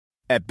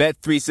At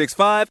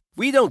Bet365,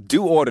 we don't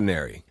do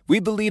ordinary. We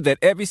believe that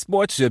every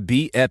sport should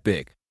be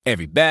epic.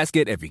 Every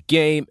basket, every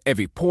game,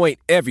 every point,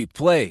 every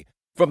play.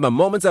 From the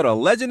moments that are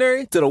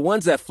legendary to the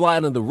ones that fly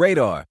under the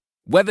radar.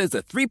 Whether it's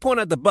a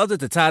three-pointer at the buzzer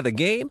to tie the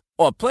game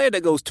or a player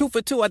that goes 2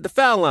 for 2 at the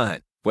foul line.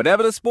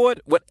 Whatever the sport,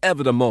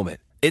 whatever the moment.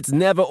 It's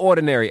never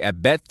ordinary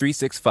at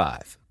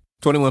Bet365.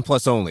 21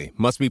 plus only.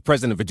 Must be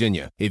present in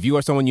Virginia. If you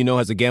or someone you know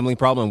has a gambling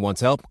problem and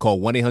wants help,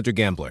 call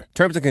 1-800-GAMBLER.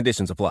 Terms and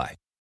conditions apply.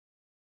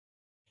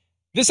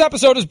 This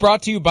episode is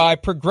brought to you by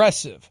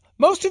Progressive.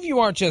 Most of you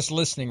aren't just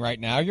listening right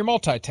now, you're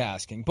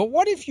multitasking. But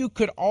what if you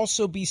could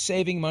also be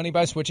saving money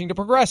by switching to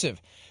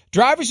Progressive?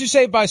 Drivers who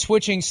save by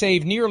switching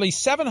save nearly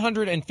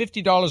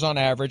 $750 on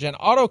average, and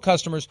auto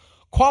customers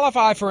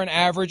qualify for an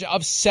average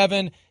of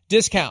 7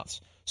 discounts.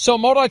 So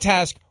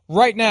multitask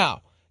right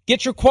now.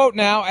 Get your quote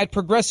now at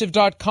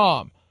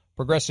Progressive.com.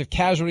 Progressive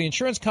Casualty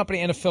Insurance Company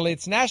and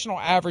affiliates national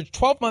average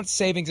 12-month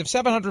savings of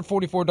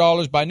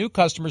 $744 by new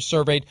customers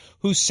surveyed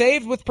who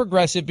saved with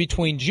Progressive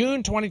between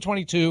June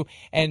 2022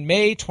 and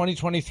May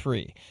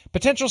 2023.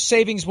 Potential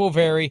savings will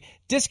vary.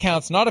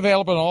 Discounts not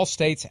available in all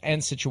states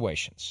and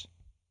situations.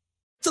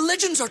 The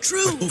legends are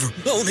true.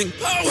 Overwhelming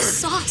power! The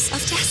sauce of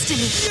destiny.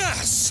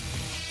 Yes!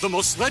 The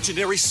most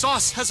legendary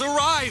sauce has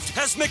arrived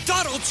as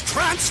McDonald's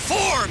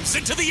transforms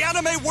into the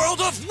anime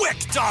world of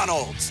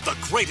WickDonald's. The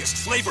greatest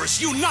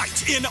flavors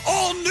unite in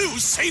all new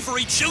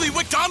savory chili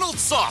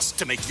McDonald's sauce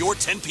to make your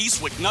 10-piece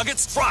Wick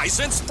Nuggets, fries,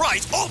 and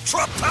Sprite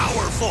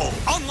ultra-powerful.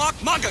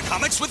 Unlock manga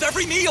comics with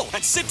every meal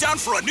and sit down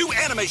for a new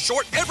anime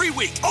short every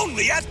week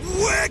only at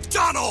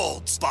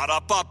WickDonald's.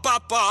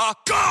 Ba-da-ba-ba-ba,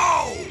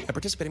 go! At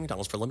participating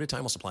McDonald's for a limited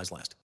time while supplies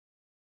last.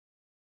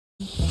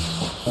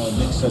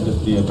 Nick said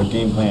that the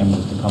game plan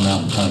was to come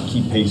out and kind of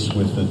keep pace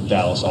with the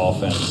Dallas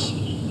offense.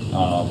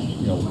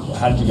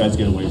 How did you guys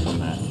get away from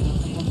that?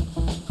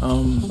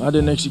 I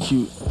didn't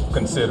execute.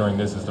 Considering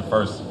this is the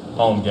first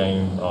home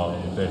game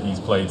that he's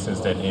played since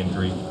that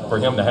injury, for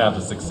him to have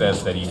the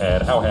success that he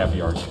had, how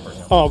happy are you for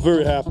him? Oh,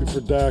 very happy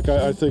for Dak.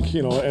 I think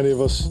any of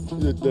us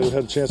that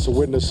had a chance to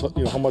witness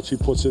how much he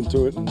puts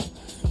into it,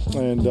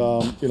 and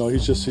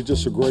he's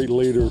just a great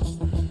leader.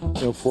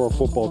 For our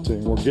football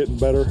team. We're getting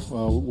better.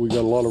 We got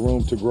a lot of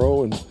room to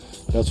grow, and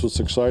that's what's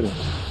exciting.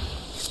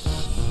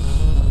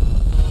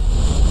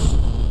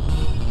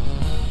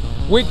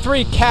 Week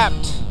 3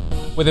 capped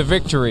with a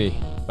victory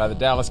by the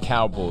Dallas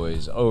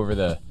Cowboys over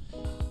the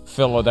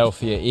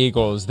Philadelphia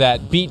Eagles.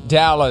 That beat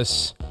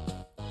Dallas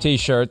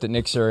t-shirt that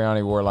Nick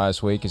Sirianni wore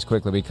last week has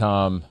quickly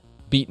become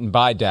beaten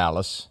by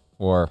Dallas,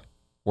 or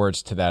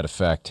words to that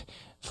effect.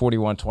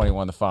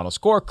 41-21 the final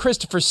score.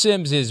 Christopher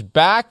Simms is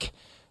back.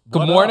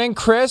 Good morning,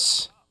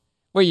 Chris.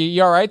 Wait,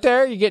 you all right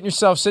there? You getting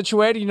yourself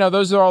situated?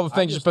 Those are all the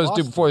things you're supposed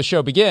to do before the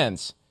show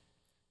begins.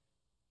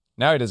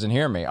 Now he doesn't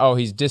hear me. Oh,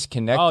 he's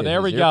disconnected. Oh,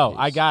 there we go.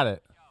 I got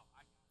it.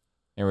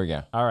 Here we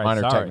go. All right,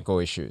 Minor technical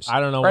issues. I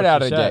don't know right what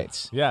out you of the said.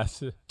 gates.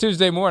 Yes.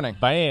 Tuesday morning.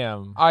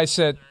 Bam. I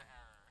said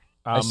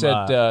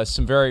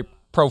some very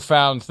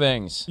profound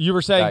things. You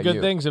were saying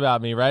good things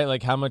about me, right?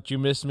 Like how much you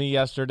missed me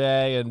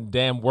yesterday, and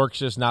damn, work's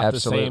just not the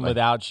same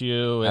without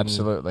you. And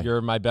Absolutely.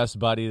 You're my best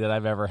buddy that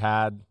I've ever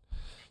had.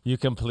 You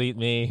complete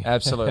me.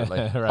 Absolutely.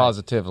 Right.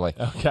 Positively.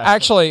 Okay.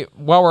 Actually,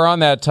 while we're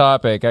on that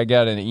topic, I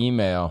got an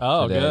email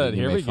today good. that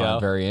you Here may we find go.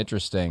 very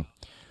interesting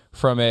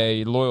from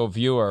a loyal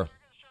viewer.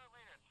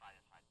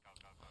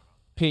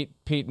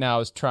 Pete now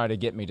is trying to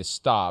get me to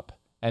stop,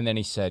 and then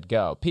he said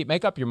go. Pete,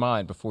 make up your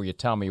mind before you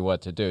tell me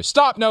what to do.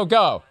 Stop, no,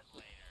 go.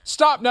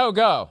 Stop, no,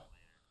 go.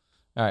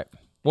 All right.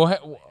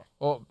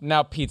 Well,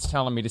 now Pete's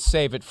telling me to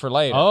save it for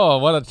later. Oh,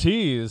 what a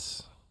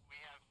tease.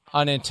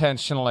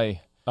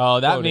 Unintentionally.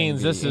 Oh, that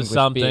means this is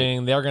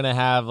something they're going to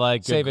have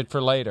save it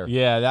for later.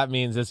 Yeah, that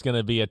means it's going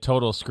to be a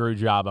total screw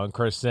job on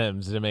Chris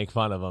Simms to make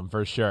fun of him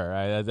for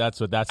sure.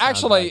 That's what that's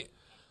actually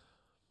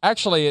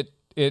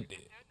it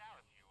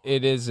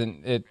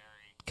isn't. It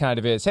kind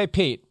of is. Hey,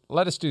 Pete,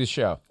 let us do the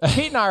show.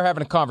 Pete and I are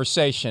having a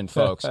conversation,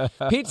 folks.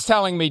 Pete's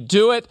telling me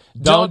do it,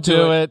 don't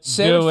do it,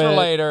 save it for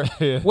later.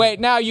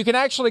 Wait, now you can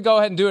actually go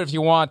ahead and do it if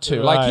you want to.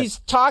 Right. Like he's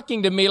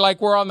talking to me like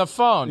we're on the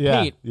phone.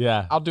 Yeah, Pete,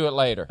 yeah. I'll do it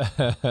later.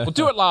 We'll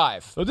do it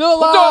live. We'll do it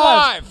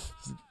live.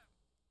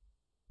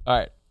 All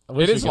right.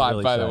 It is live,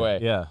 really by the way.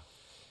 Yeah.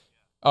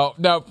 Oh,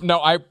 no,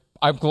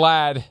 I'm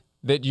glad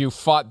that you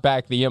fought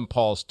back the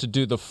impulse to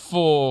do the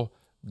full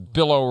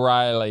Bill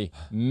O'Reilly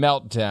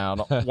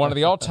meltdown, one of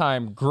the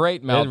all-time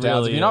great meltdowns.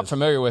 Really if you're not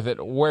familiar with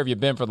it, where have you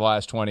been for the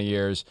last 20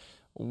 years?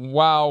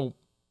 While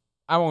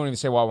I won't even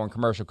say while we're in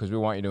commercial because we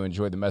want you to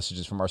enjoy the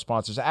messages from our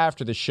sponsors.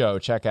 After the show,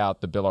 check out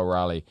the Bill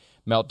O'Reilly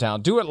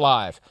meltdown. Do it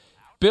live.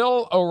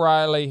 Bill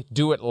O'Reilly,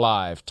 do it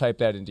live. Type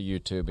that into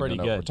YouTube. Pretty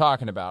know good. What we're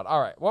talking about.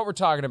 All right, what we're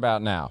talking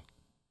about now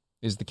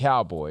is the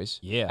Cowboys.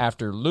 Yeah.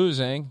 After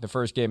losing the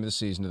first game of the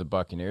season to the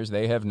Buccaneers,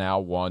 they have now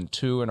won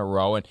 2 in a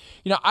row. And,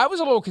 I was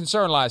a little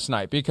concerned last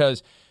night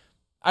because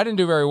I didn't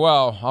do very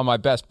well on my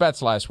best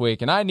bets last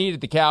week, and I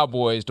needed the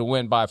Cowboys to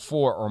win by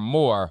 4 or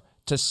more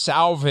to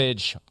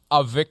salvage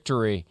a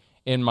victory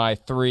in my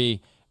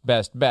 3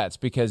 best bets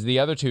because the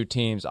other 2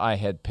 teams I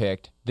had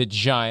picked, the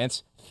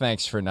Giants,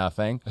 thanks for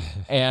nothing.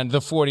 And the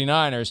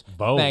 49ers,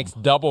 Boom. thanks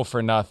double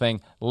for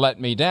nothing, let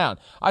me down.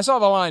 I saw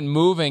the line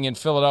moving in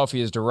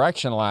Philadelphia's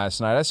direction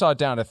last night. I saw it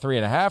down to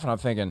 3.5, and I'm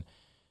thinking,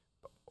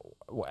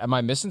 am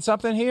I missing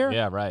something here?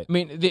 Yeah, right. I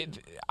mean,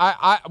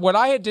 what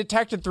I had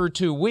detected through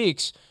 2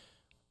 weeks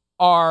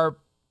are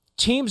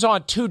teams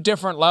on two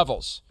different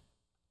levels.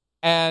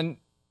 And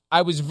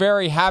I was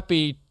very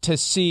happy to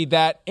see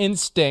that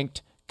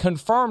instinct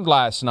confirmed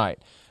last night.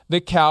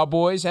 The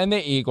Cowboys and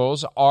the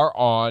Eagles are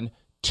on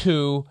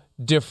two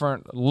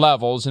different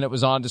levels, and it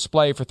was on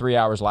display for 3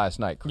 hours last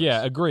night, Chris.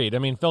 Yeah, agreed. I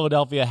mean,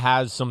 Philadelphia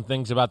has some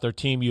things about their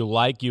team you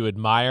like, you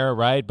admire,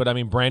 right? But, I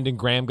mean, Brandon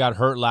Graham got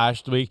hurt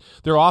last week.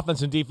 Their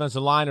offense and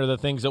defensive line are the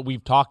things that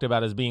we've talked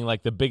about as being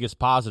like the biggest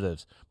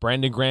positives.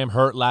 Brandon Graham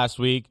hurt last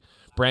week.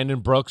 Brandon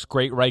Brooks,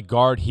 great right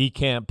guard. He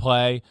can't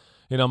play.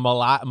 You know,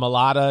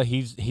 Malata,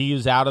 he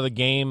is out of the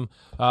game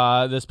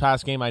this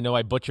past game. I know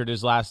I butchered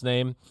his last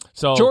name.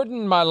 So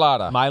Jordan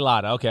Mailata.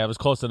 Mailata. Okay, I was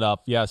close enough.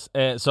 Yes.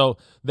 So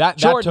that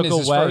Jordan took is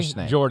his away first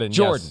name. Jordan.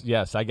 Jordan.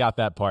 Yes, I got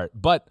that part.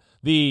 But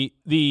the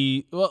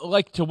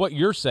like to what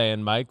you're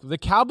saying, Mike, the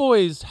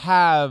Cowboys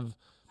have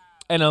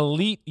an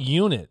elite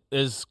unit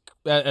as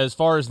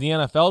far as the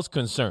NFL is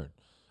concerned,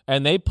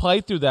 and they play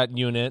through that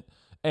unit.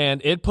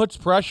 And it puts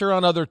pressure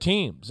on other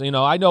teams. You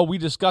know, I know we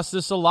discuss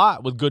this a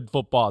lot with good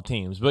football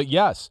teams. But,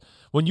 yes,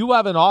 when you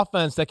have an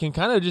offense that can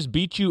kind of just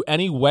beat you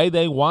any way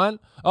they want,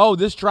 oh,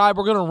 this drive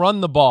we're going to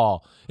run the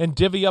ball and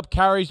divvy up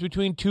carries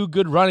between two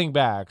good running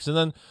backs. And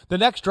then the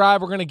next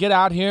drive we're going to get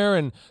out here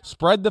and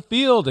spread the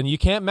field, and you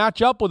can't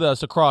match up with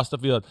us across the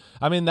field.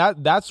 I mean,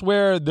 that's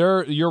where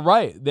you're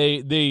right.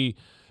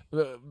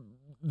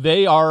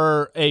 They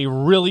are a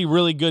really,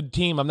 really good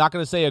team. I'm not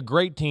going to say a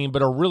great team,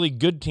 but a really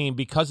good team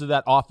because of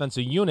that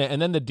offensive unit.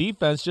 And then the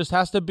defense just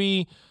has to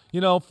be,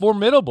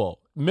 formidable,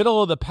 middle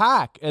of the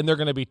pack, and they're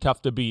going to be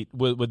tough to beat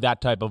with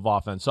that type of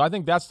offense. So I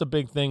think that's the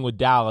big thing with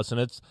Dallas,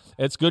 and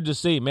it's good to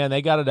see. Man,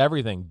 they got it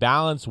everything.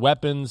 Balance,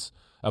 weapons,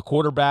 a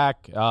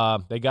quarterback.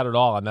 They got it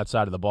all on that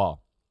side of the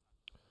ball.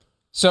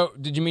 So,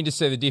 did you mean to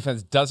say the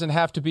defense doesn't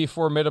have to be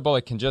formidable?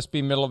 It can just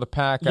be middle of the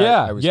pack?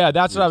 Yeah,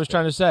 that's what I was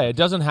trying to say. It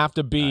doesn't have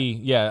to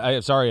be,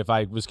 sorry if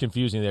I was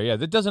confusing there. Yeah,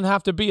 it doesn't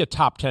have to be a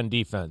top 10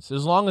 defense.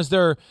 As long as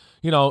they're,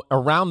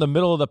 around the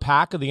middle of the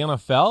pack of the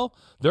NFL,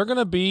 they're going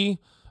to be,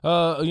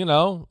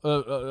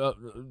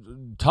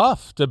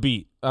 tough to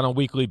beat on a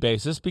weekly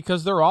basis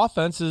because their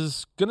offense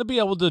is going to be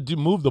able to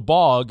move the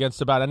ball against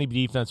about any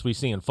defense we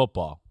see in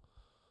football.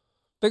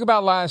 Think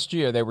about last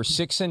year. They were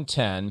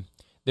 6-10.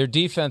 Their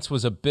defense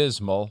was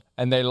abysmal,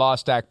 and they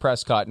lost Dak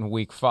Prescott in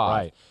Week 5.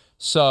 Right.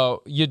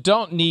 So you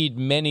don't need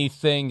many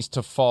things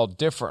to fall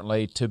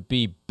differently to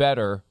be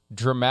better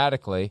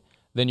dramatically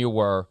than you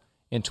were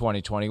in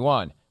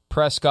 2021.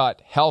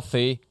 Prescott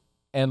healthy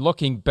and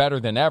looking better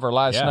than ever.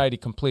 Last night he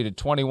completed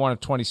 21 of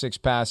 26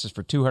 passes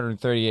for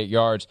 238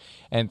 yards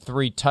and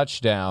 3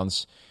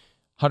 touchdowns,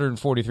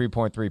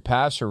 143.3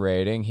 passer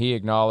rating. He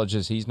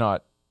acknowledges he's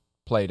not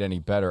played any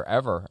better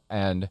ever,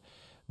 and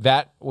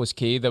that was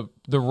key. The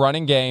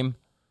running game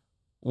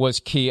was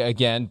key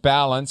again.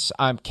 Balance.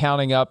 I'm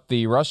counting up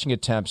the rushing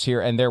attempts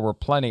here, and there were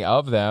plenty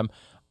of them.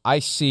 I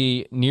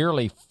see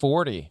nearly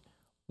 40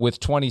 with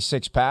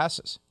 26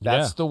 passes.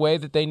 That's the way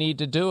that they need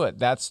to do it.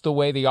 That's the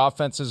way the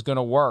offense is going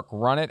to work.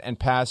 Run it and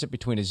pass it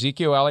between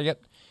Ezekiel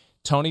Elliott,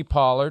 Tony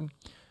Pollard.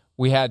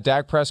 We had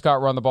Dak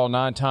Prescott run the ball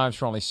 9 times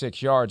for only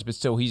 6 yards, but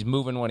still he's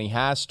moving when he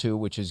has to,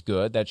 which is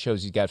good. That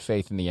shows he's got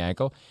faith in the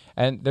ankle.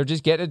 And they're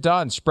just getting it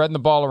done, spreading the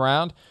ball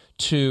around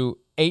to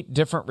 8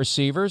 different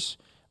receivers.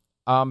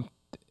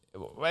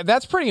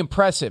 That's pretty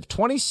impressive.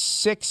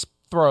 26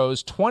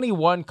 throws,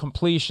 21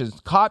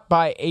 completions, caught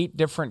by 8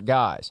 different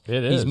guys.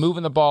 It is. He's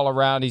moving the ball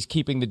around. He's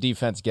keeping the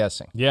defense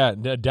guessing. Yeah,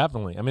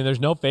 definitely. I mean, there's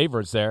no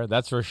favorites there.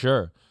 That's for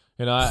sure.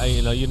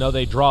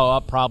 They draw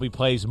up probably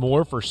plays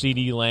more for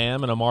CeeDee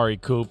Lamb and Amari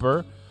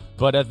Cooper.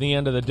 But at the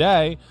end of the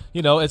day,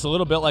 it's a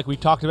little bit like we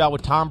talked about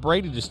with Tom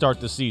Brady to start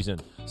the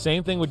season.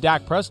 Same thing with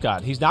Dak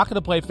Prescott. He's not going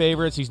to play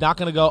favorites. He's not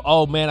going to go,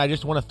 oh, man, I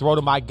just want to throw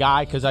to my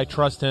guy because I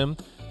trust him.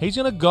 He's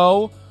going to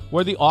go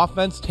where the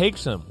offense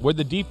takes him, where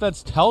the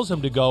defense tells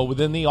him to go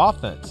within the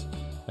offense.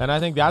 And I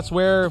think that's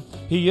where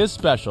he is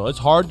special. It's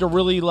hard to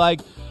really,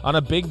 on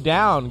a big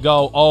down,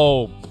 go,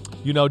 oh,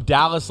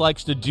 Dallas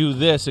likes to do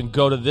this and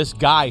go to this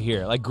guy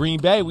here. Like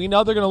Green Bay, we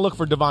know they're going to look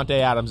for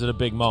Devontae Adams at a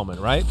big moment,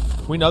 right?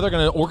 We know they're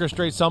going to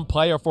orchestrate some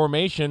play or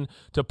formation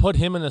to put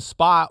him in a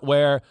spot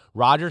where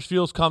Rodgers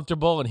feels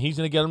comfortable and he's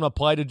going to get him a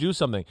play to do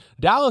something.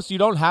 Dallas, you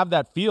don't have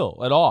that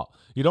feel at all.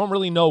 You don't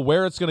really know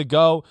where it's going to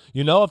go.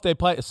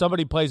 If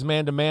somebody plays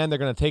man-to-man, they're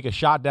going to take a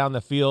shot down the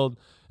field.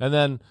 And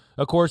then,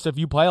 of course, if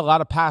you play a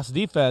lot of pass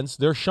defense,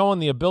 they're showing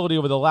the ability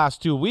over the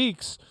last 2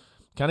 weeks,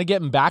 kind of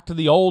getting back to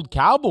the old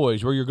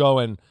Cowboys where you're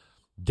going,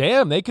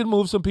 damn, they can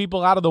move some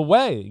people out of the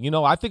way.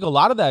 I think a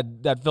lot of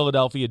that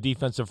Philadelphia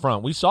defensive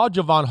front, we saw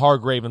Javon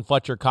Hargrave and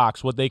Fletcher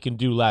Cox, what they can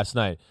do last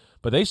night.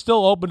 But they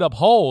still opened up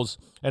holes,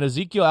 and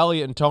Ezekiel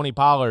Elliott and Tony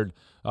Pollard,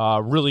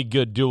 really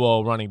good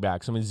duo running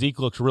backs. I mean, Zeke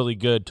looks really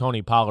good.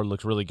 Tony Pollard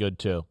looks really good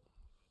too.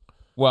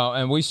 Well,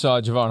 and we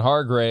saw Javon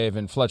Hargrave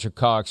and Fletcher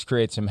Cox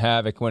create some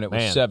havoc when it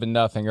was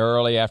 7-0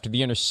 early. After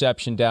the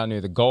interception down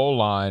near the goal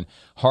line,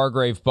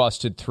 Hargrave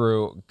busted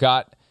through,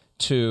 got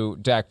to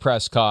Dak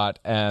Prescott,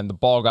 and the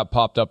ball got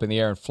popped up in the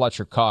air, and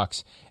Fletcher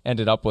Cox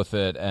ended up with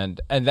it. And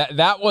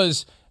that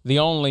was the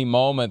only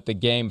moment the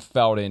game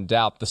felt in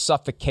doubt. The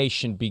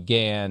suffocation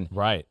began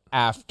right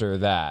after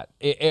that.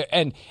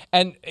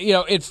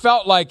 It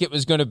felt like it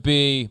was going to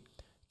be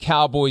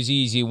Cowboys'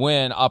 easy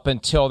win up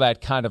until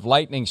that kind of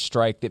lightning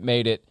strike that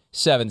made it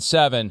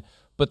 7-7.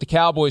 But the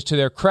Cowboys, to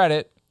their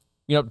credit,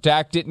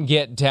 Dak didn't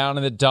get down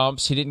in the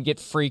dumps. He didn't get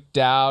freaked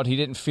out. He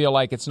didn't feel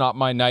like it's not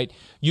my night.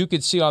 You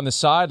could see on the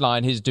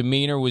sideline his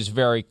demeanor was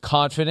very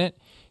confident.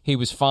 He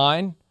was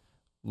fine.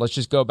 Let's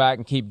just go back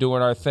and keep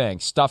doing our thing.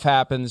 Stuff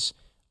happens.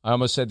 I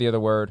almost said the other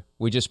word.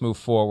 We just move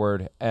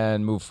forward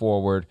and move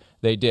forward.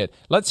 They did.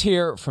 Let's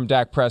hear from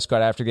Dak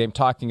Prescott after the game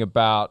talking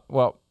about,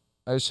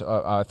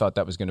 I thought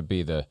that was going to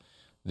be the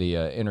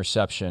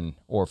interception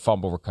or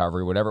fumble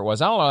recovery, whatever it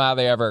was. I don't know how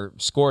they ever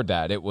scored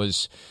that.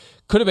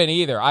 Could have been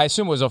either. I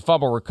assume it was a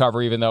fumble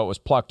recovery, even though it was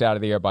plucked out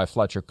of the air by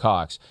Fletcher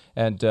Cox.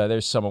 And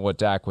there's some of what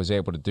Dak was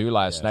able to do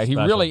last night. He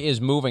really is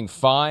moving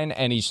fine,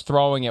 and he's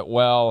throwing it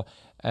well.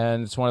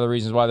 And it's one of the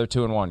reasons why they're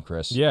 2-1,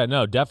 Chris. Yeah,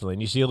 no, definitely.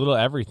 And you see a little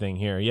everything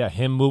here. Yeah,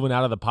 him moving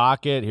out of the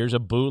pocket. Here's a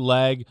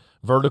bootleg,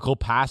 vertical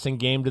passing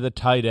game to the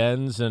tight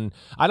ends. And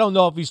I don't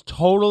know if he's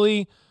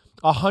totally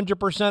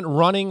 100%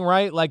 running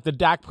right like the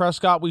Dak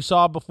Prescott we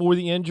saw before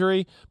the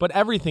injury, but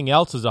everything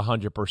else is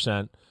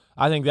 100%.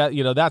 I think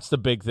that, that's the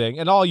big thing.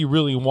 And all you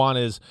really want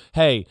is,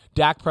 hey,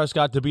 Dak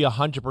Prescott to be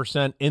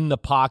 100% in the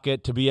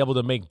pocket, to be able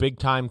to make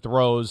big-time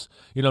throws,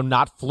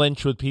 not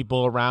flinch with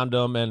people around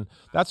him. And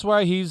that's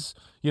why he's,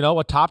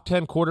 a top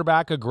 10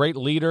 quarterback, a great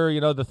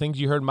leader. The things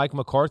you heard Mike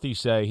McCarthy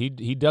say,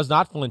 he does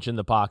not flinch in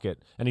the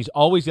pocket. And he's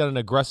always got an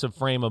aggressive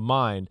frame of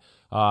mind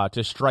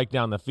to strike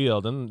down the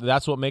field. And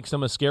that's what makes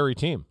him a scary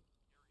team.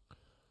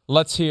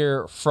 Let's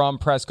hear from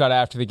Prescott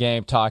after the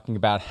game talking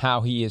about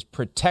how he is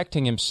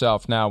protecting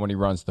himself now when he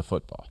runs the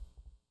football.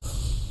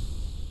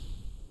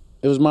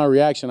 It was my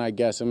reaction, I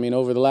guess.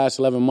 Over the last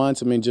 11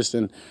 months, just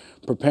in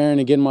preparing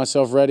and getting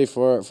myself ready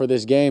for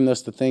this game,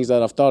 that's the things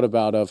that I've thought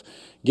about, of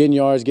getting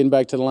yards, getting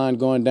back to the line,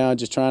 going down,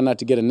 just trying not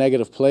to get a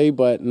negative play,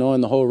 but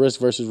knowing the whole risk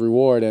versus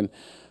reward. And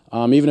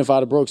even if I'd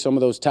have broke some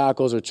of those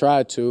tackles or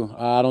tried to,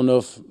 I don't know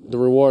if the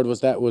reward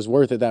was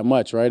worth it that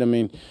much, right?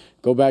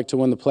 Go back to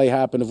when the play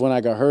happened of when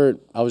I got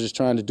hurt. I was just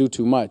trying to do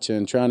too much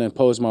and trying to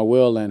impose my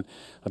will, and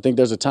I think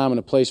there's a time and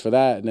a place for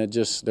that, and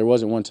there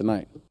wasn't one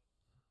tonight.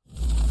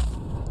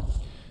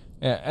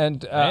 Yeah,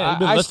 and he's been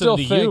I listening still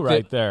to think you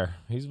right there.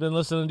 He's been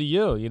listening to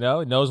you. He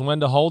knows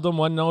when to hold him,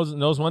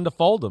 knows when to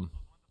fold him.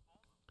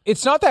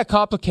 It's not that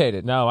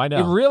complicated. No, I know.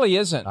 It really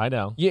isn't. I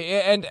know.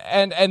 Yeah,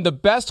 and the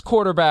best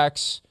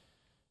quarterbacks,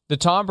 the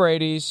Tom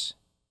Brady's,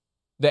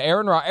 the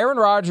Aaron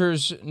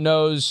Rodgers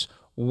knows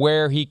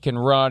where he can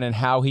run and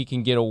how he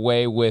can get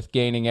away with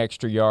gaining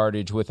extra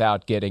yardage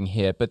without getting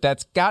hit. But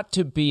that's got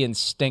to be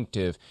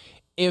instinctive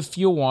if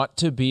you want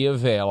to be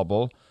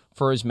available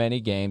for as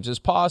many games as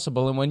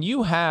possible. And when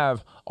you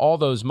have all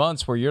those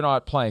months where you're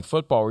not playing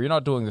football, where you're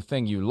not doing the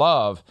thing you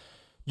love,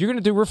 you're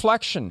going to do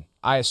reflection,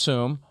 I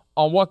assume,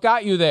 on what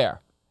got you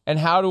there and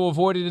how to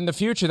avoid it in the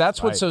future.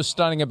 That's what's so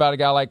stunning about a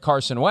guy like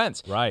Carson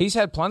Wentz. Right. He's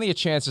had plenty of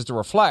chances to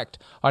reflect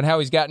on how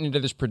he's gotten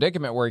into this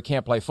predicament where he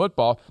can't play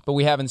football, but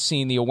we haven't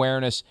seen the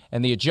awareness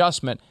and the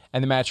adjustment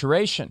and the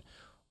maturation.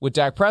 With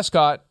Dak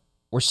Prescott,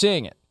 we're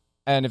seeing it.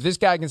 And if this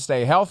guy can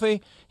stay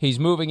healthy, he's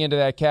moving into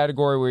that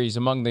category where he's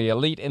among the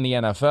elite in the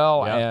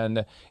NFL,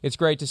 and it's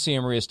great to see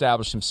him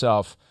reestablish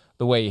himself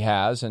the way he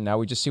has, and now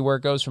we just see where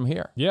it goes from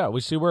here. Yeah, we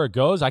see where it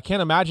goes. I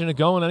can't imagine it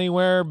going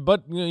anywhere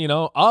but,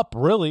 up,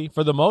 really,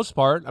 for the most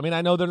part.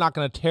 I know they're not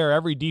going to tear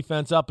every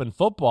defense up in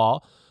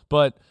football,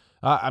 but,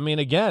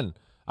 again,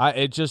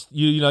 it just,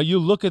 you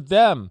look at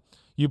them,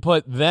 you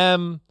put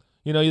them,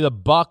 the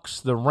Bucks,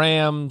 the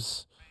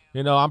Rams,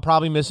 I'm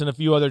probably missing a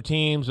few other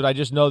teams, but I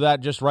just know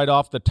that just right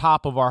off the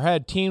top of our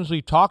head. Teams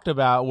we've talked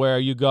about where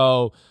you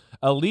go,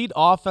 elite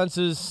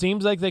offenses,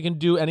 seems like they can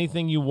do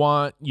anything you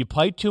want. You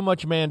play too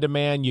much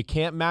man-to-man. You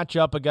can't match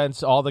up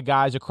against all the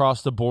guys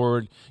across the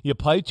board. You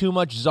play too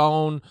much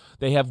zone.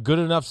 They have good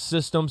enough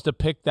systems to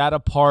pick that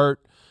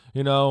apart.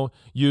 You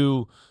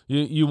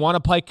want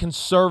to play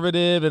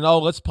conservative and,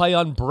 let's play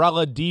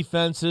umbrella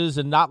defenses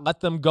and not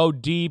let them go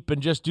deep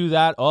and just do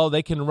that.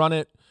 They can run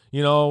it,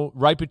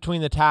 right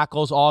between the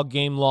tackles all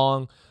game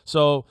long.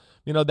 So,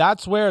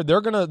 that's where they're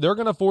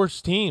gonna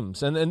force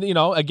teams. And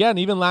again,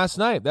 even last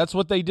night, that's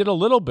what they did a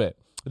little bit.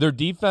 Their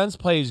defense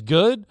plays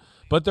good,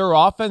 but their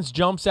offense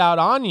jumps out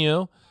on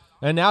you.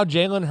 And now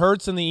Jalen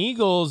Hurts and the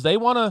Eagles, they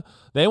want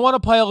to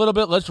play a little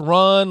bit. Let's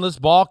run, let's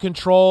ball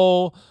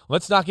control.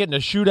 Let's not get in a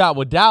shootout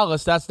with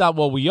Dallas. That's not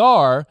what we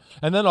are.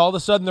 And then all of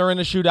a sudden they're in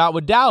a shootout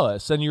with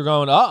Dallas, and you're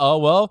going,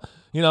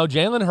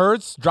 Jalen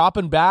Hurts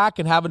dropping back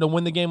and having to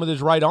win the game with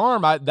his right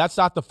arm. That's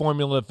not the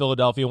formula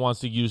Philadelphia wants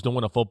to use to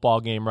win a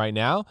football game right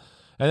now.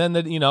 And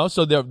then,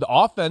 so the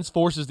offense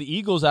forces the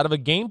Eagles out of a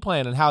game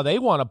plan and how they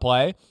want to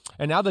play.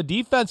 And now the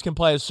defense can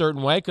play a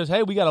certain way because,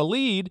 hey, we got a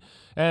lead.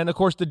 And, of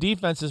course, the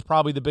defense is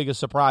probably the biggest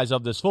surprise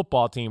of this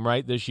football team,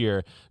 right, this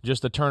year,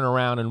 just the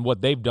turnaround and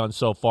what they've done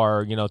so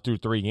far, through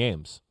 3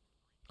 games.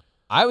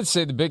 I would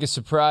say the biggest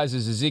surprise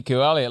is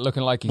Ezekiel Elliott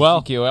looking like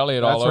Ezekiel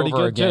Elliott all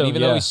over again. Too,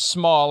 even though he's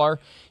smaller,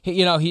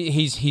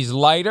 he's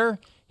lighter,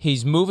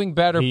 he's moving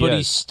better, but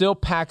he still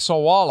packs a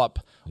wallop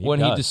when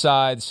he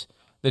decides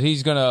that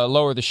he's going to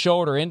lower the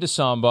shoulder into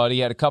somebody.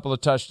 He had a couple of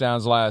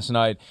touchdowns last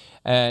night,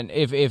 and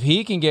if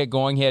he can get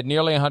going, he had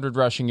nearly 100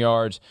 rushing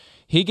yards.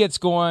 He gets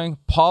going,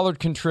 Pollard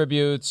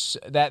contributes.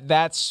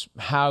 That's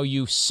how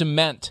you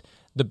cement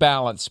the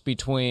balance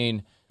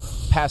between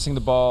passing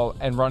the ball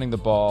and running the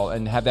ball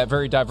and have that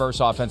very diverse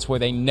offense where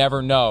they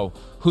never know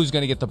who's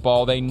going to get the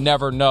ball. They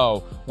never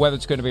know whether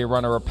it's going to be a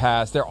run or a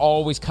pass. They're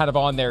always kind of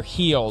on their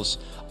heels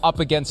up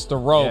against the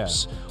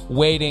ropes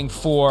waiting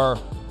for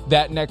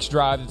that next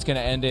drive that's going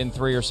to end in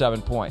 3 or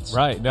 7 points.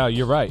 Right. No,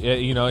 you're right.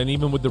 And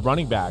even with the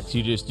running backs,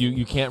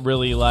 you can't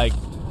really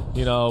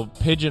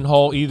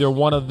pigeonhole either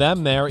one of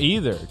them there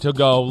either to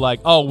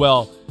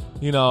go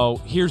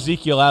here's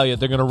Ezekiel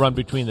Elliott. They're going to run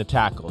between the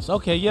tackles.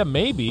 Okay, yeah,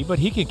 maybe, but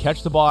he can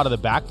catch the ball out of the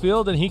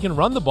backfield and he can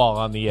run the ball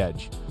on the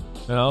edge.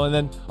 And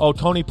then,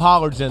 Tony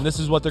Pollard's in. This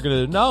is what they're going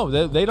to do.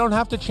 No, they don't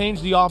have to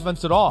change the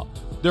offense at all.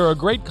 They're a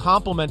great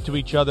complement to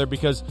each other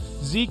because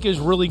Zeke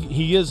is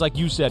like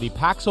you said, he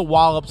packs a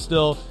wallop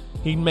still.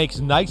 He makes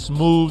nice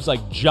moves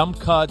like jump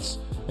cuts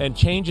and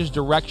changes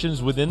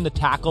directions within the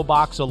tackle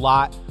box a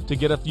lot to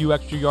get a few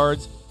extra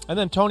yards. And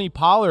then Tony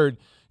Pollard,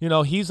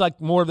 he's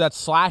like more of that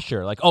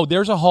slasher. Like,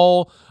 there's a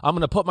hole. I'm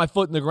going to put my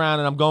foot in the ground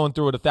and I'm going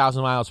through it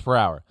 1,000 miles per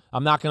hour.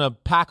 I'm not going to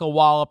pack a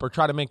wallop or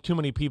try to make too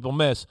many people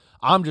miss.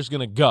 I'm just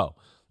going to go.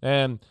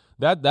 And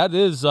that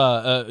is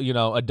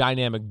a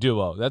dynamic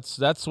duo.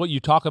 That's what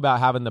you talk about,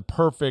 having the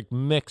perfect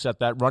mix at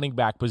that running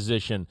back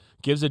position.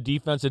 Gives a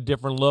defense a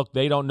different look.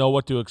 They don't know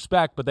what to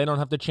expect, but they don't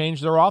have to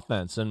change their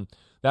offense. And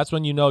that's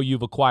when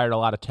you've acquired a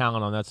lot of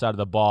talent on that side of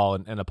the ball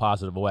in a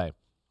positive way.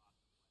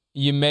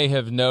 You may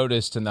have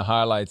noticed in the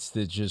highlights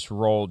that just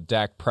rolled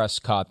Dak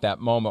Prescott, that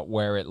moment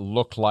where it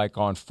looked like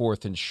on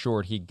 4th and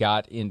short he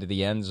got into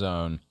the end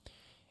zone,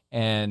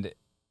 and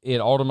it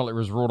ultimately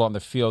was ruled on the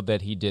field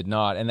that he did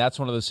not. And that's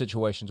one of those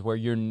situations where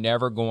you're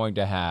never going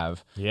to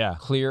have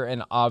clear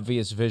and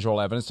obvious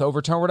visual evidence to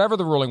overturn whatever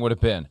the ruling would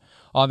have been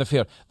on the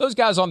field. Those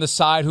guys on the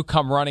side who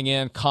come running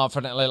in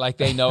confidently like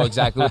they know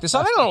exactly what they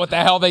saw. They don't know what the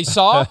hell they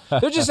saw.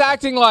 They're just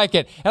acting like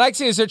it. And I can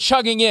see as they're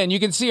chugging in, you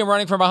can see them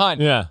running from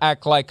behind. Yeah.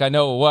 Act like I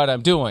know what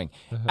I'm doing.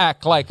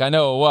 Act like I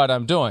know what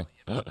I'm doing.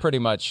 Pretty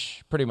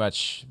much,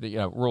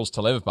 rules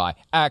to live by.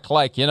 Act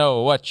like you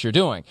know what you're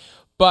doing.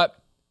 But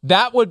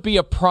that would be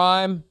a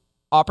prime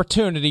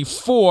opportunity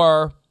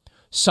for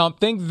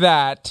something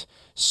that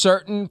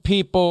certain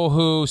people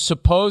who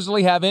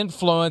supposedly have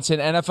influence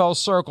in NFL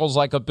circles,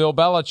 like a Bill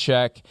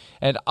Belichick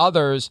and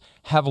others,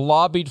 have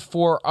lobbied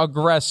for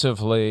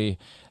aggressively: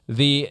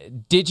 the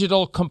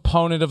digital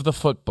component of the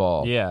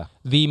football,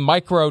 the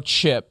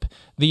microchip,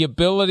 the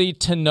ability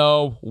to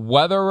know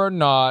whether or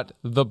not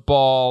the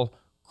ball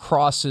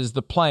crosses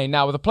the plane.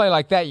 Now, with a play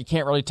like that, you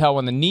can't really tell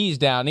when the knee's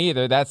down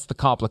either. That's the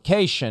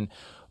complication.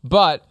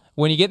 But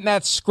when you get in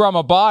that scrum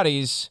of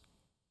bodies,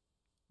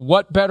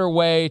 what better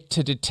way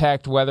to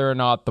detect whether or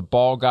not the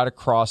ball got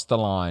across the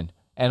line?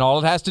 And all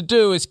it has to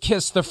do is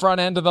kiss the front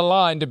end of the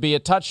line to be a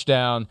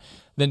touchdown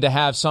than to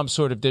have some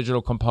sort of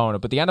digital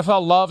component. But the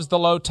NFL loves the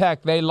low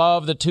tech. They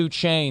love the 2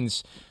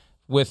 chains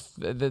with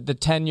the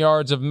 10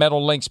 yards of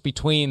metal links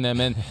between them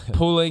and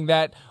pulling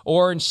that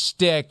orange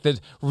stick, the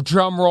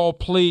drum roll,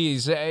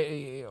 please.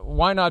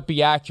 Why not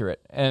be accurate?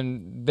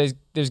 And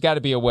there's got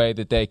to be a way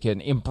that they can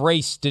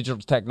embrace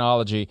digital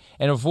technology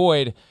and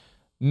avoid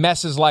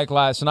messes like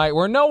last night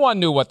where no one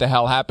knew what the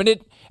hell happened.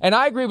 And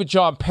I agree with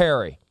John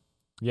Perry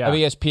of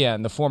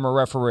ESPN, the former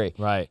referee.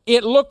 Right.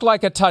 It looked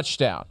like a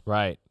touchdown.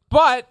 Right.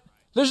 But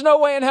there's no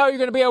way in hell you're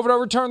going to be able to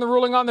overturn the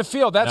ruling on the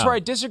field. That's where I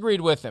disagreed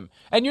with him.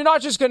 And you're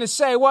not just going to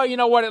say, well, you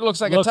know what, it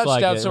looks like a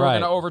touchdown, so we're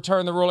going to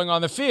overturn the ruling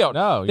on the field.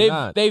 No, you're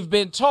not. They've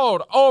been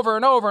told over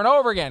and over and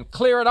over again,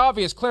 clear and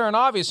obvious,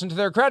 and to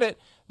their credit,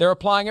 they're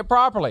applying it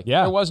properly.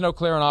 Yeah. There was no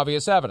clear and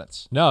obvious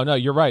evidence. No,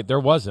 you're right. There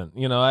wasn't.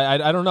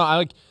 I don't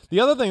know. The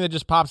other thing that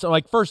just pops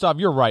up, first off,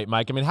 you're right,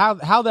 Mike. I mean,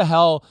 how the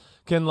hell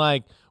can,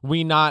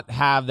 we not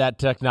have that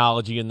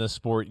technology in this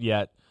sport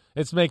yet?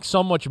 It makes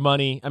so much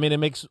money. I mean, it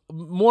makes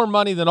more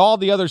money than all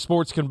the other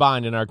sports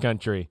combined in our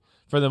country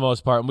for the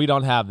most part, and we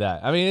don't have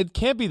that. I mean, it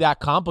can't be that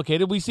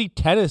complicated. We see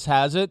tennis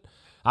has it.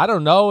 I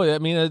don't know. I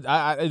mean,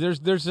 there's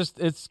just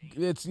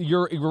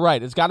you're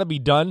right. It's got to be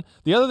done.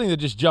 The other thing that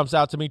just jumps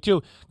out to me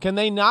too: can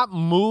they not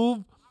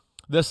move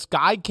the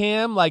sky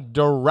cam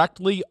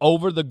directly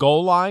over the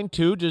goal line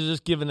too, to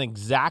just give an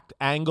exact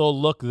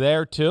angle look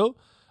there too?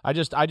 I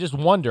just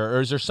wonder,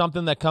 or is there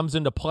something that comes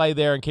into play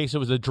there in case it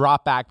was a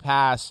drop back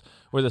pass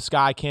where the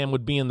sky cam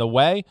would be in the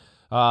way?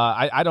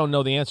 I don't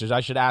know the answers.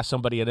 I should ask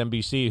somebody at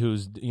NBC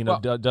who's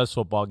does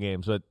football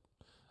games, but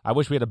I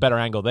wish we had a better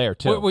angle there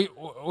too.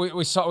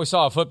 We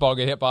saw a football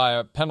get hit by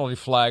a penalty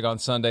flag on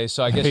Sunday,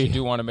 so I guess you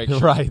do want to make sure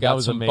right, you've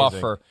got some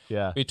amazing. buffer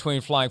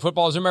between flying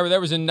footballs. Remember,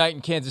 there was a night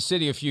in Kansas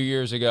City a few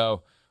years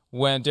ago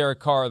when Derek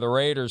Carr of the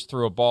Raiders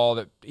threw a ball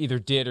that either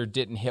did or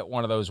didn't hit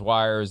one of those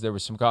wires. There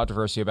was some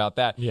controversy about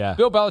that. Yeah.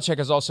 Bill Belichick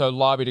has also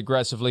lobbied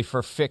aggressively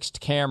for fixed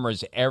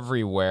cameras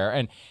everywhere.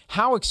 And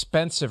how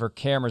expensive are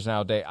cameras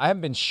nowadays? I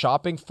haven't been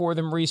shopping for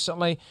them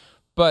recently,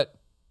 but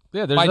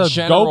yeah, there's my those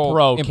general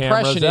GoPro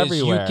impression is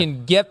everywhere. you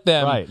can get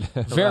them right.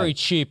 very right.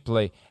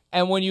 cheaply.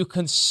 And when you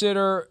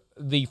consider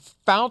the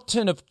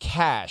fountain of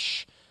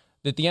cash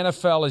that the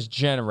NFL is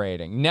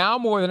generating, now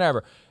more than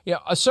ever,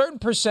 a certain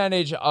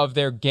percentage of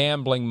their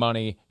gambling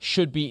money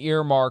should be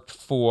earmarked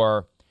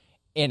for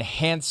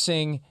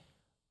enhancing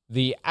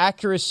the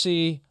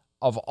accuracy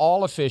of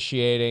all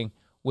officiating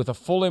with a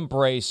full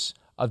embrace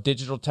of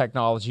digital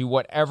technology,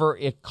 whatever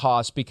it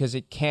costs, because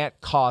it can't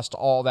cost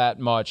all that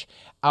much.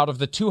 Out of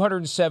the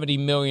 $270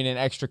 million in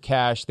extra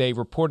cash they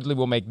reportedly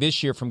will make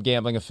this year from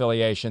gambling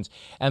affiliations,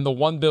 and the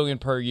 $1 billion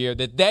per year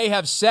that they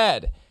have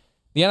said,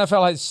 the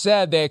NFL has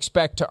said they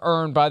expect to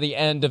earn by the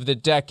end of the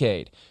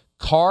decade.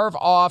 Carve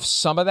off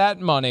some of that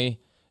money,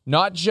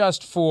 not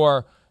just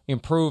for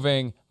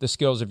improving the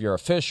skills of your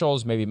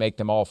officials, maybe make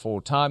them all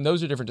full-time.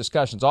 Those are different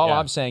discussions. All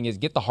I'm saying is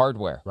get the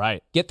hardware.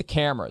 Right. Get the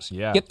cameras.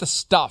 Yeah. Get the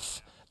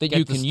stuff that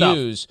you can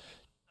use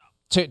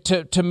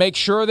to make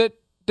sure that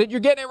you're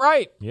getting it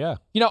right. Yeah.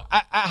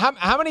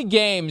 How many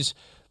games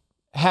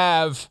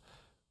have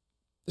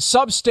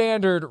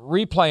substandard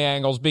replay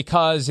angles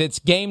because it's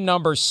game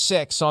number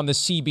 6 on the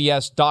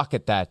CBS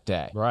docket that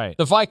day? Right.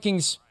 The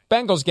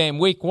Vikings-Bengals game,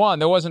 week 1,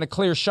 there wasn't a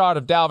clear shot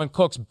of Dalvin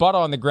Cook's butt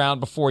on the ground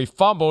before he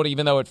fumbled,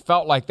 even though it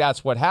felt like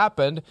that's what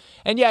happened.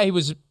 And yeah, he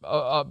was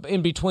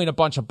in between a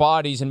bunch of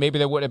bodies, and maybe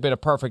there would have been a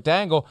perfect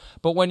angle.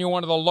 But when you're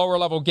one of the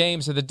lower-level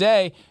games of the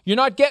day, you're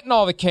not getting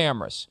all the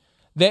cameras.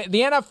 The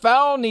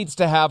NFL needs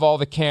to have all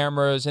the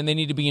cameras, and they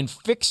need to be in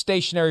fixed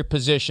stationary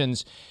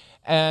positions.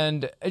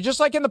 And just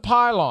like in the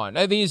pylon,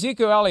 the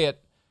Ezekiel Elliott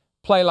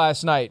play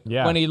last night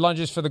when he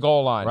lunges for the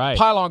goal line. Right.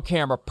 Pylon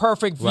camera,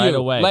 perfect view, right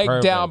away, leg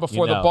perfect. down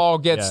before the ball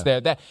gets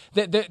there.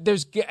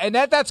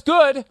 That's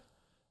good,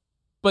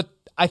 but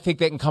I think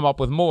they can come up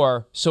with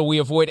more so we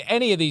avoid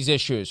any of these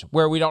issues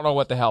where we don't know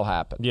what the hell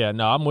happened. Yeah,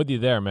 no, I'm with you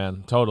there,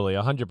 man. Totally,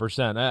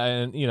 100%.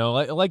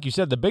 And, like you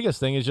said, the biggest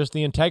thing is just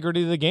the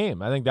integrity of the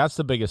game. I think that's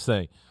the biggest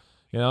thing.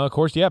 Of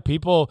course,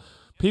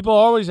 people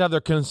always have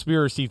their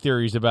conspiracy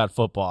theories about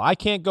football. I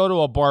can't go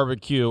to a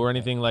barbecue or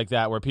anything like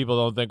that where people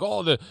don't think,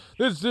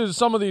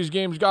 some of these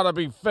games got to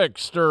be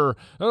fixed. And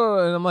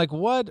I'm like,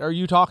 what are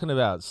you talking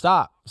about?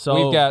 Stop. So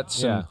we've got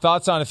some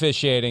thoughts on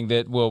officiating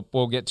that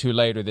we'll get to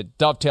later that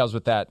dovetails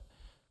with that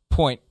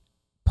point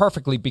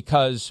perfectly,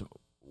 because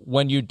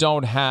when you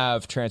don't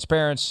have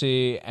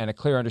transparency and a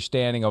clear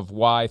understanding of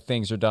why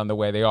things are done the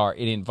way they are,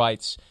 it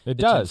invites the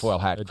tinfoil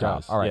hat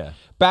crowd. All right,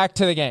 back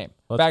to the game.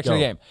 Let's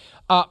go.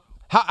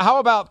 How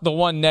about the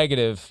one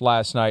negative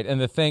last night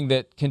and the thing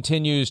that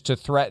continues to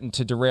threaten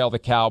to derail the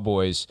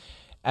Cowboys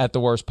at the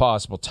worst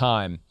possible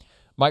time?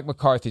 Mike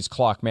McCarthy's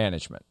clock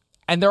management.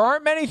 And there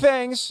aren't many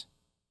things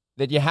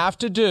that you have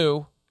to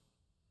do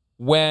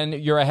when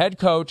you're a head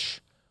coach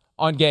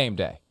on game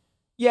day.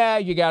 Yeah,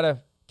 you got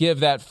to give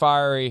that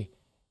fiery,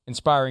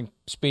 inspiring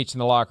speech in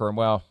the locker room.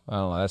 Well, I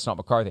don't know. That's not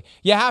McCarthy.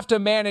 You have to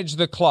manage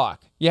the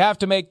clock. You have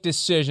to make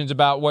decisions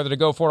about whether to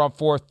go for it on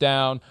 4th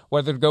down,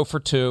 whether to go for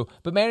 2.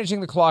 But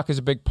managing the clock is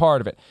a big part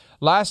of it.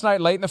 Last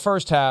night, late in the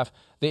first half,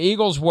 the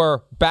Eagles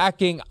were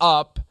backing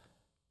up,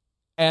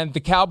 and the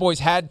Cowboys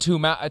had two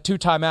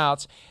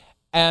timeouts,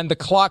 and the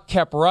clock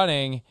kept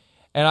running.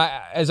 And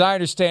as I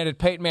understand it,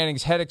 Peyton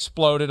Manning's head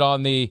exploded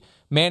on the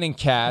Manning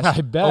cast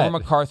over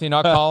McCarthy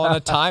not calling a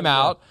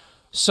timeout.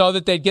 So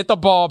that they'd get the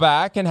ball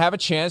back and have a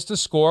chance to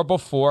score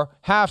before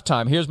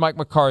halftime. Here's Mike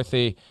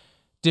McCarthy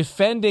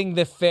defending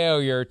the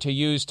failure to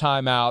use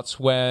timeouts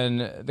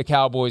when the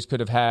Cowboys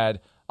could have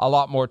had a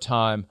lot more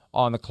time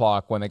on the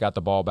clock when they got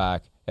the ball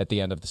back at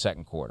the end of the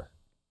second quarter.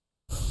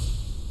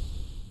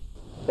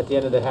 At the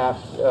end of the half,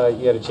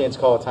 you had a chance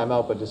to call a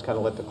timeout, but just kind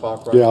of let the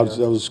clock run. Yeah,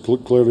 that was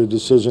clearly a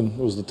decision.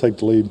 It was to take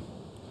the lead.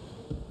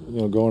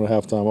 Going to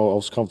halftime, I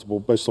was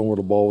comfortable based on where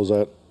the ball was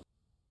at.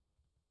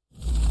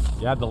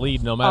 You had the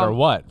lead no matter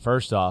what,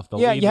 first off.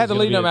 You had the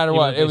lead no matter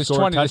what. It was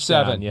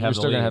 20-7. You're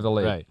still going to have the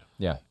lead. Right.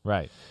 Yeah.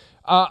 Right.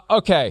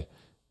 Okay.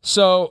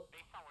 So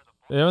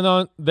they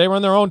were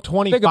on their own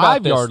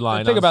 25-yard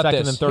line on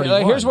second and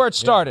 31. Here's where it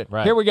started. Yeah,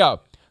 right. Here we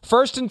go.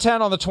 1st and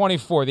 10 on the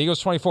 24. The Eagles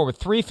 24 with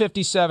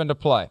 3:57 to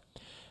play.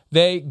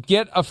 They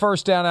get a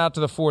first down out to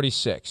the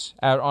 46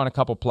 out on a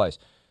couple plays.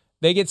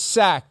 They get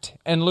sacked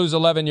and lose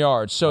 11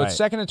 yards. So it's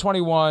 2nd and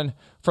 21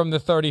 from the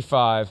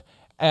 35.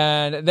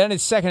 And then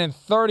it's 2nd and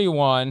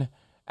 31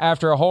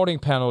 after a holding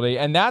penalty.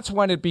 And that's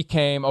when it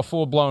became a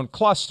full-blown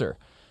cluster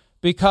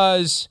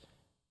because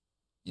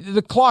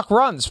the clock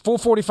runs full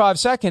 45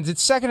 seconds.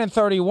 It's 2nd and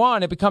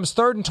 31. It becomes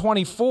 3rd and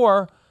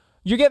 24.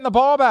 You're getting the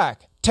ball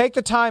back. Take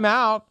the time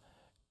out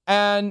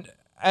and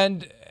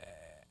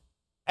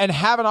and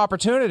have an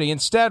opportunity.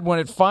 Instead, when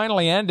it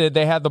finally ended,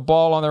 they had the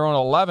ball on their own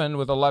 11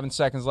 with 11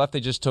 seconds left. They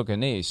just took a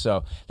knee.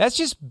 So that's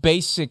just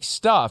basic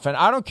stuff. And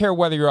I don't care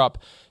whether you're up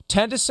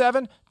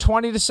 10-7,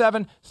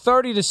 20-7,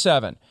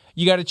 30-7.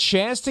 You got a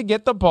chance to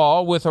get the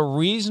ball with a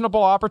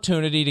reasonable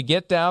opportunity to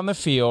get down the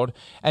field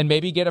and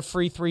maybe get a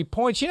free 3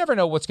 points. You never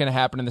know what's going to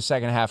happen in the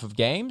second half of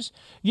games.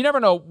 You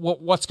never know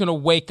what's going to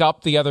wake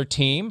up the other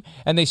team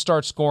and they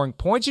start scoring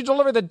points. You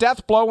deliver the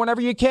death blow whenever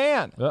you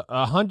can.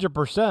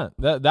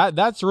 100%.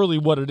 That's really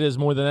what it is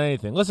more than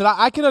anything. Listen,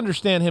 I can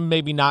understand him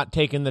maybe not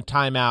taking the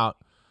timeout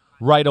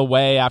right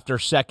away after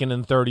 2nd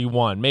and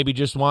 31. Maybe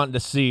just wanting to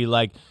see,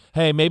 like,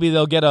 hey, maybe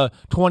they'll get a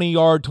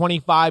 20-yard,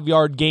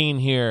 25-yard gain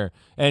here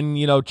and,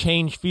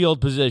 change field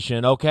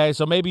position, okay?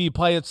 So maybe you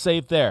play it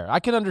safe there.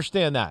 I can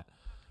understand that.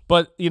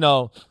 But,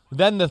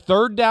 then the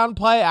third down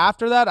play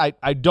after that,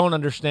 I don't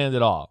understand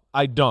at all.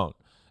 I don't.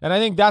 And I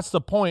think that's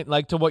the point,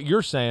 like, to what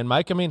you're saying,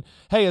 Mike. I mean,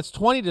 hey, it's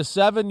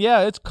 20-7.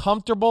 Yeah, it's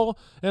comfortable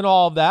and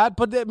all of that.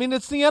 But, I mean,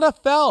 it's the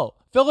NFL.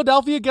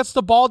 Philadelphia gets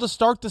the ball to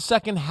start the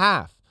second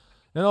half.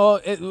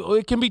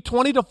 It can be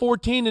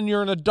 20-14 and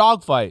you're in a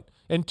dogfight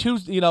and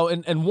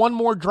and one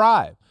more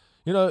drive.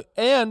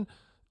 And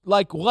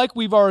like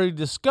we've already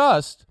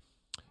discussed,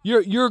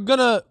 you're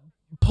gonna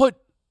put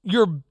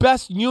your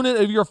best unit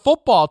of your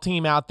football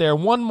team out there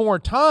one more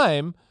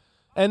time,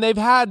 and they've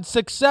had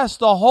success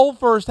the whole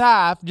first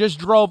half, just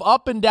drove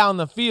up and down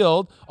the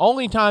field.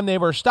 Only time they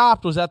were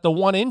stopped was at the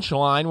 1-inch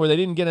line where they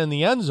didn't get in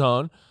the end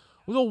zone.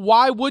 Well,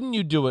 why wouldn't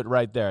you do it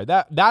right there?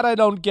 That I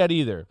don't get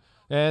either.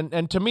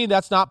 And to me,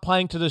 that's not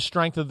playing to the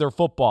strength of their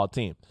football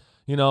team.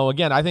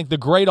 Again, I think the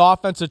great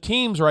offensive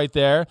teams right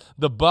there,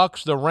 the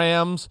Bucs, the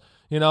Rams,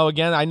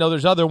 again, I know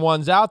there's other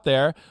ones out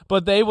there,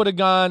 but they would have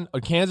gone,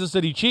 Kansas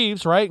City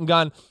Chiefs, right, and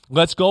gone,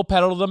 let's go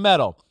pedal to the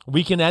metal.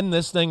 We can end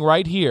this thing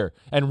right here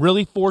and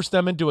really force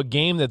them into a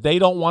game that they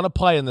don't want to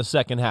play in the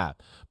second half.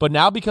 But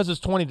now because it's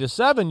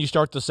 20-7, you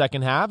start the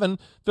second half, and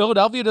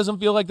Philadelphia doesn't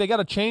feel like they got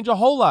to change a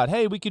whole lot.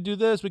 Hey, we could do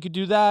this, we could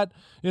do that.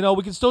 We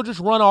can still just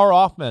run our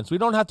offense. We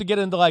don't have to get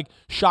into, like,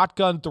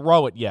 shotgun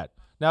throw it yet.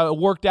 Now, it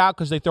worked out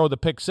because they throw the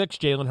pick six,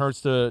 Jalen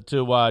Hurts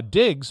to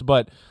Diggs,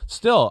 but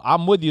still,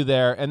 I'm with you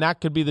there, and that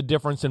could be the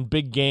difference in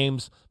big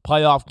games,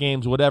 playoff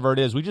games, whatever it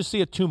is. We just see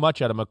it too much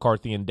out of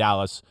McCarthy in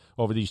Dallas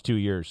over these 2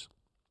 years.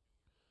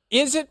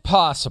 Is it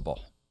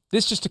possible,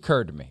 this just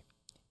occurred to me,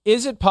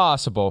 is it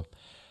possible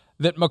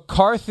that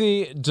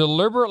McCarthy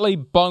deliberately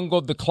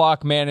bungled the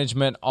clock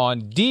management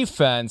on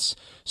defense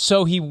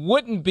so he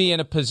wouldn't be in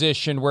a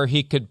position where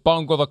he could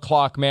bungle the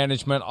clock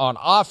management on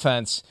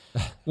offense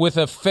with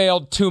a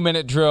failed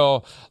 2-minute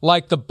drill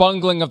like the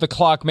bungling of the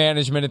clock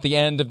management at the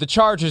end of the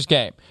Chargers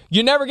game?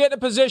 You never get in a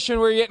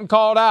position where you're getting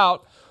called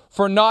out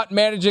for not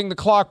managing the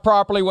clock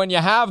properly when you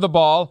have the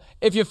ball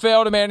if you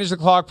fail to manage the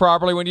clock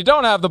properly when you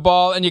don't have the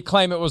ball and you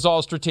claim it was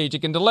all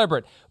strategic and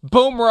deliberate.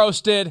 Boom,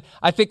 roasted.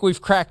 I think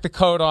we've cracked the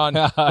code on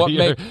what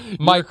made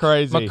Mike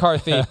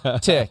McCarthy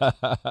tick.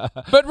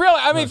 But really,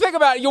 I mean, think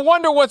about it. You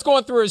wonder what's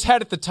going through his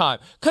head at the time.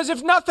 Because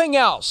if nothing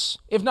else,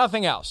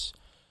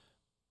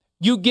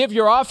 you give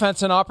your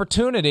offense an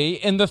opportunity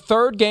in the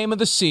third game of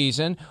the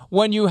season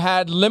when you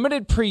had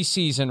limited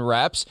preseason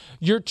reps.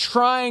 You're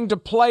trying to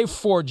play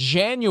for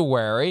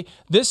January.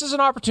 This is an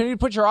opportunity to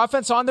put your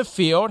offense on the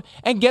field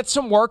and get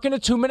some work in a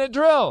 2-minute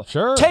drill.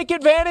 Sure. Take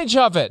advantage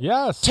of it.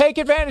 Yes. Take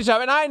advantage of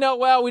it. And I know,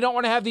 we don't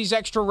want to have these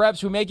extra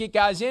reps. We may get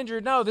guys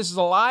injured. No, this is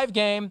a live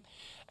game,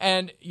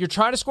 and you're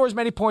trying to score as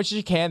many points as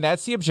you can.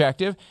 That's the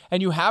objective.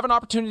 And you have an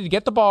opportunity to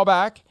get the ball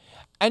back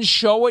and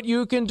show what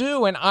you can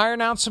do and iron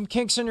out some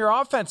kinks in your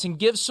offense and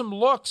give some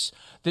looks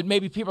that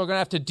maybe people are going to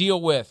have to deal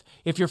with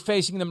if you're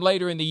facing them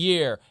later in the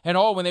year. And,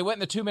 when they went in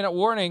the 2-minute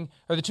warning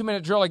or the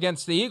 2-minute drill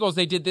against the Eagles,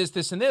 they did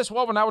this, and this.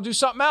 Well, now we'll do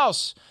something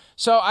else.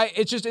 So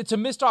it's a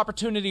missed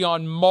opportunity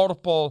on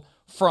multiple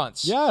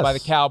fronts by the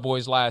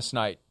Cowboys last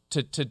night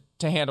to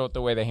handle it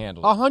the way they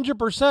handled it.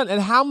 100%. And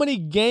how many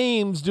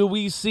games do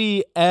we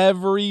see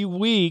every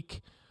week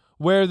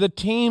where the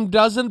team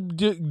doesn't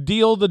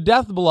deal the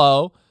death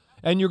blow?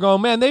 And you're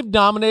going, man, they've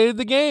dominated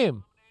the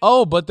game.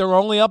 Oh, but they're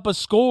only up a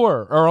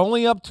score or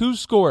only up 2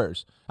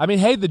 scores. I mean,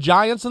 hey, the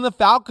Giants and the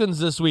Falcons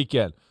this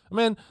weekend. I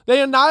mean, they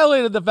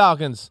annihilated the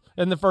Falcons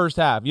in the first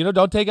half.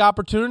 Don't take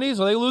opportunities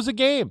or they lose a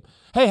game.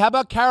 Hey, how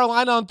about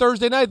Carolina on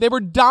Thursday night? They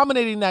were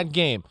dominating that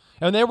game.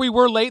 And there we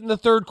were late in the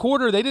third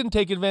quarter. They didn't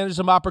take advantage of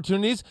some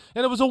opportunities,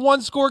 and it was a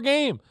 1-score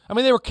game. I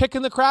mean, they were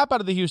kicking the crap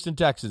out of the Houston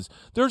Texans.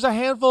 There's a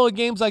handful of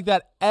games like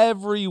that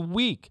every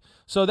week.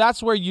 So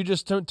that's where you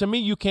just, to me,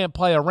 you can't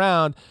play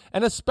around.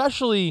 And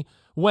especially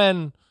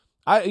when,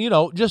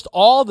 just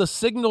all the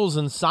signals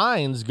and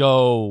signs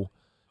go,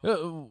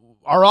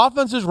 our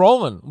offense is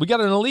rolling. We got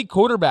an elite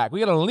quarterback. We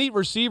got elite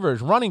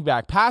receivers, running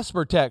back, pass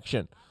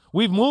protection.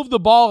 We've moved the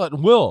ball at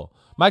will.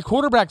 My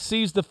quarterback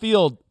sees the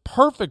field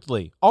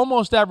perfectly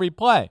almost every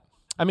play.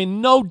 I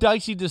mean, no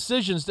dicey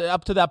decisions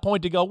up to that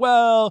point to go,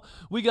 well,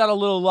 we got a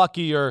little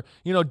lucky or,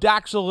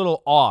 Dak's a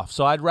little off,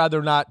 so I'd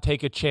rather not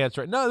take a chance.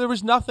 No, there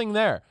was nothing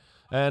there.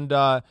 And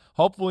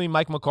hopefully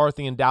Mike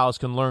McCarthy and Dallas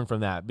can learn from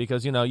that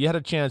because, you had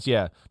a chance,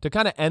 to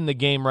kind of end the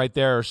game right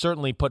there or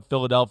certainly put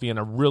Philadelphia in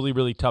a really,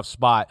 really tough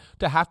spot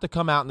to have to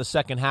come out in the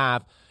second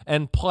half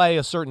and play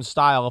a certain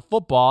style of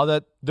football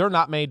that they're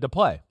not made to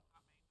play.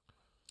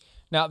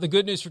 Now, the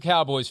good news for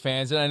Cowboys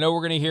fans, and I know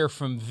we're going to hear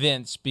from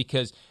Vince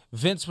because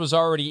Vince was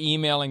already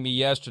emailing me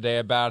yesterday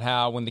about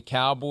how when the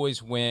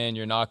Cowboys win,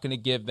 you're not going to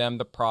give them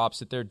the props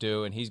that they're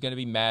due, and he's going to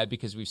be mad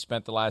because we've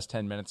spent the last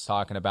 10 minutes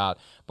talking about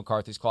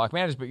McCarthy's clock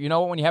management. But you know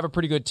what? When you have a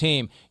pretty good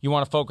team, you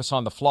want to focus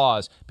on the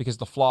flaws because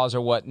the flaws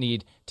are what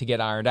need to get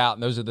ironed out,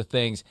 and those are the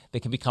things that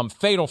can become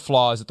fatal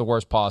flaws at the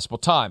worst possible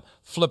time.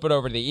 Flip it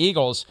over to the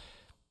Eagles.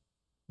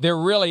 There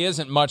really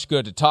isn't much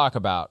good to talk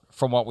about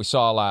from what we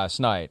saw last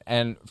night.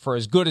 And for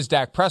as good as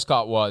Dak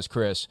Prescott was,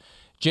 Chris,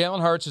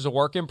 Jalen Hurts is a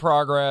work in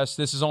progress.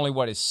 This is only,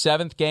 his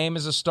 7th game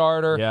as a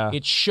starter. Yeah.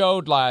 It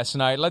showed last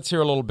night. Let's hear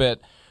a little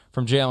bit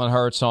from Jalen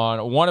Hurts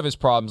on one of his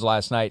problems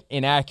last night,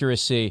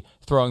 inaccuracy,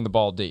 throwing the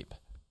ball deep.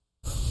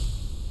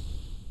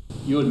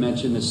 You had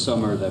mentioned this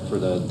summer that for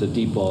the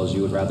deep balls,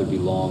 you would rather be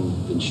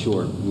long than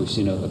short. We've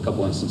seen a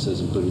couple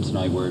instances, including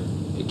tonight, where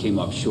it came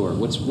up short.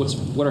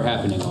 What are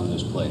happening on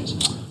those plays?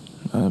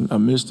 I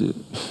missed it.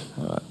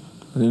 I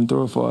didn't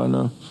throw it far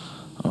enough.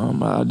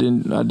 I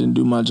didn't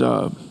do my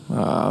job.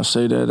 I'll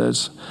say that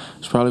it's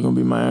probably going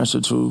to be my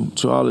answer to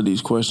all of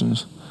these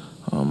questions.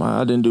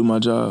 I didn't do my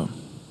job.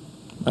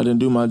 I didn't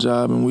do my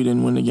job, and we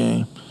didn't win the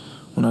game.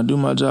 When I do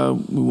my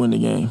job, we win the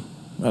game.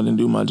 I didn't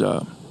do my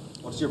job.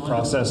 What's your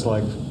process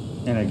like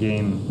in a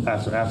game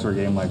after a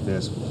game like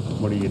this?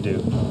 What do you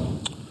do?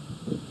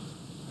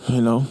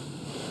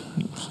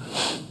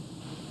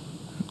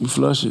 You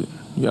flush it.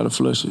 You got to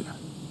flush it.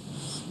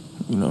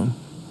 You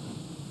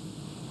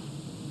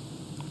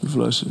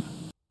flush it.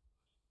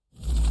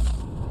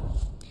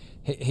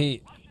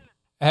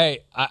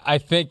 I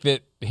think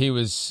that he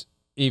was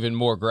even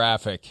more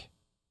graphic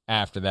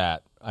after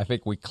that. I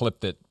think we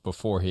clipped it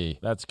before he.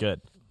 That's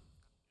good.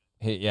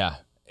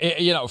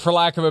 For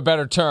lack of a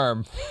better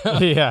term,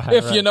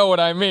 if you know what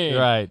I mean.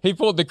 Right. He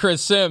pulled the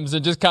Chris Simms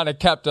and just kind of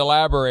kept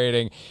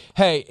elaborating.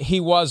 Hey,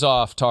 he was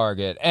off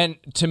target. And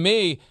to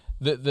me,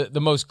 the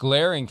most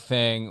glaring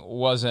thing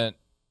wasn't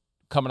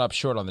coming up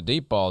short on the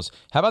deep balls.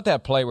 How about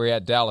that play where he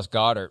had Dallas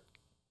Goedert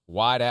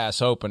wide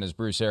ass open, as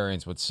Bruce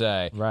Arians would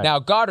say? Right. Now,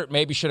 Goddard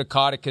maybe should have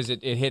caught it because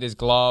it hit his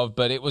glove,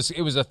 but it was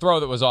a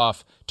throw that was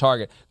off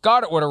target.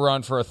 Goddard would have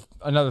run for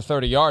another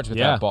 30 yards with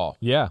that ball.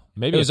 Yeah,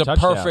 maybe it was a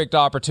touchdown. perfect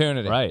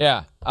opportunity. Right.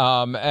 Yeah,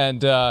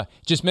 and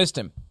just missed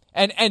him.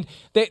 And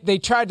they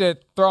tried to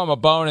throw him a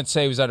bone and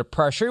say he was under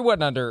pressure. He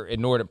wasn't under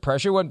inordinate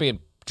pressure. He wasn't being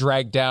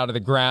dragged down to the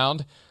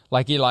ground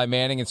like Eli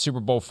Manning in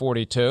Super Bowl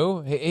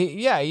 42.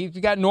 He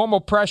got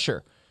normal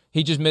pressure.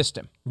 He just missed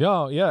him.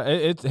 No, yeah,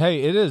 it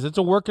is. It's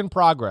a work in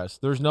progress.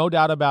 There's no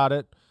doubt about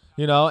it.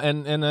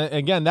 And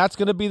again, that's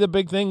going to be the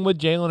big thing with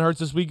Jalen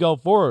Hurts as we go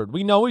forward.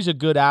 We know he's a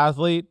good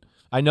athlete.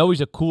 I know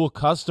he's a cool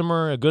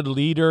customer, a good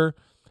leader,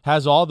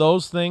 has all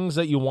those things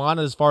that you want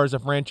as far as a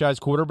franchise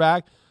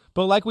quarterback.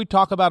 But like we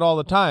talk about all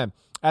the time,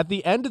 at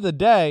the end of the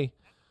day,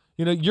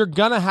 you're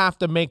going to have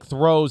to make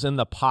throws in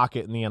the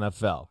pocket in the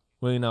NFL.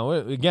 Well,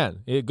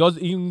 again, you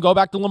can go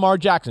back to Lamar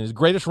Jackson, his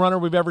greatest runner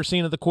we've ever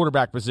seen at the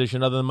quarterback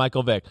position other than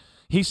Michael Vick.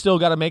 He's still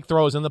got to make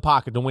throws in the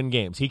pocket to win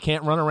games. He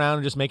can't run around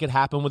and just make it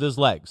happen with his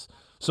legs.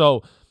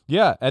 So,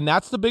 yeah, and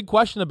that's the big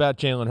question about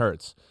Jalen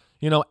Hurts.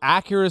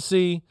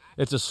 Accuracy,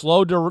 it's a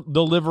slow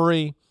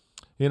delivery.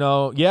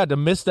 To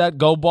miss that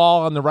go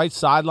ball on the right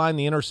sideline,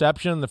 the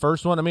interception, the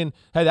first one. I mean,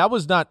 hey, that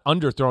was not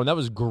underthrown. That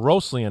was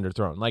grossly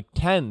underthrown, like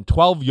 10,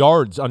 12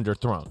 yards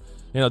underthrown.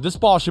 This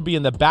ball should be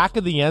in the back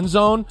of the end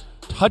zone,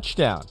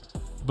 touchdown.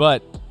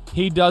 But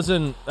he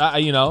doesn't,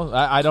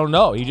 I don't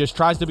know. He just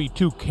tries to be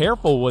too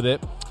careful with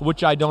it,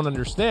 which I don't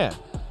understand.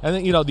 And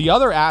then, the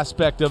other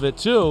aspect of it,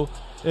 too,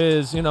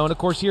 is, and of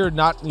course here,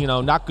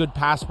 not good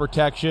pass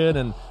protection,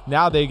 and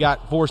now they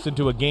got forced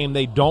into a game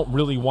they don't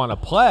really want to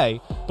play.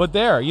 But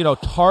there,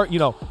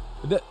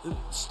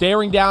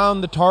 staring down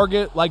the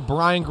target like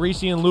Brian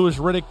Griese and Louis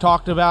Riddick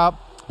talked about,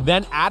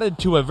 then added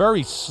to a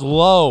very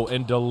slow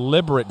and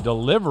deliberate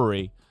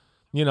delivery,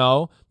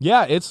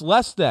 it's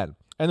less than.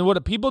 And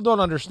what people don't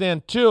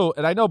understand, too,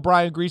 and I know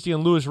Brian Griese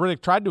and Louis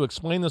Riddick tried to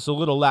explain this a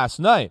little last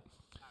night,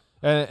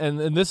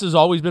 and this has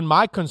always been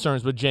my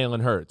concerns with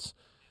Jalen Hurts.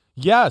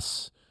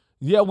 Yes,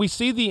 we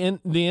see the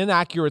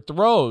inaccurate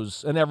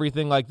throws and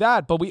everything like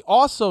that, but we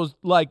also,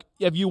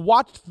 if you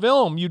watched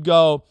film, you'd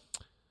go,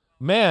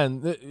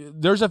 man,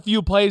 there's a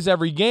few plays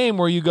every game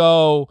where you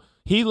go,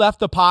 he left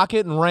the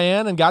pocket and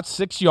ran and got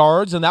 6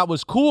 yards, and that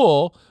was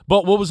cool.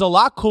 But what was a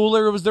lot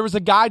cooler was there was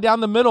a guy down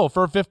the middle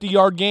for a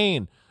 50-yard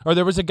gain, or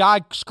there was a guy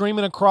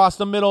screaming across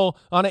the middle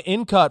on an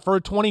in-cut for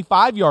a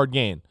 25-yard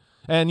gain.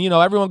 And,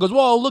 everyone goes,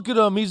 well, look at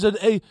him. He's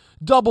a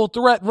double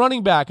threat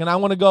running back. And I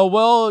want to go,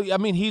 well, I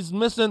mean, he's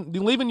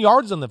leaving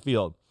yards on the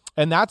field.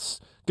 And that's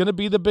going to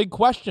be the big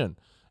question.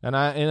 And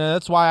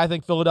that's why I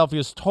think Philadelphia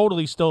is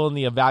totally still in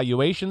the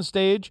evaluation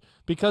stage,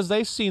 because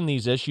they've seen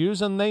these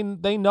issues and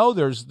they know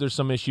there's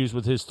some issues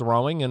with his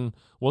throwing, and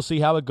we'll see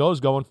how it goes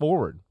going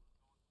forward.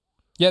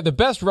 Yeah, the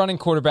best running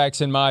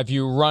quarterbacks, in my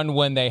view, run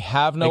when they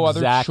have no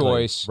other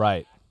choice.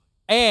 Right.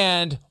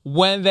 And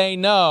when they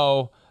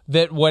know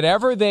that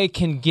whatever they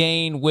can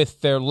gain with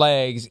their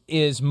legs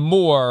is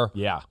more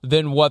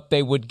than what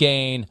they would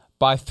gain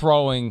by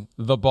throwing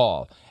the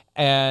ball.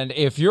 And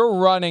if you're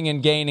running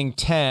and gaining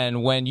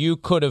 10 when you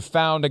could have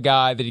found a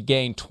guy that had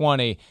gained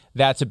 20,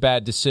 that's a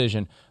bad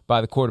decision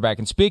by the quarterback.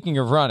 And speaking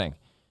of running,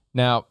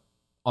 now,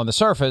 on the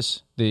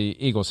surface, the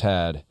Eagles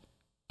had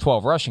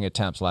 12 rushing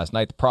attempts last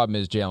night. The problem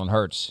is Jalen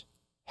Hurts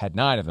had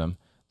 9 of them.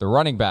 The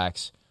running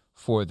backs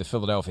for the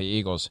Philadelphia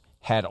Eagles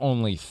had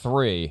only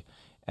 3.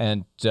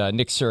 And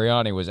Nick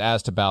Sirianni was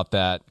asked about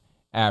that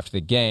after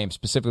the game.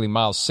 Specifically,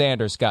 Miles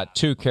Sanders got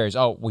 2 carries.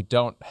 Oh, we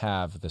don't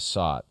have the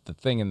SOT. The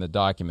thing in the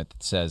document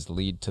that says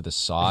lead to the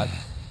SOT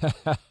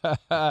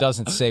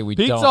doesn't say we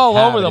Pete's don't all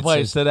have over it. the It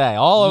place says today.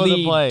 All over the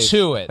lead place.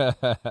 to it.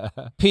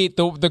 Pete,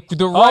 the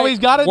right oh, he's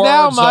got it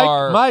now, words Mike.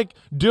 are, Mike,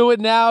 do it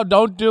now.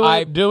 Don't do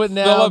it. Do it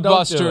now. Don't do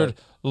filibustered it.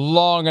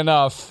 long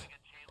enough.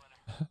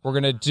 We're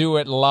going to do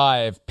it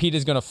live. Pete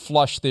is going to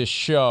flush this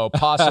show,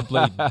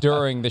 possibly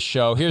during the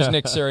show. Here's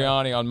Nick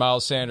Sirianni on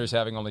Miles Sanders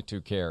having only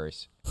 2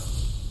 carries.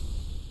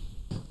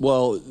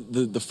 Well,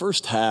 the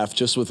first half,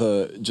 just with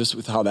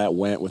how that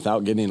went,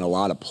 without getting a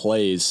lot of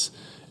plays,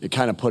 it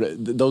kind of put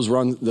it.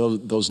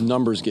 Those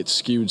numbers get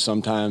skewed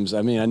sometimes.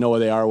 I mean, I know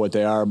they are what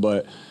they are,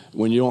 but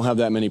when you don't have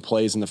that many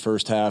plays in the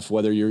first half,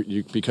 whether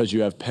you because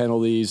you have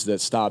penalties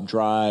that stop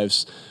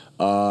drives,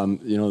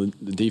 the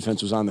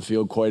defense was on the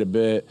field quite a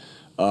bit.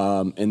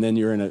 And then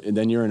you're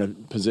in a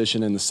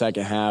position in the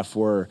second half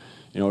where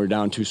we're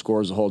down 2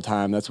 scores the whole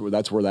time. That's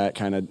where that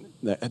kind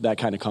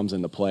of comes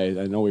into play.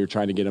 I know we were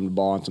trying to get him the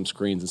ball on some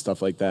screens and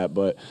stuff like that,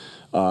 but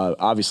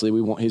obviously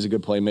he's a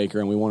good playmaker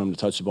and we want him to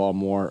touch the ball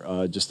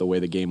more. Just the way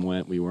the game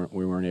went, we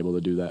weren't able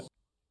to do that.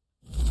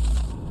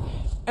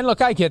 And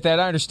look, I get that.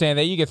 I understand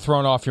that. You get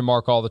thrown off your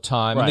mark all the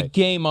time. Right. And the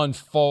game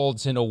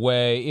unfolds in a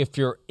way, if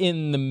you're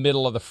in the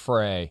middle of the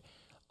fray,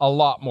 a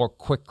lot more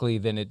quickly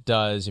than it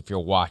does if you're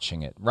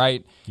watching it,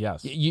 right?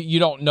 Yes. You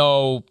don't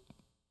know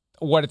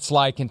what it's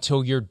like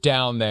until you're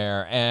down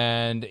there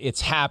and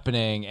it's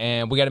happening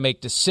and we got to make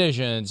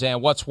decisions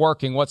and what's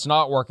working, what's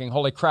not working.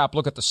 Holy crap,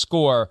 look at the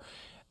score.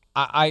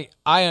 I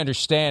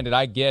understand it.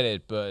 I get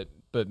it. But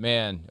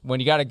man, when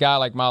you got a guy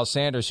like Miles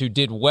Sanders who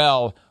did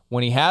well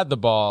when he had the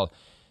ball,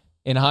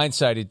 in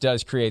hindsight, it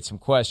does create some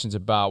questions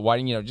about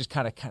why, just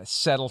kind of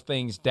settle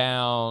things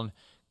down,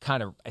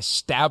 kind of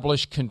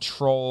establish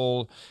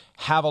control,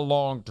 have a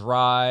long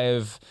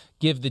drive,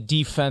 give the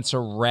defense a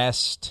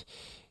rest.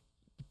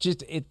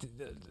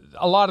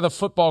 A lot of the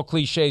football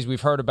cliches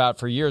we've heard about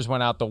for years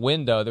went out the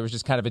window. There was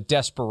just kind of a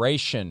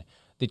desperation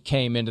that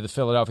came into the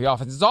Philadelphia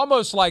offense. It's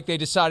almost like they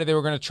decided they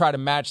were going to try to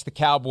match the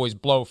Cowboys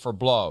blow for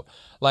blow.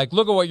 Like,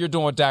 look at what you're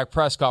doing with Dak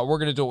Prescott. We're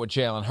going to do it with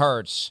Jalen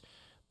Hurts.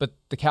 But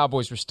the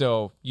Cowboys were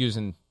still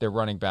using their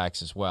running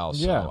backs as well.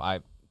 So Yeah.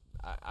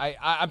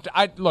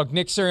 I look,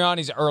 Nick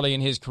Sirianni's early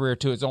in his career,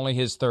 too. It's only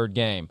his 3rd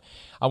game.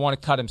 I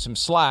want to cut him some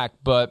slack,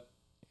 but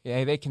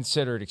they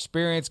considered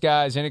experienced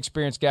guys,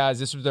 inexperienced guys.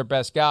 This was their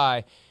best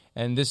guy,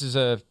 and this is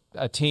a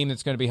team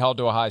that's going to be held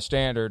to a high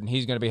standard, and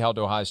he's going to be held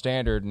to a high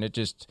standard, and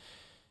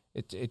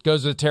it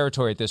goes to the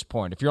territory at this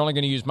point. If you're only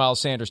going to use Miles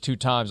Sanders 2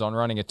 times on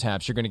running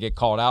attempts, you're going to get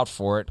called out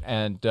for it,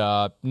 and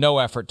no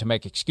effort to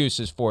make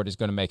excuses for it is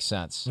going to make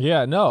sense.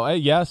 Yeah, no,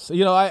 yes.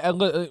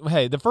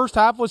 Hey, the first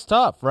half was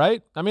tough,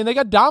 right? I mean, they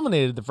got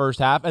dominated the first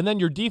half, and then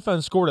your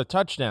defense scored a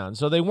touchdown,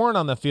 so they weren't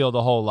on the field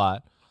a whole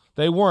lot.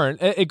 They weren't.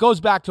 It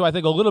goes back to, I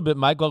think, a little bit,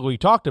 Mike, like we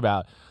talked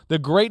about. The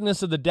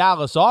greatness of the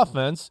Dallas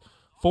offense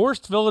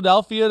forced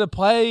Philadelphia to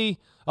play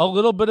a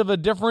little bit of a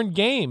different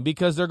game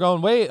because they're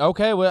going, wait,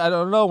 okay, well, I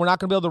don't know. We're not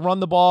going to be able to run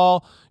the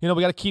ball. We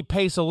got to keep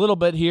pace a little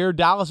bit here.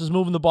 Dallas is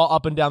moving the ball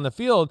up and down the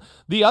field.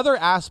 The other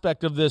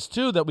aspect of this,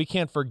 too, that we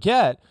can't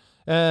forget,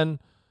 and,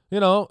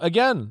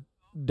 again,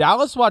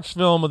 Dallas watched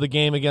film of the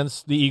game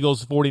against the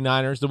Eagles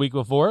 49ers the week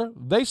before.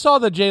 They saw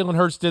that Jalen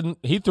Hurts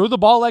he threw the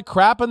ball like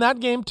crap in that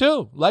game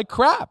too. Like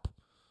crap.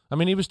 I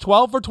mean, he was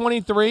 12 for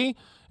 23,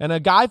 and a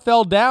guy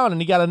fell down,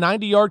 and he got a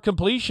 90-yard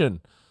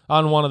completion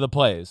on one of the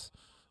plays,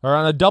 or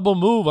on a double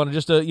move on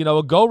just a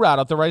go route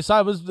up the right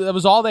side. That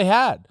was all they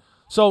had.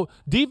 So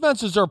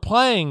defenses are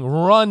playing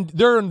run.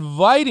 They're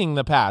inviting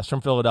the pass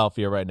from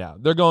Philadelphia right now.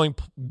 They're going,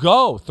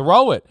 go,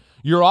 throw it.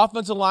 Your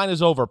offensive line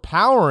is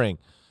overpowering.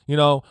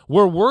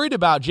 We're worried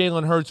about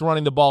Jalen Hurts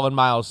running the ball and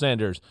Miles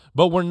Sanders,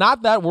 but we're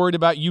not that worried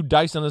about you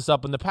dicing us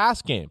up in the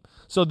pass game.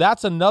 So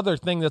that's another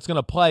thing that's going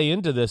to play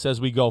into this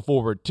as we go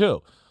forward,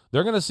 too.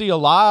 They're going to see a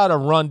lot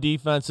of run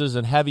defenses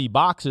and heavy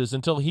boxes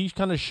until he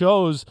kind of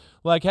shows,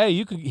 like, hey,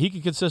 he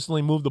can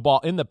consistently move the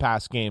ball in the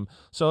pass game.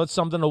 So it's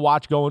something to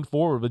watch going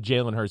forward with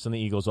Jalen Hurts and the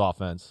Eagles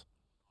offense.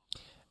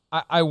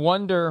 I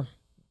wonder,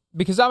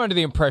 because I'm under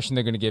the impression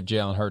they're going to give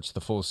Jalen Hurts the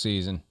full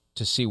season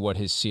to see what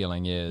his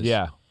ceiling is.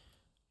 Yeah.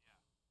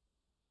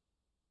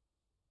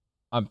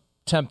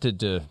 Tempted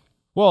to.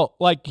 Well,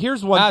 like,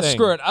 here's one thing.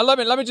 Screw it. Let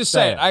me just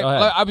say it.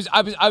 I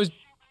was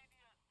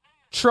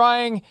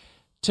trying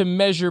to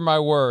measure my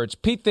words.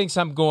 Pete thinks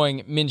I'm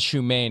going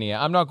Minshew Mania.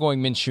 I'm not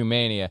going Minshew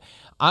Mania.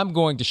 I'm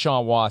going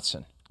Deshaun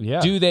Watson. Yeah.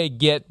 Do they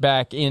get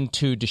back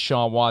into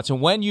Deshaun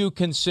Watson? When you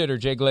consider,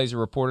 Jay Glazer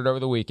reported over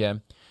the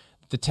weekend,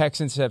 the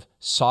Texans have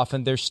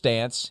softened their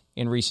stance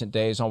in recent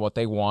days on what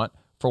they want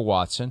for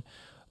Watson,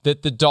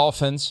 that the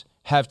Dolphins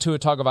have Tua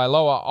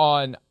Tagovailoa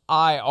on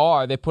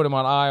IR. They put him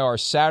on IR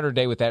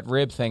Saturday with that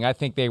rib thing. I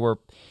think they were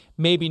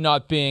maybe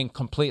not being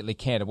completely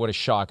candid. What a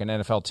shock, an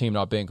NFL team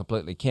not being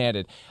completely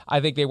candid. I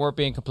think they weren't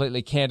being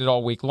completely candid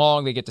all week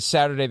long. They get to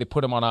Saturday, they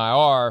put him on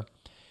IR.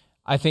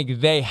 I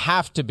think they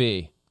have to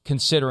be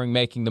considering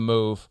making the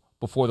move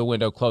before the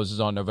window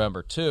closes on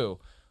November 2.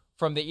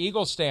 From the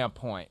Eagles'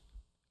 standpoint,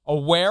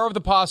 aware of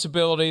the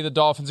possibility the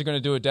Dolphins are going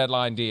to do a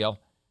deadline deal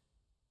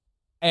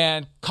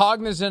and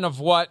cognizant of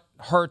what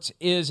Hurts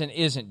is and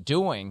isn't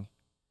doing,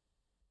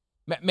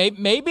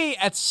 maybe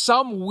at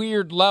some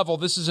weird level,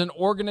 this is an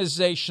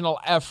organizational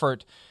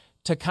effort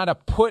to kind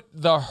of put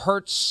the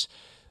Hurts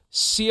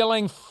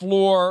ceiling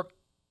floor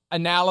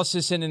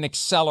analysis in an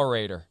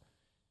accelerator.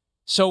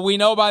 So we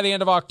know by the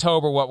end of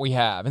October what we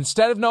have.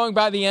 Instead of knowing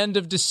by the end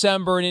of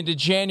December and into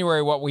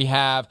January what we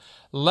have,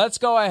 let's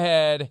go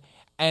ahead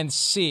and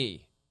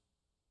see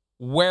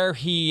where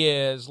he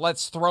is.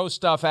 Let's throw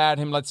stuff at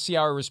him. Let's see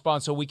how he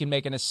responds so we can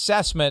make an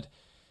assessment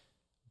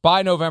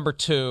by November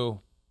 2.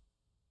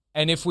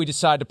 And if we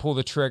decide to pull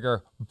the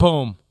trigger,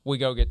 boom, we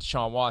go get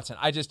Deshaun Watson.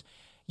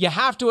 You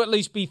have to at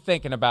least be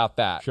thinking about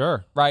that.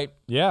 Sure. Right?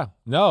 Yeah.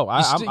 No,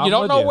 you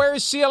don't know where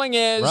his ceiling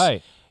is.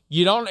 Right.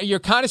 You're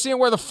kind of seeing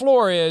where the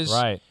floor is.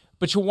 Right.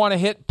 But you want to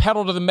hit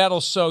pedal to the metal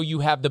so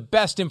you have the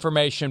best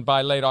information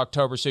by late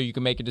October so you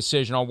can make a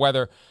decision on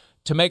whether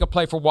to make a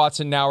play for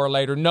Watson now or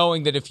later,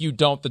 knowing that if you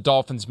don't, the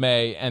Dolphins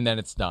may, and then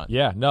it's done.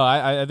 Yeah, no,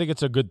 I think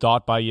it's a good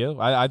thought by you.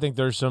 I think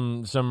there's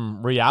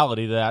some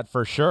reality to that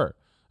for sure.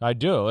 I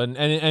do.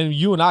 And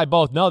you and I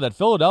both know that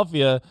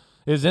Philadelphia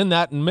is in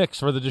that mix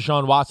for the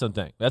Deshaun Watson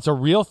thing. That's a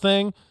real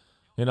thing.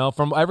 You know,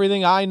 from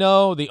everything I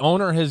know, the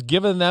owner has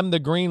given them the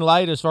green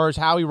light as far as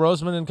Howie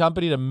Roseman and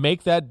company to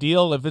make that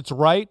deal if it's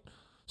right.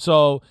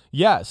 So,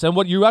 yes, and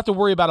what you have to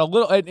worry about a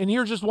little, and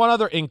here's just one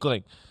other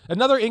inkling.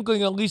 Another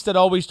inkling, at least, that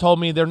always told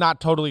me they're not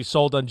totally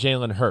sold on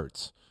Jalen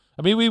Hurts.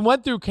 I mean, we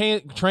went through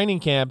training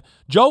camp.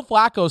 Joe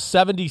Flacco's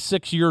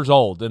 76 years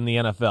old in the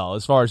NFL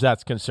as far as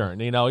that's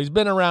concerned. You know, he's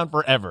been around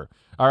forever,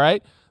 all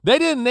right? They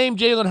didn't name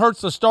Jalen Hurts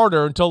the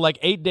starter until like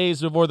 8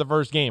 days before the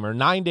first game or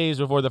 9 days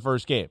before the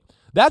first game.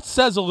 That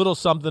says a little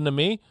something to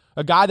me,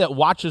 a guy that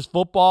watches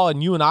football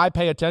and you and I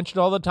pay attention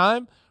all the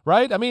time,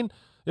 right? I mean,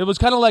 it was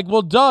kind of like,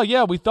 well, duh,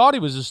 yeah, we thought he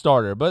was a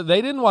starter, but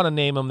they didn't want to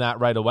name him that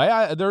right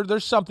away.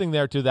 There's something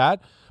there to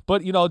that.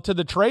 But, you know, to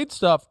the trade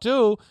stuff,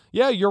 too,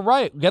 yeah, you're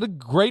right. Get a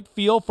great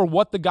feel for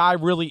what the guy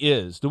really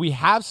is. Do we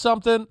have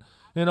something?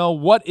 You know,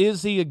 what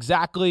is he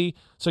exactly?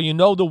 So you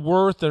know the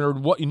worth or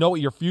what you know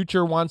what your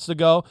future wants to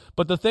go.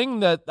 But the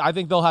thing that I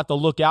think they'll have to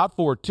look out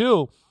for,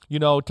 too, you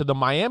know, to the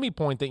Miami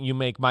point that you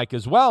make, Mike,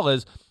 as well,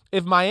 is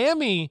if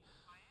Miami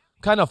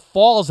kind of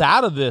falls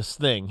out of this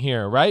thing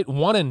here, right,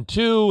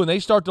 1-2, and they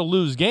start to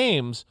lose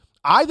games,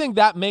 I think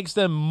that makes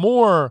them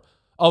more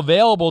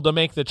available to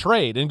make the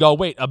trade and go,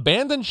 wait,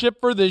 abandon ship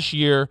for this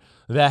year.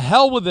 The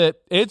hell with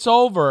it. It's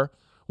over.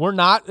 We're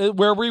not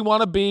where we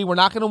want to be. We're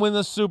not going to win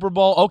the Super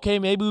Bowl. Okay,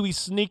 maybe we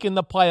sneak in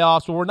the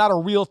playoffs, but we're not a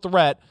real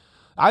threat.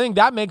 I think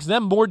that makes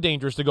them more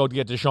dangerous to go to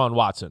get Deshaun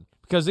Watson.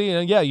 Because,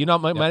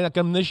 might not get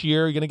him this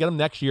year. You're going to get him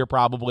next year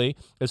probably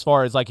as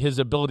far as like his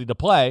ability to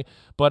play.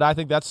 But I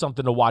think that's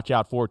something to watch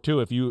out for, too,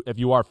 if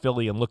you are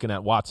Philly and looking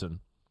at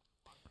Watson.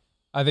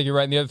 I think you're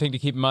right. And the other thing to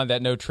keep in mind,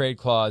 that no trade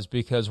clause,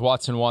 because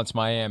Watson wants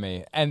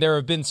Miami. And there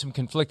have been some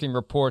conflicting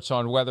reports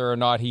on whether or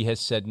not he has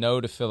said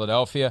no to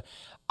Philadelphia.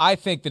 I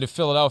think that if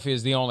Philadelphia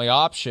is the only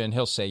option,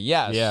 he'll say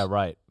yes. Yeah,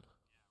 right.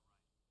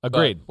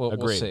 Agreed.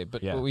 We'll see.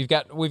 But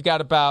we've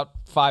got about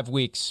 5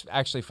 weeks.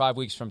 Actually, 5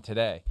 weeks from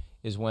today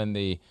is when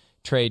the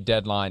trade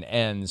deadline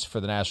ends for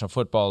the National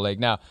Football League.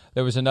 Now,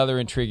 there was another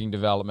intriguing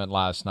development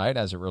last night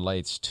as it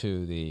relates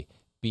to the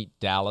Beat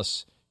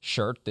Dallas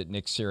shirt that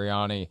Nick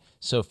Sirianni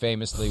so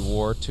famously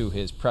wore to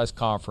his press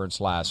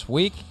conference last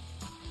week.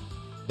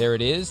 There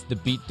it is, the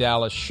Beat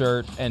Dallas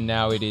shirt, and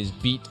now it is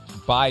Beat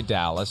by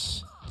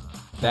Dallas.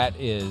 That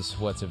is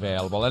what's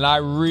available. And I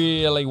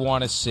really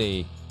want to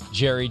see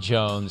Jerry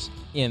Jones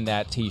in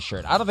that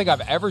T-shirt. I don't think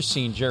I've ever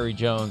seen Jerry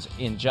Jones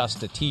in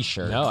just a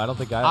T-shirt. No, I don't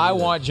think I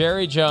want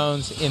Jerry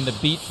Jones in the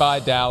Beat by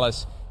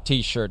Dallas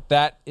T-shirt.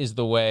 That is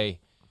the way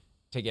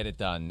to get it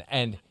done.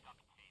 And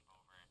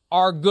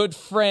our good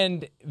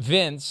friend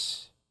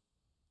Vince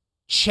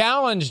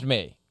challenged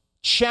me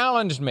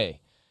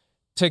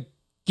to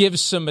give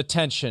some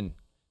attention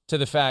to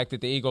the fact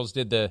that the Eagles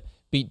did the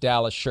Beat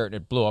Dallas shirt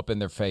and it blew up in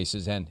their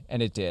faces, and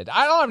it did.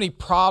 I don't have any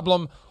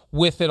problem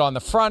with it on the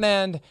front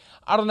end.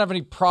 I don't have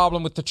any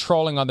problem with the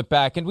trolling on the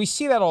back end. We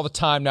see that all the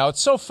time now.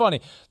 It's so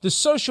funny. The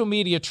social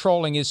media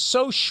trolling is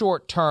so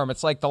short term.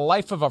 It's like the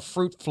life of a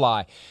fruit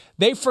fly.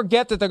 They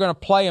forget that they're going to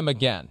play them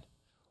again,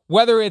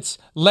 whether it's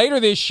later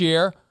this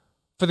year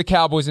for the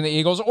Cowboys and the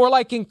Eagles, or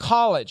like in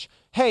college.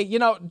 hey,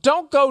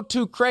 don't go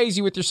too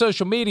crazy with your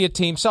social media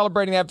team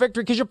celebrating that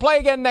victory because you play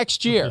again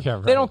next year. Yeah,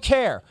 right. They don't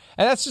care.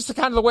 And that's just the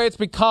kind of the way it's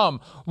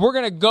become. We're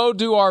going to go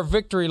do our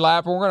victory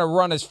lap, and we're going to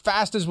run as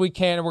fast as we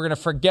can, and we're going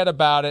to forget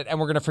about it, and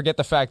we're going to forget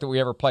the fact that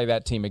we ever play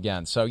that team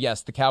again. So,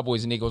 yes, the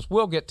Cowboys and Eagles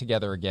will get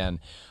together again.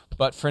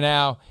 But for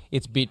now,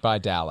 it's beat by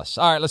Dallas.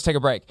 All right, let's take a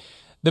break.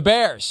 The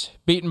Bears,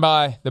 beaten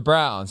by the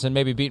Browns and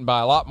maybe beaten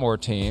by a lot more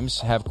teams,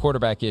 have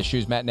quarterback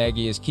issues. Matt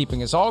Nagy is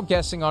keeping us all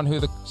guessing on who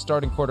the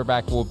starting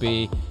quarterback will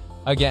be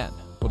again.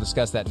 We'll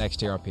discuss that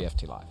next year on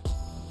PFT Live.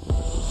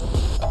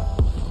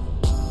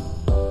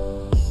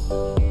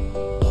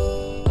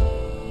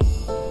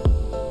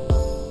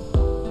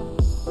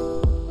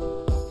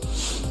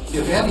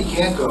 If Andy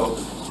can't go,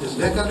 is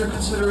Nick under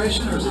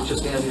consideration or is it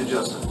just Andy and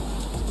Justin?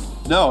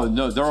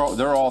 No,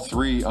 they're all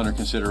three under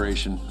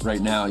consideration right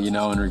now,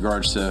 in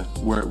regards to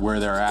where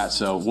they're at.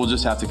 So we'll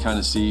just have to kind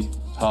of see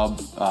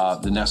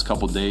the next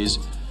couple days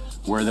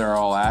where they're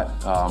all at.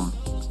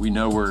 We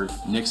know where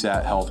Nick's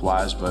at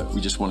health-wise, but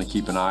we just want to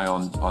keep an eye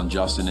on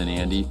Justin and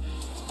Andy,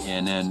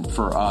 and then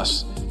for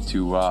us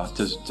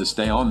to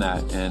stay on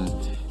that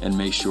and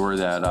make sure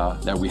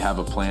that we have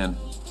a plan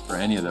for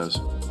any of those.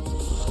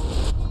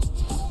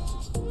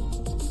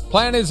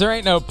 Plan is there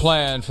ain't no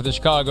plan for the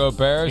Chicago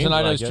Bears, Seems and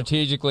I know like it.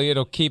 strategically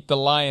it'll keep the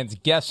Lions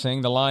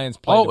guessing. The Lions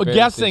play the Bears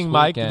guessing, this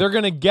Mike. weekend. They're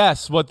going to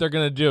guess what they're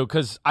going to do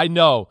because I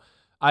know.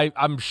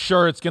 I'm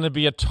sure it's going to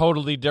be a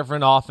totally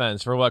different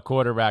offense for what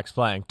quarterback's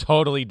playing.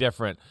 Totally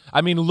different.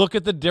 I mean, look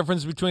at the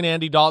difference between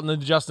Andy Dalton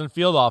and the Justin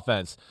Field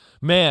offense.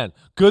 Man,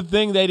 good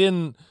thing they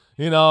didn't,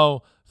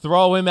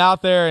 throw him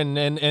out there and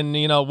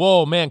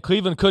whoa, man,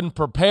 Cleveland couldn't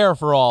prepare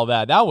for all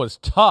that. That was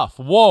tough.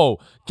 Whoa,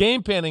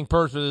 game planning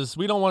purposes,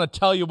 we don't want to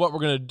tell you what we're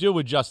going to do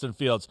with Justin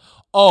Fields.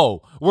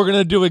 Oh, we're going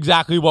to do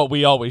exactly what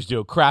we always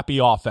do, crappy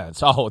offense.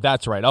 Oh,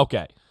 that's right.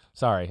 Okay.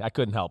 Sorry, I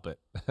couldn't help it.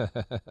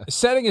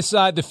 Setting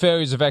aside the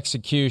failures of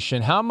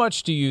execution, how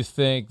much do you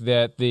think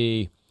that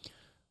the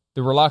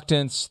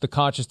reluctance, the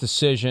conscious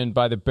decision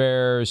by the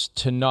Bears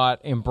to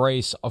not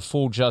embrace a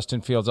full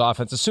Justin Fields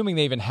offense, assuming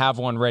they even have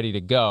one ready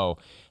to go,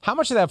 how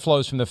much of that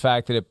flows from the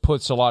fact that it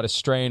puts a lot of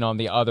strain on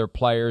the other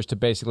players to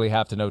basically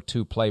have to know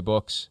two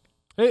playbooks?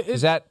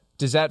 Does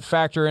that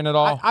factor in at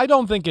all? I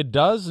don't think it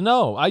does.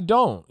 No, I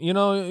don't.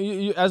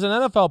 As an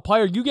NFL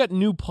player, you get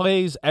new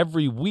plays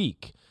every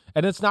week.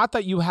 And it's not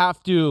that you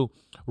have to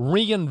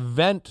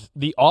reinvent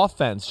the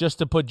offense just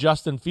to put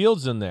Justin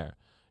Fields in there.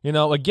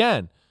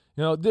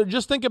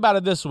 Just think about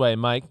it this way,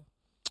 Mike.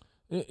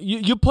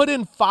 You put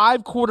in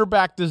 5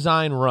 quarterback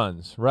design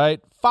runs,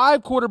 right?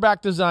 5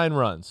 quarterback design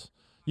runs.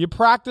 You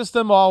practice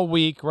them all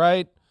week,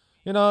 right?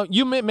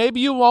 Maybe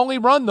you only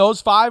run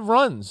those 5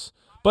 runs.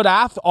 But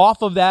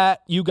off of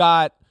that, you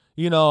got,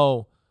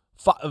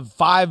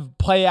 5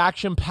 play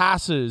action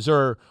passes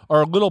or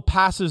little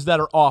passes that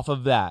are off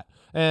of that.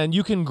 And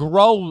you can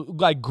grow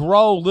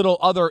little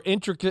other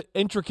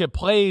intricate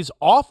plays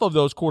off of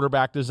those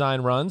quarterback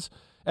design runs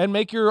and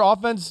make your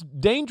offense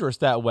dangerous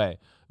that way.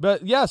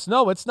 But yes,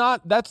 no, it's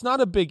not. That's not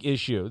a big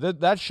issue.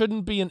 That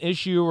shouldn't be an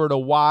issue or to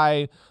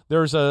why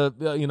there's a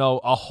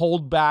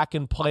holdback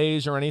in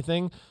plays or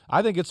anything.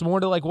 I think it's more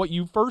to like what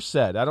you first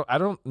said. I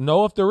don't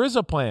know if there is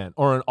a plan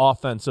or an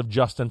offense of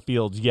Justin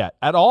Fields yet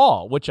at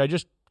all, which I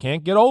just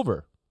can't get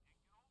over.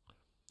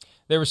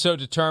 They were so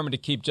determined to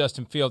keep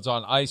Justin Fields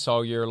on ice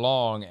all year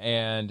long,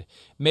 and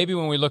maybe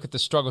when we look at the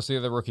struggles of the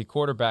other rookie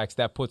quarterbacks,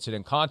 that puts it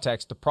in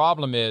context. The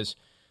problem is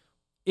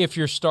if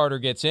your starter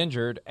gets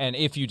injured and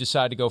if you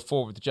decide to go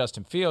forward with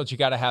Justin Fields, you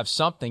got to have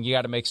something. You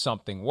got to make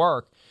something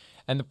work.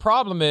 And the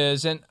problem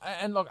is, and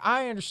look,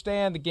 I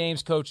understand the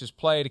games coaches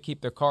play to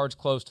keep their cards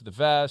close to the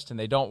vest, and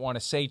they don't want to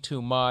say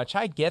too much.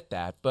 I get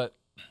that, but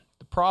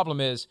the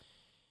problem is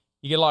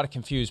you get a lot of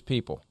confused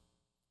people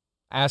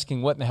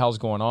asking what in the hell's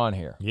going on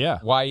here. Yeah.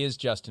 Why is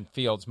Justin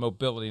Fields'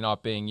 mobility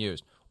not being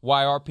used?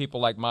 Why are people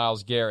like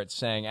Myles Garrett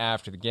saying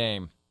after the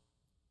game,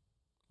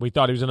 we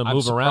thought he was going to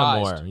move around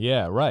more.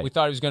 Yeah, right. We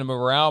thought he was going to move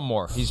around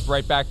more. He's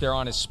right back there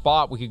on his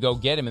spot. We could go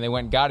get him, and they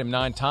went and got him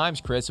 9 times,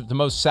 Chris. It was the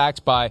most sacks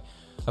by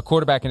a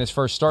quarterback in his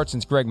first start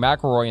since Greg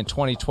McElroy in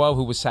 2012,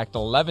 who was sacked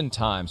 11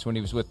 times when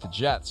he was with the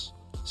Jets.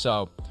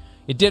 So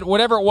it did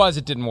whatever it was.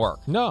 It didn't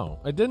work. No,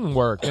 it didn't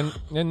work.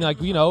 And like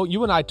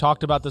you and I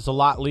talked about this a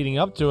lot leading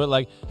up to it.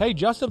 Like, hey,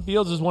 Justin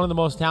Fields is one of the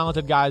most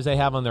talented guys they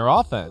have on their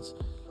offense.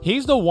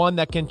 He's the one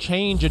that can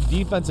change a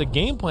defensive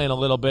game plan a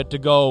little bit to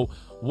go,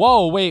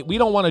 whoa, wait, we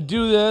don't want to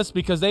do this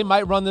because they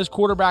might run this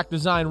quarterback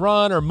design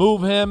run or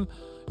move him,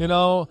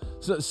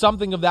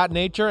 something of that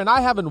nature. And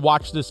I haven't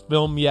watched this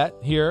film yet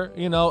here,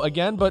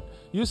 again, but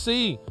you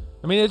see,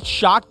 I mean, it's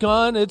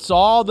shotgun. It's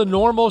all the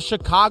normal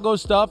Chicago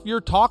stuff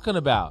you're talking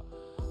about.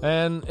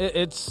 And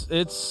it's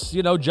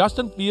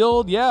Justin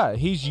Field, yeah,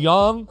 he's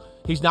young.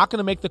 He's not going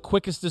to make the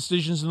quickest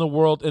decisions in the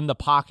world in the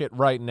pocket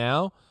right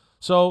now.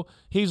 So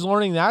he's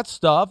learning that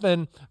stuff.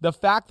 And the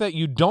fact that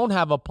you don't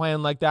have a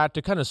plan like that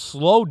to kind of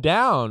slow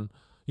down,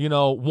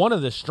 one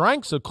of the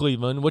strengths of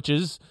Cleveland, which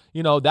is,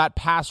 that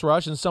pass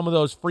rush and some of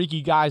those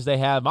freaky guys they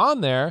have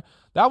on there,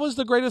 that was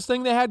the greatest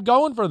thing they had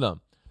going for them.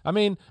 I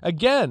mean,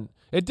 again,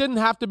 It didn't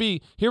have to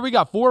be, here we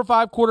got 4 or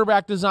 5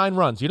 quarterback design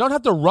runs. You don't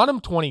have to run them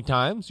 20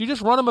 times. You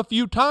just run them a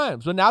few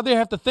times. But now they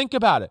have to think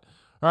about it.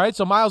 All right,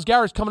 so Myles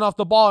Garrett's coming off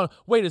the ball.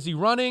 Wait, is he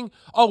running?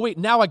 Oh, wait,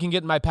 now I can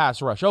get in my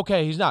pass rush.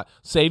 Okay, he's not.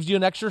 Saves you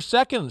an extra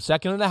second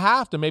and a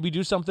half to maybe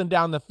do something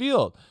down the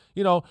field.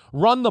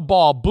 Run the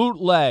ball,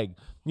 bootleg.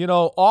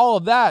 All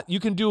of that, you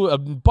can do a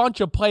bunch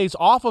of plays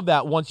off of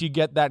that once you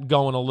get that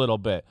going a little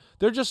bit.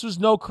 There just was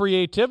no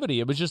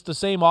creativity. It was just the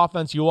same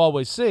offense you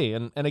always see.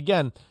 And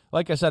again,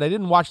 like I said, I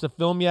didn't watch the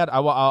film yet.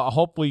 I'll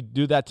hopefully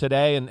do that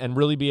today and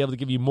really be able to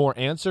give you more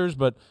answers,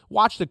 but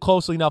watched it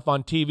closely enough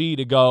on TV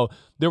to go,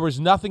 there was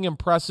nothing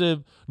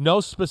impressive, no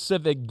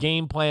specific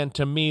game plan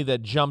to me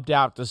that jumped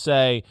out to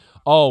say,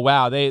 oh,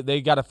 wow,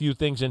 they got a few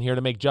things in here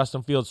to make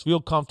Justin Fields feel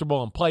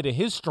comfortable and play to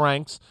his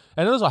strengths,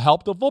 and it was a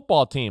help the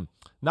football team.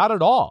 Not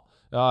at all.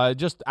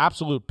 Just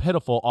absolute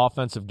pitiful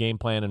offensive game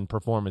plan and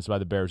performance by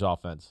the Bears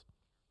offense.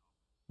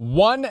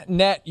 1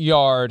 net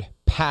yard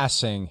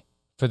passing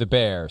for the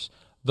Bears.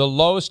 The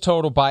lowest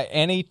total by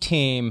any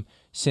team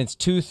since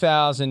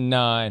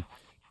 2009.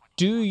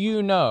 Do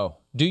you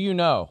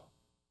know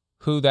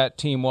who that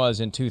team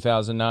was in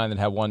 2009 that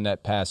had 1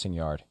 net passing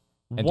yard?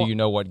 And do you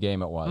know what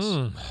game it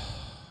was?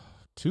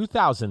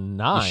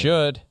 2009. You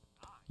should.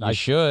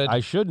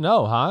 I should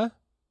know, huh?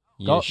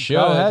 Go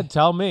ahead,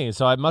 tell me.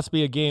 So it must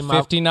be a game.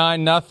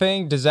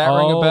 59-0. Does that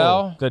ring a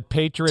bell? The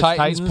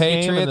Titans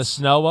game in the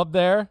snow up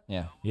there.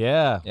 Yeah.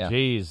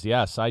 Jeez,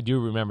 yes, I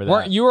do remember that.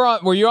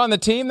 Were you on the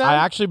team then?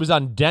 I actually was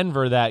on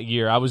Denver that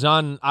year. I was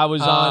on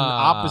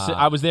opposite.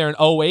 I was there in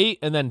 08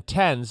 and then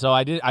 10. So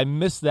I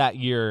missed that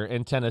year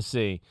in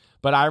Tennessee.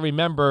 But I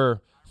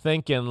remember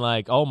thinking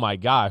like, oh my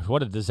gosh,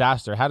 what a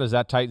disaster! How does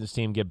that Titans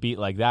team get beat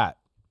like that?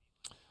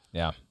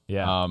 Yeah.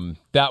 Yeah.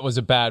 That was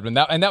a bad one.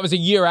 That was a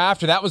year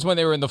after. That was when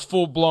they were in the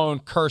full-blown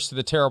curse of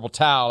the terrible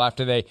towel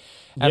after they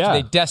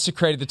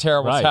desecrated the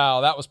terrible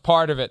towel. That was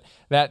part of it.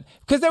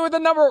 Because they were the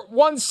number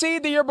 1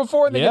 seed the year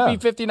before, and they get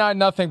beat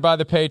 59-0 by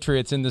the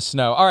Patriots in the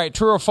snow. All right,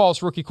 true or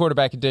false, rookie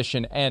quarterback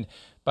edition. And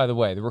by the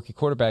way, the rookie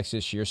quarterbacks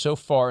this year so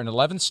far in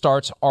 11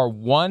 starts are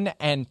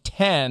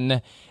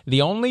 1-10.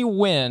 The only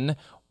win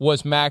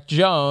was Mac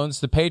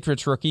Jones, the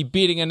Patriots rookie,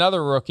 beating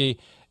another rookie,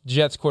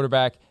 Jets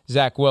quarterback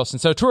Zach Wilson.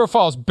 So true or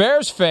false,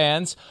 Bears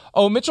fans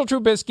owe Mitchell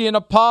Trubisky an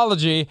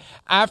apology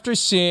after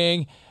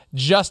seeing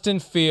Justin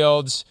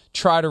Fields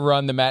try to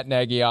run the Matt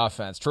Nagy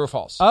offense. True or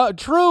false?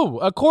 True.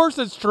 Of course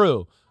it's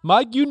true.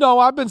 Mike,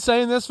 I've been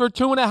saying this for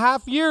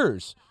 2.5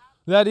 years,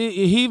 that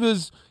he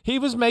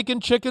was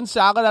making chicken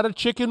salad out of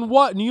chicken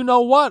what? And you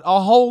know what?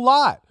 A whole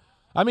lot.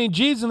 I mean,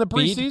 geez, in the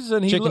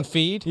preseason. Chicken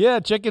feed? Yeah,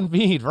 chicken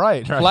feed,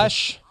 right.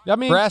 Flesh?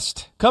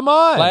 Breast? Come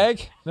on.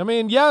 Leg?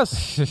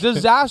 Yes,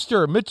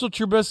 disaster. Mitchell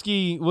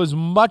Trubisky was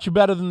much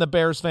better than the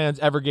Bears fans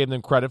ever gave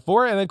them credit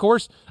for. And, of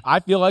course, I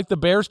feel like the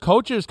Bears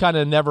coaches kind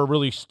of never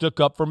really stuck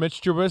up for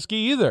Mitch Trubisky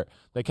either.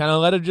 They kind of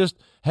let it just,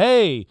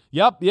 hey,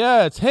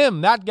 it's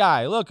him, that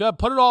guy. Look,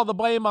 put all the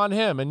blame on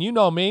him. And you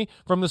know me,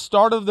 from the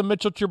start of the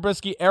Mitchell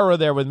Trubisky era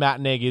there with Matt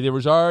Nagy, there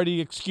was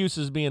already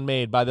excuses being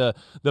made by the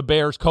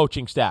Bears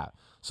coaching staff.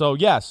 So,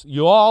 yes,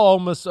 you all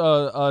owe us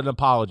an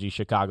apology,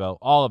 Chicago.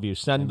 All of you.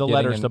 Send the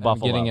letters to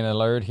Buffalo. I'm getting an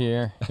alert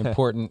here.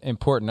 Important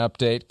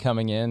update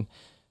coming in.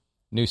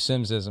 New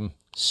Simmsism.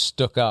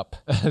 Stuck up.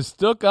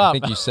 Stuck up. I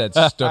think you said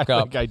stuck up.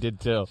 I think I did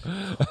too.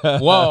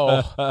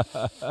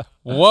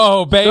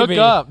 Whoa, baby. Stuck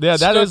up. Yeah,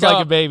 that stuck is like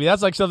up. a baby.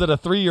 That's like something a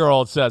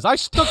 3-year-old says. I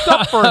stuck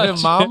up for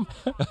him, Mom.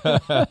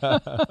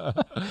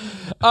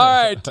 All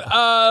right,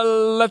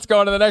 let's go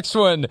on to the next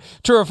one.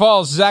 True or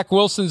false, Zach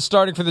Wilson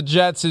starting for the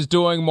Jets is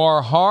doing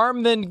more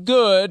harm than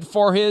good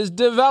for his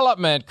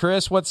development.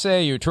 Chris, what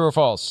say you? True or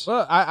false?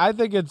 Well, I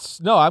think I'm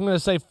going to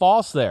say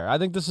false there. I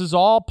think this is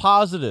all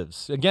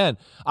positives. Again,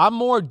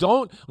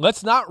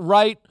 let's not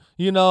write,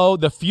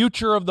 the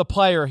future of the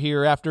player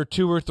here after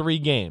 2 or 3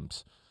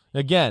 games.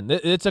 Again,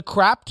 it's a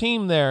crap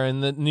team there in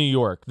New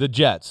York, the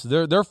Jets.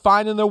 They're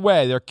finding their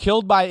way. They're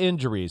killed by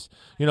injuries.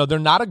 They're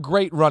not a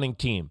great running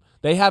team.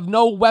 They have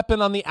no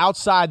weapon on the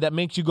outside that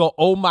makes you go,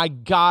 oh my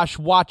gosh,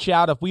 watch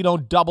out if we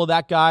don't double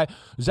that guy,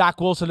 Zach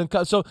Wilson.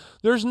 So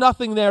there's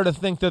nothing there to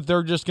think that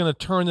they're just going to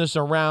turn this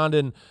around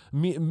and,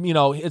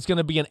 it's going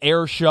to be an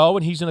air show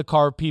and he's going to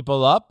carve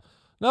people up.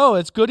 No,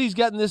 it's good he's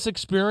getting this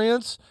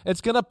experience.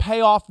 It's going to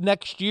pay off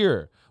next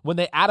year when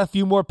they add a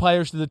few more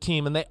players to the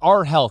team and they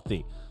are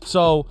healthy.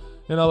 So,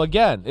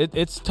 again,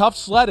 it's tough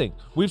sledding.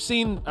 We've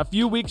seen a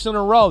few weeks in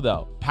a row,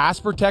 though. Pass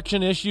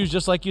protection issues,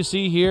 just like you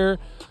see here.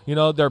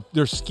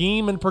 Their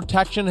scheme and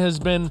protection has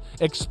been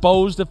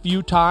exposed a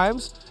few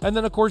times. And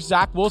then, of course,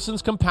 Zach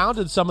Wilson's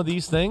compounded some of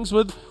these things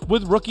with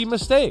rookie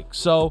mistakes.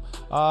 So,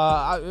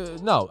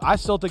 no, I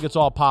still think it's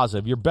all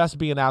positive. You're best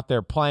being out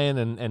there playing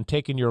and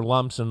taking your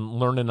lumps and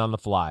learning on the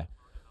fly.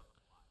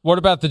 What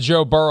about the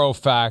Joe Burrow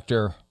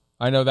factor?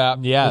 I know that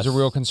was a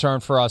real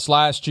concern for us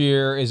last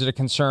year. Is it a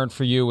concern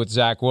for you with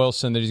Zach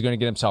Wilson that he's going to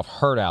get himself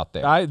hurt out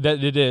there?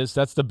 It is.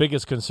 That's the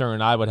biggest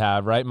concern I would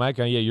have, right, Mike?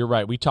 Yeah, you're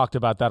right. We talked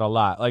about that a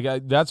lot.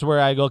 That's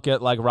where I look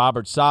at,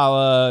 Robert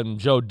Saleh and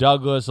Joe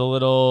Douglas a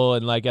little,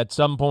 and, at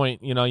some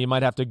point, you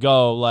might have to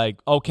go,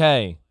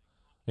 okay,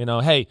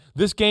 Hey,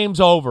 this game's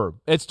over.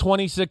 It's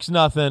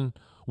 26-0.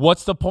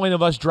 What's the point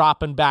of us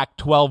dropping back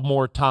 12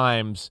 more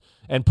times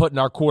and putting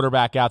our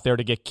quarterback out there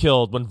to get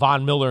killed when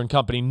Von Miller and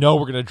company know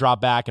we're going to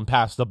drop back and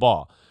pass the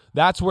ball?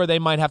 That's where they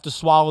might have to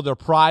swallow their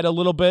pride a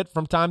little bit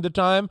from time to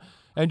time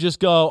and just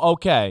go,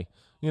 okay,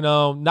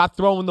 not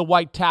throwing the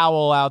white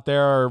towel out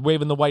there or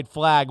waving the white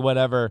flag,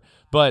 whatever,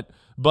 but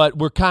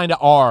we're kind of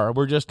are.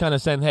 We're just kind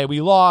of saying, hey,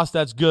 we lost,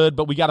 that's good,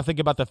 but we got to think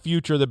about the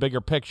future, the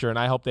bigger picture, and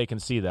I hope they can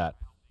see that.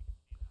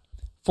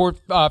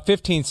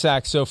 15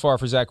 sacks so far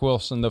for Zach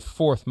Wilson, the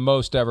fourth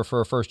most ever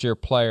for a first-year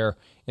player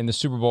in the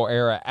Super Bowl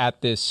era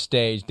at this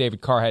stage. David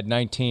Carr had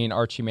 19,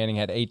 Archie Manning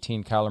had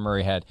 18, Kyler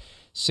Murray had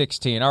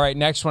 16. All right,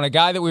 next one, a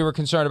guy that we were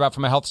concerned about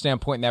from a health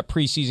standpoint in that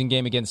preseason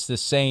game against the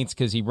Saints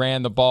because he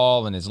ran the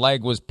ball and his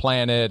leg was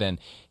planted and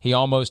he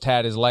almost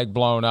had his leg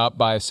blown up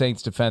by a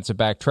Saints defensive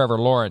back, Trevor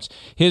Lawrence.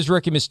 His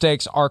rookie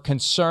mistakes are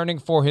concerning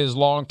for his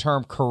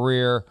long-term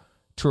career.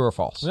 True or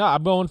false? Yeah,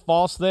 I'm going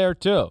false there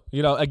too.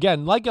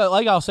 Again, like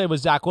I'll say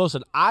with Zach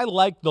Wilson, I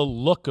like the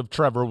look of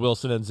Trevor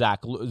Wilson and Zach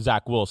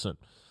Wilson.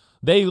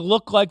 They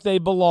look like they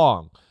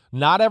belong.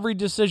 Not every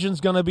decision's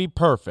going to be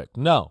perfect.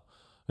 No.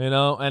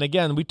 And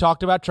again, we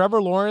talked about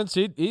Trevor Lawrence.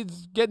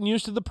 He's getting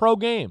used to the pro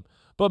game.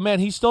 But,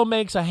 man, he still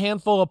makes a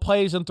handful of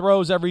plays and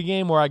throws every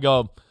game where I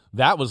go,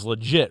 that was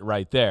legit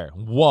right there.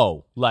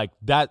 Whoa. Like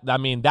that,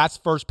 that's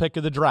first pick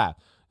of the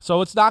draft.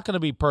 So it's not going to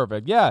be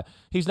perfect. Yeah,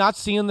 he's not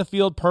seeing the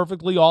field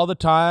perfectly all the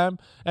time.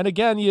 And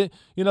again,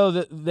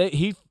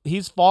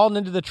 he's fallen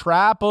into the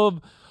trap of,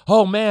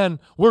 oh man,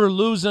 we're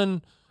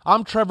losing.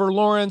 I'm Trevor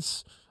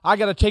Lawrence. I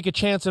got to take a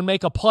chance and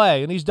make a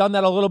play. And he's done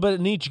that a little bit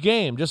in each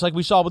game, just like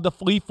we saw with the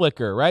flea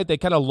flicker, right? They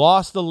kind of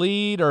lost the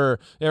lead or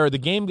the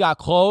game got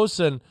close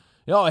and,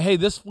 hey,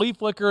 this flea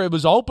flicker, it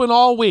was open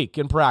all week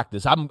in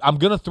practice. I'm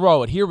going to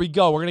throw it. Here we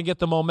go. We're going to get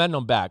the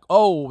momentum back.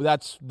 Oh,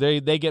 they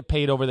get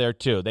paid over there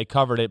too. They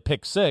covered it,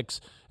 pick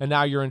 6, and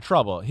now you're in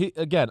trouble.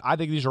 I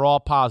think these are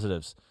all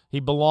positives. He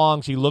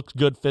belongs. He looks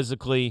good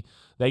physically.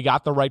 They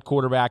got the right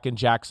quarterback in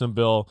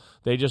Jacksonville.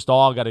 They just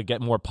all got to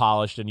get more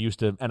polished and used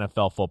to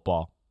NFL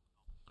football.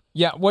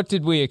 Yeah, what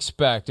did we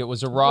expect? It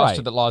was a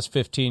roster that lost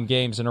 15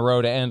 games in a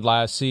row to end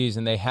last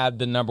season. They had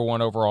the number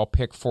 1 overall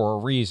pick for a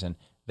reason.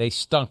 They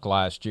stunk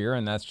last year,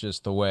 and that's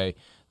just the way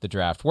the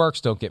draft works.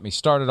 Don't get me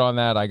started on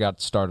that. I got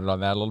started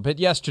on that a little bit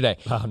yesterday.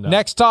 Oh, no.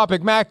 Next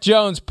topic, Mac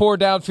Jones' poor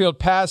downfield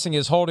passing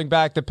is holding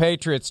back the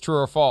Patriots. True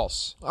or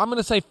false? I'm going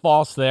to say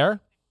false there.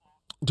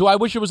 Do I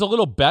wish it was a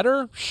little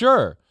better?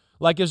 Sure.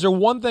 Like, is there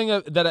one thing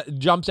that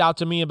jumps out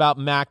to me about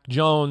Mac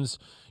Jones,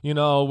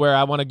 where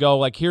I want to go,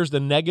 like, here's the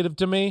negative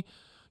to me?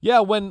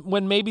 Yeah,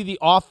 when maybe the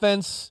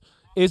offense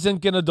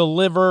isn't going to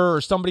deliver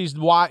or somebody's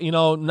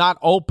not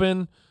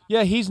open,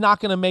 yeah, he's not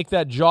going to make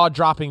that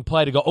jaw-dropping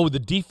play to go, oh, the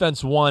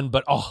defense won,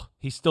 but,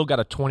 he's still got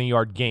a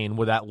 20-yard gain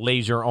with that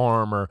laser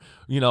arm or,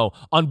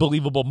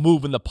 unbelievable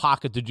move in the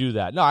pocket to do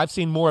that. No, I've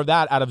seen more of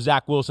that out of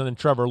Zach Wilson and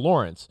Trevor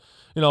Lawrence.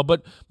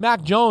 But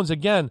Mac Jones,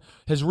 again,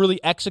 has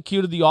really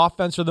executed the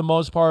offense for the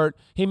most part.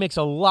 He makes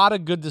a lot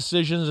of good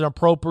decisions and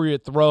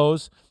appropriate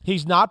throws.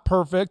 He's not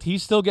perfect.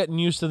 He's still getting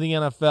used to the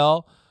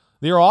NFL.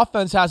 Their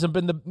offense hasn't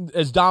been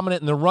as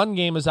dominant in the run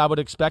game as I would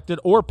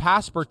expected or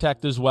pass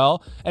protect as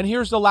well. And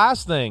here's the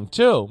last thing,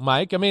 too,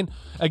 Mike.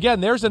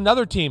 Again, there's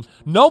another team.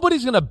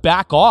 Nobody's going to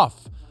back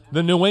off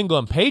the New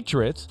England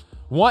Patriots.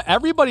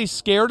 Everybody's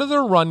scared of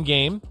their run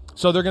game,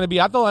 so they're going to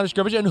be at the line of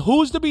scrimmage. And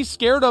who's to be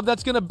scared of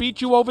that's going to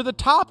beat you over the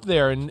top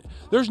there? And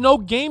there's no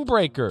game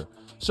breaker.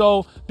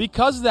 So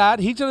because of that,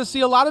 he's going to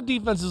see a lot of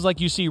defenses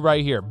like you see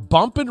right here.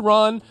 Bump and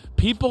run,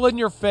 people in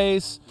your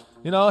face.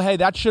 Hey,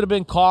 that should have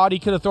been caught. He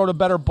could have thrown a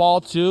better ball,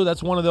 too.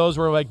 That's one of those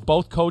where, like,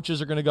 both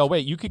coaches are going to go,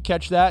 wait, you could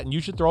catch that, and you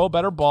should throw a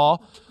better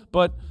ball.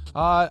 But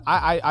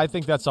I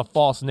think that's a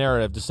false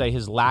narrative to say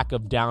his lack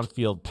of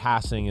downfield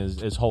passing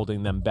is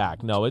holding them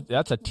back. No,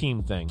 that's a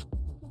team thing.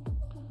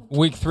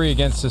 Week 3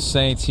 against the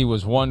Saints, he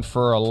was 1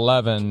 for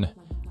 11,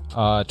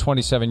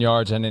 27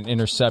 yards and an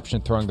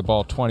interception, throwing the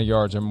ball 20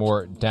 yards or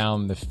more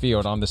down the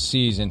field. On the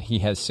season, he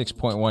has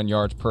 6.1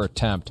 yards per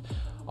attempt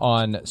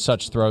on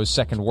such throws,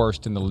 second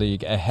worst in the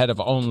league, ahead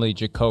of only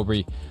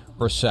Jacoby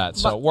Brissett.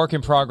 So work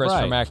in progress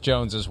for Mac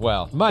Jones as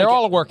well. Mike, they're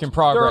all a work in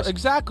progress.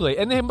 Exactly.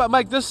 And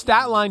Mike, this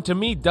stat line to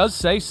me does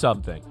say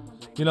something.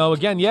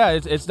 Again, yeah,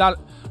 it's not,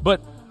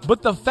 but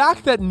the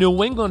fact that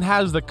New England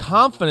has the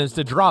confidence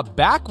to drop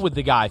back with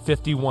the guy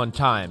 51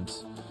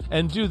 times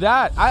and do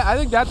that, I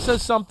think that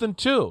says something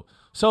too.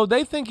 So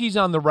they think he's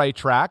on the right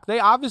track. They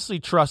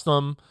obviously trust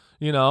him,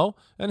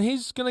 and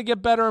he's going to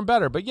get better and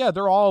better. But, yeah,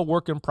 they're all a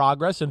work in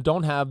progress and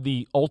don't have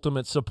the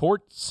ultimate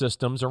support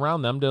systems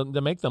around them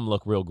to make them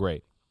look real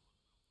great.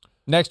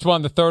 Next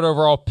one, the third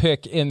overall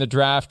pick in the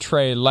draft,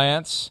 Trey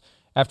Lance.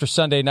 After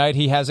Sunday night,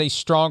 he has a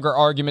stronger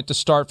argument to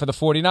start for the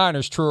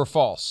 49ers. True or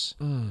false?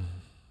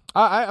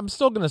 I'm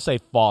still going to say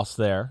false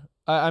there.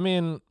 I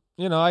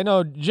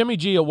know Jimmy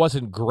G, it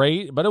wasn't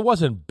great, but it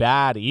wasn't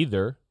bad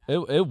either.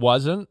 It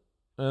wasn't,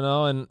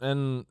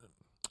 and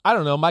I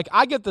don't know, Mike.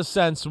 I get the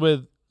sense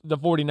with the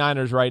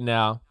 49ers right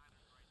now,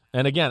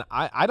 and again,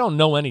 I don't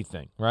know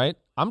anything, right?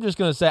 I'm just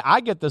going to say I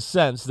get the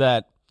sense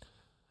that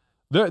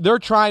they're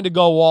trying to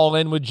go all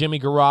in with Jimmy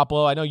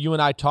Garoppolo. I know you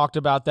and I talked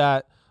about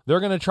that. They're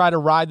going to try to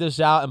ride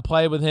this out and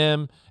play with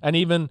him and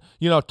even,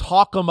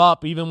 talk him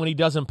up even when he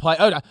doesn't play.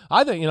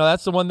 I think,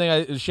 that's the one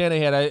thing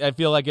Shanahan, I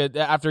feel like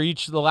after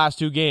each of the last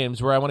 2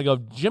 games where I want to go,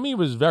 Jimmy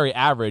was very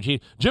average.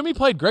 Jimmy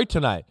played great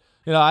tonight.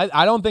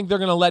 I don't think they're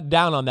going to let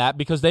down on that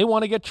because they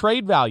want to get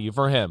trade value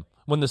for him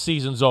when the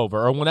season's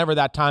over or whenever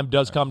that time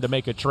does come to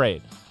make a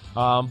trade.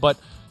 But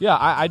yeah,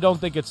 I don't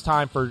think it's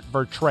time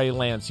for Trey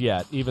Lance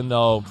yet, even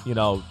though,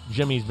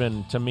 Jimmy's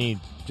been, to me,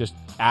 just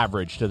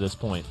average to this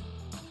point.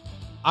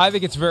 I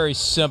think it's very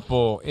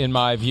simple in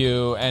my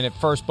view, and it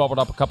first bubbled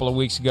up a couple of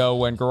weeks ago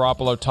when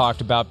Garoppolo talked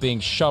about being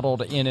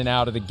shuttled in and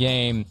out of the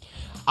game.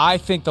 I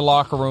think the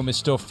locker room is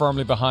still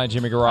firmly behind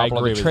Jimmy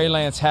Garoppolo. Trey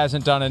Lance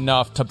hasn't done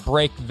enough to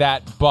break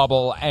that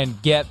bubble and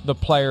get the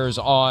players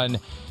on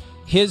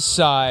his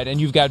side, and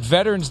you've got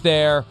veterans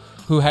there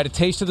who had a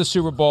taste of the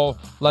Super Bowl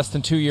less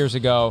than 2 years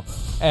ago,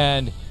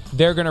 and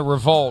they're going to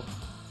revolt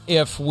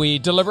if we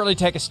deliberately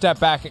take a step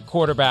back at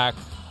quarterback,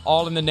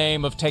 all in the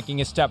name of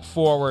taking a step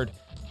forward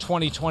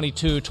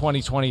 2022,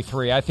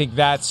 2023. I think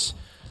that's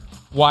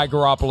why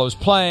Garoppolo's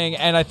playing,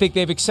 and I think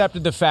they've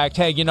accepted the fact,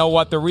 hey, you know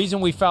what, the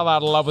reason we fell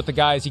out of love with the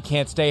guy is he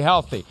can't stay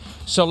healthy.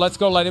 So let's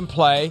go let him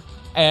play,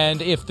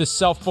 and if the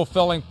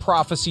self-fulfilling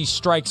prophecy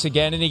strikes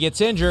again and he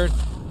gets injured,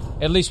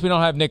 at least we don't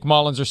have Nick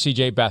Mullins or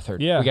C.J. Beathard.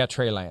 Yeah. We got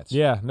Trey Lance.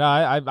 Yeah, no,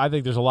 I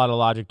think there's a lot of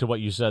logic to what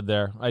you said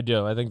there. I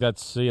do. I think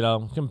that's,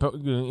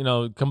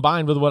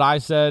 combined with what I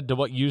said to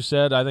what you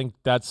said, I think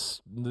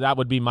that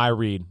would be my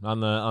read on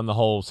the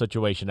whole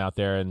situation out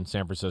there in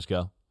San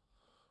Francisco.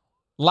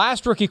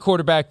 Last rookie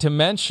quarterback to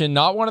mention,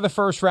 not one of the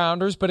first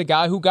rounders, but a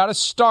guy who got a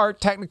start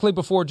technically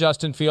before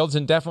Justin Fields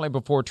and definitely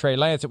before Trey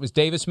Lance. It was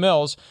Davis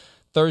Mills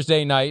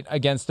Thursday night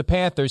against the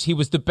Panthers. He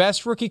was the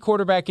best rookie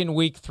quarterback in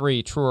Week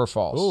 3, true or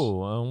false?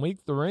 Ooh, Week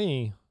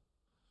 3,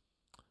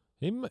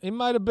 he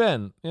might have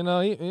been.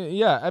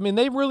 I mean,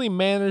 they really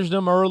managed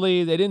him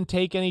early. They didn't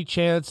take any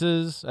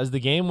chances. As the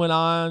game went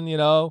on,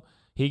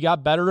 he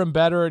got better and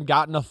better and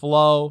got in a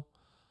flow.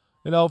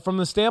 From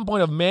the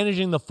standpoint of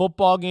managing the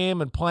football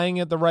game and playing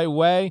it the right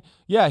way,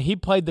 yeah, he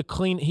had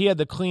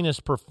the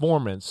cleanest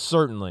performance,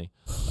 certainly.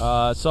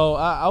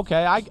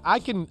 Okay,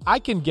 I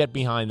can get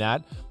behind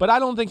that, but I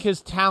don't think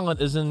his talent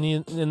is in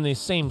the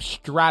same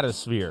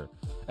stratosphere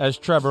as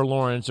Trevor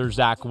Lawrence or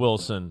Zach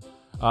Wilson,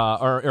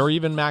 or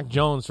even Mac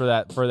Jones for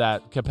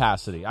that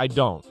capacity. I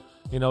don't.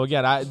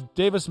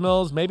 Davis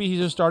Mills, maybe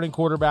he's a starting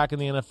quarterback in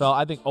the NFL.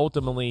 I think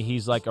ultimately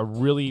he's like a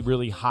really,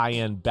 really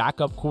high-end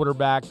backup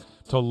quarterback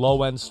to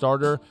low-end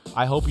starter.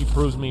 I hope he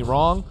proves me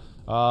wrong.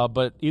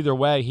 But either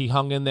way, he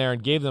hung in there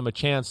and gave them a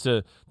chance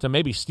to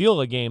maybe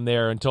steal a game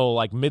there until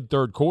like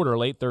mid-third quarter,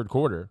 late third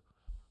quarter.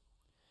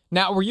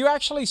 Now, were you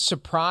actually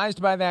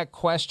surprised by that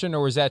question,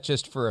 or was that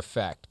just for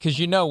effect? Because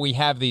we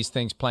have these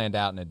things planned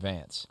out in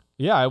advance.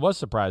 Yeah, I was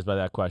surprised by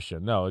that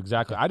question. No,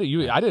 exactly. I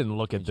didn't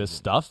look at this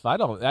stuff. I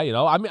don't,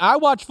 I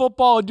watch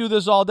football and do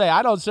this all day.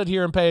 I don't sit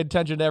here and pay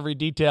attention to every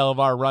detail of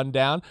our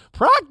rundown.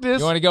 Practice.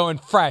 You want to go in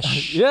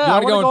fresh. Yeah, you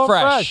want to go in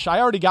fresh. I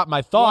already got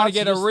my thoughts. You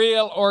want to get a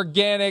real,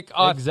 organic,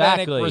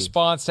 authentic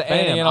response to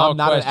any and all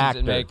questions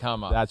that may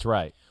come up. That's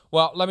right.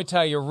 Well, let me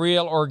tell you,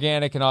 real,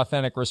 organic, and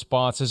authentic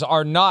responses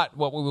are not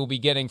what we will be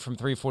getting from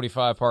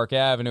 345 Park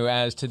Avenue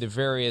as to the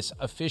various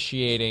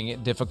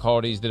officiating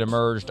difficulties that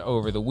emerged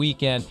over the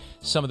weekend,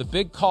 some of the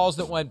big calls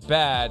that went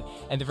bad,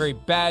 and the very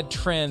bad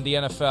trend the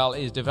NFL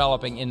is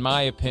developing, in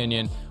my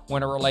opinion,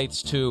 when it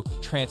relates to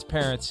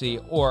transparency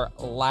or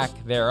lack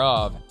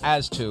thereof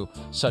as to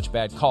such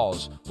bad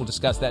calls. We'll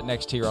discuss that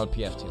next here on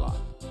PFT Live.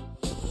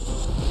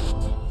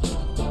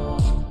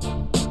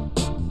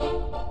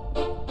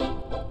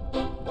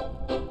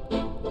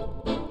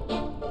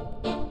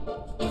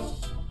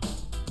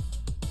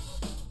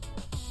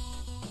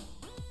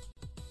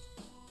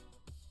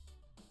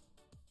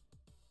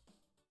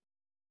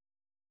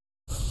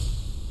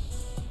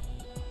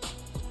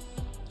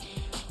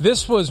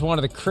 This was one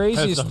of the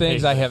craziest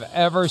things I have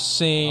ever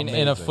seen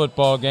in a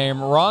football game.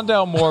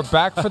 Rondale Moore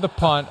back for the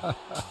punt.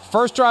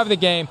 First drive of the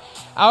game.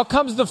 Out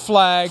comes the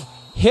flag.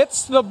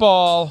 Hits the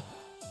ball.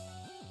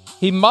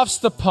 He muffs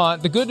the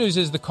punt. The good news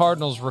is the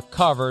Cardinals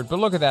recovered. But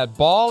look at that.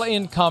 Ball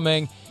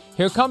incoming.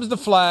 Here comes the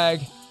flag.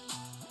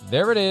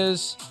 There it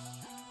is.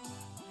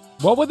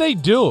 What would they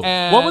do?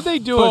 And what would they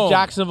do boom. if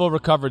Jacksonville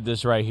recovered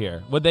this right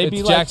here? Would they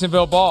be like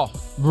Jacksonville ball?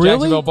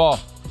 Really? Jacksonville ball.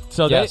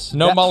 So yes,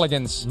 no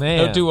mulligans,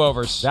 no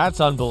do-overs. That's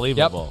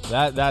unbelievable.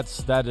 Yep.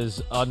 That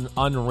is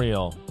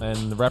unreal,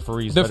 and the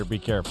referees better be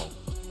careful.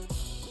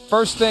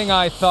 First thing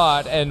I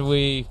thought, and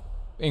we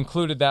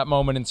included that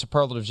moment in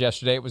superlatives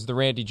yesterday, it was the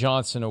Randy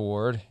Johnson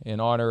Award in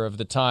honor of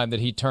the time that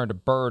he turned a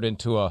bird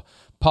into a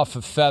puff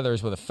of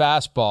feathers with a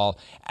fastball.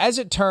 As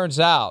it turns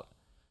out,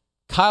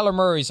 Kyler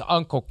Murray's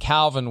uncle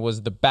Calvin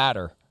was the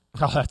batter.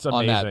 Oh, that's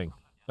amazing.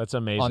 That's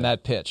amazing. On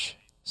that pitch.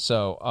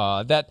 So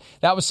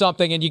that was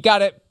something, and you got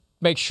to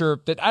make sure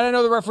that, I don't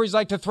know, the referees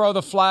like to throw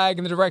the flag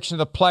in the direction of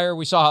the player.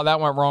 We saw how that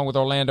went wrong with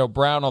Orlando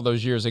Brown all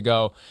those years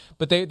ago.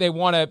 But they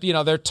want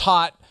to, they're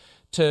taught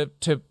to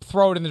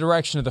throw it in the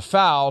direction of the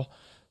foul,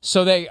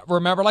 so they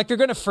remember, like they're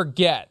going to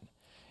forget.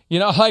 You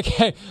know, like,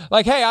 hey,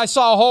 I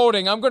saw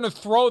holding. I'm going to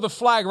throw the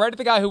flag right at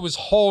the guy who was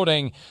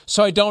holding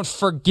so I don't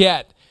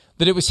forget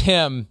that it was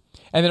him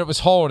and that it was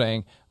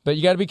holding. But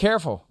you got to be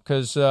careful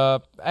because,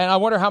 and I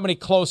wonder how many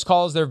close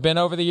calls there have been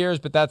over the years,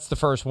 but that's the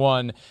first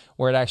one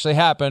where it actually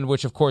happened,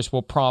 which, of course,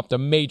 will prompt a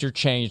major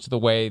change to the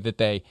way that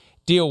they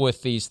deal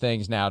with these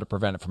things now to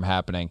prevent it from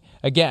happening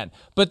again.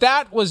 But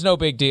that was no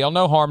big deal.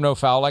 No harm, no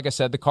foul. Like I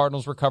said, the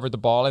Cardinals recovered the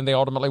ball, and they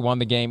ultimately won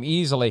the game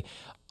easily.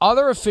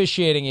 Other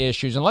officiating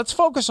issues, and let's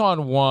focus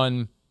on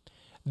one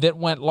that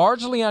went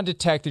largely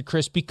undetected,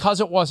 Chris, because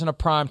it wasn't a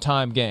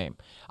primetime game.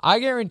 I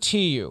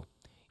guarantee you,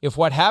 if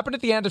what happened at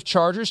the end of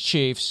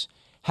Chargers-Chiefs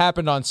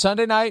happened on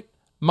Sunday night,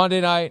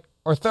 Monday night,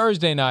 or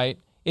Thursday night,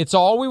 it's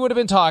all we would have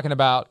been talking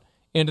about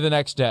into the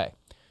next day.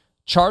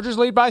 Chargers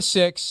lead by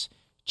 6.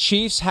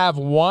 Chiefs have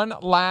one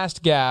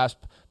last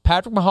gasp.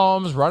 Patrick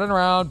Mahomes running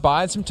around,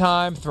 buying some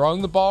time,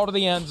 throwing the ball to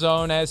the end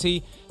zone as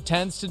he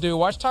tends to do.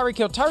 Watch Tyreek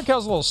Hill. Tyreek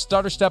Hill's a little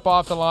stutter step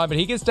off the line, but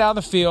he gets down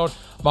the field.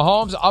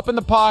 Mahomes up in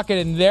the pocket,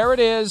 and there it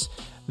is.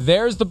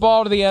 There's the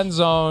ball to the end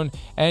zone,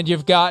 and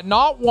you've got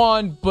not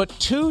one but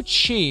 2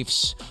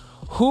 Chiefs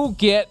who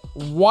get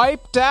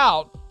wiped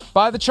out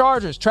by the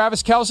Chargers.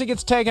 Travis Kelce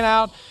gets taken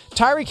out.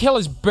 Tyreek Hill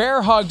is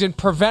bear hugged and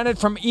prevented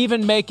from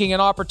even making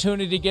an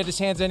opportunity to get his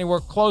hands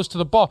anywhere close to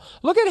the ball.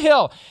 Look at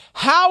Hill.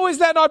 How is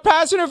that not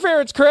pass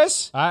interference,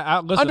 Chris?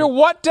 Listen, under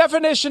what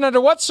definition,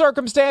 under what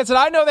circumstance? And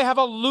I know they have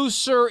a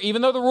looser,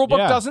 even though the rule book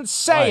doesn't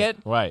say it,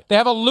 they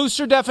have a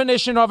looser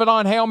definition of it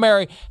on Hail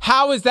Mary.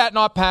 How is that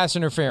not pass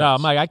interference? No,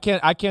 Mike,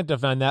 I can't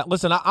defend that.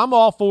 Listen, I'm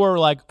all for,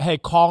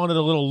 calling it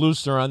a little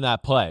looser on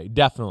that play.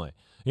 Definitely.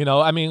 You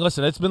know, I mean,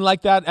 listen, it's been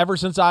like that ever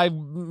since I've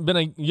been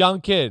a young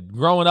kid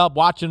growing up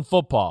watching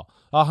football,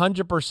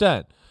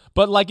 100%.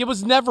 But, it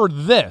was never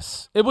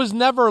this. It was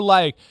never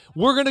like,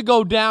 we're going to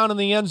go down in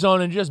the end zone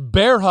and just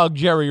bear hug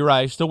Jerry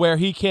Rice to where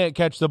he can't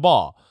catch the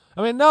ball.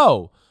 I mean,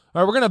 no.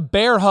 Or we're going to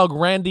bear hug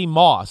Randy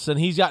Moss and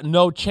he's got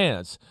no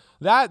chance.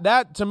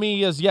 That to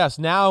me is, yes,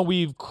 now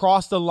we've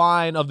crossed the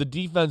line of the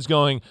defense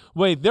going,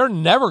 wait, they're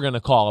never going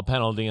to call a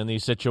penalty in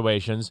these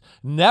situations.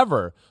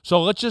 Never.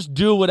 So let's just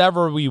do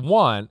whatever we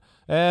want.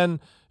 And,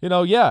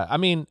 I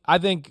mean, I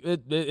think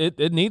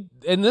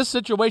in this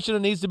situation, it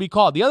needs to be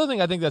called. The other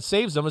thing I think that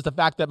saves them is the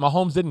fact that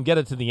Mahomes didn't get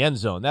it to the end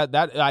zone.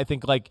 That I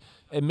think,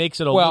 it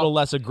makes it a little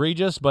less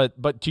egregious.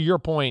 But to your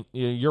point,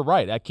 you're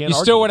right. I can't argue.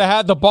 You still would have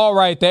had the ball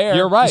right there.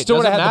 You're right. You still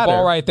would have had the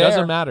ball right there.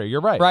 Doesn't matter. You're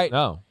right. Right.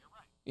 No.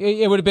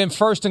 It would have been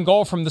 1st and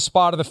goal from the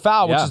spot of the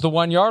foul, which is the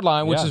 1 yard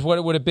line, which is what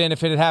it would have been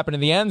if it had happened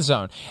in the end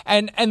zone.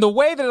 And the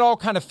way that it all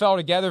kind of fell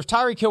together, if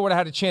Tyreek Hill would have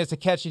had a chance to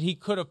catch it, he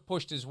could have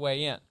pushed his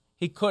way in.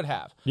 He could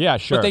have. Yeah,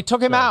 sure. But they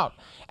took him out.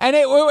 And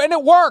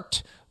it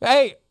worked.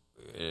 Hey,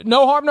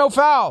 no harm, no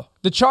foul.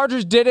 The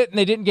Chargers did it, and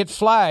they didn't get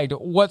flagged.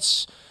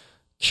 What's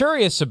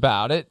curious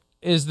about it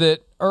is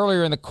that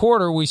earlier in the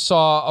quarter, we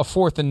saw a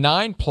 4th and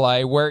 9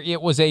 play where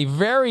it was a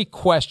very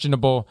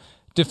questionable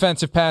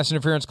defensive pass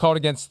interference called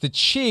against the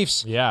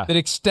Chiefs that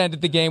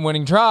extended the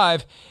game-winning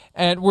drive.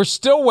 And we're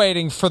still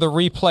waiting for the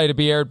replay to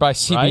be aired by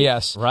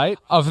CBS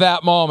of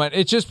that moment.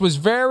 It just was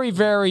very,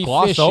 very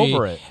Glossed fishy.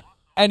 over it.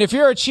 And if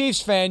you're a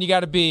Chiefs fan, you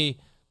got to be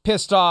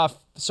pissed off,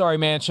 sorry,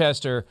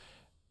 Manchester,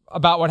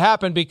 about what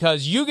happened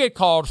because you get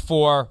called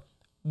for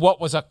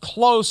what was a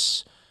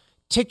close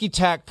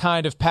ticky-tack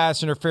kind of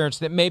pass interference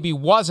that maybe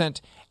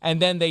wasn't,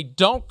 and then they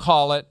don't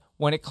call it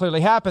when it clearly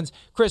happens.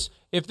 Chris,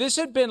 if this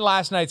had been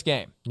last night's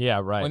game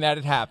when that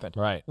had happened,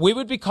 we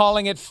would be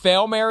calling it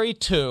Fail Mary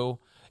 2.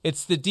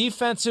 It's the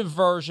defensive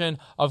version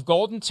of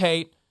Golden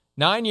Tate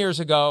 9 years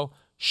ago,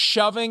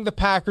 shoving the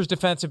Packers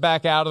defensive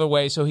back out of the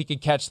way so he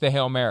could catch the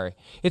Hail Mary.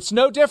 It's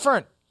no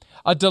different.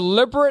 A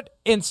deliberate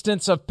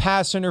instance of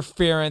pass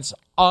interference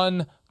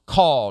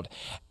uncalled.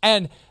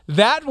 And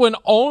that one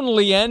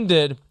only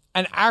ended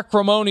an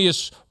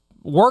acrimonious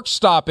work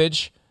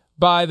stoppage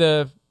by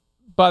the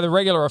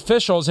regular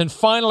officials and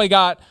finally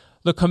got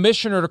the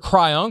commissioner to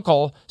cry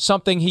uncle,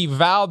 something he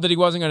vowed that he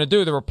wasn't going to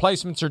do. The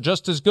replacements are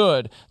just as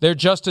good. They're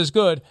just as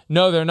good.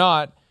 No, they're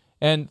not.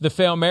 And the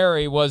Fail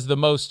Mary was the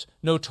most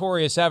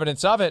notorious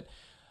evidence of it.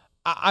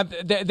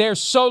 They're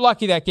so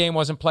lucky that game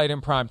wasn't played in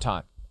prime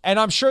time. And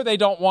I'm sure they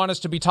don't want us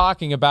to be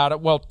talking about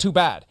it. Well, too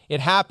bad. It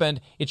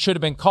happened. It should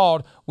have been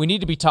called. We need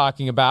to be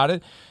talking about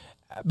it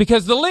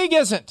because the league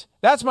isn't.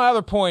 That's my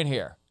other point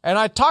here. And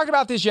I talked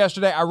about this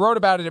yesterday. I wrote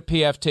about it at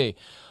PFT.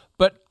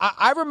 But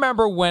I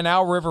remember when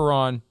Al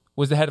Riveron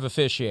was the head of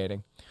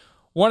officiating.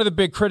 One of the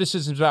big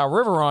criticisms of Al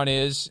Riveron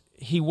is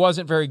he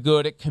wasn't very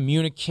good at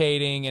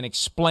communicating and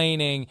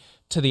explaining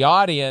to the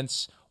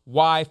audience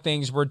why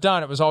things were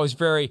done. It was always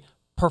very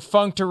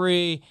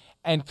perfunctory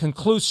and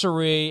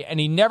conclusory, and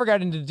he never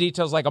got into the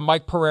details like a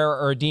Mike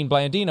Pereira or a Dean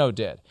Blandino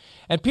did.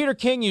 And Peter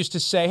King used to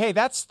say, hey,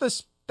 that's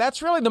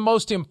really the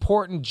most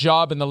important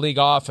job in the league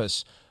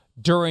office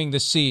during the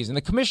season.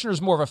 The commissioner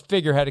is more of a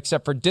figurehead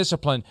except for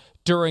discipline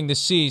during the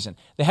season.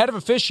 The head of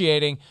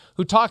officiating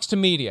who talks to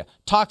media,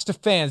 talks to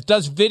fans,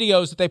 does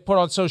videos that they put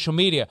on social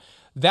media,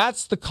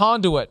 that's the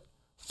conduit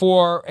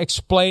for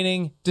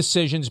explaining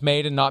decisions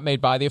made and not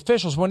made by the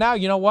officials. Well, now,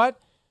 you know what?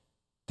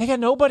 They got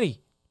nobody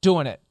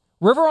doing it.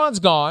 Riveron's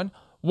gone.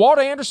 Walt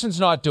Anderson's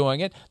not doing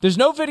it. There's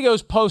no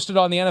videos posted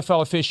on the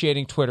NFL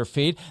officiating Twitter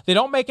feed. They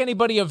don't make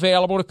anybody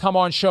available to come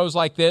on shows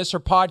like this or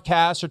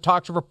podcasts or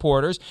talk to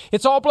reporters.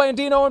 It's all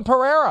Blandino and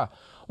Pereira.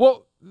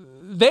 Well,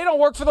 they don't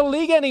work for the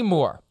league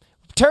anymore.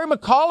 Terry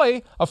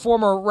McCauley, a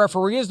former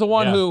referee, is the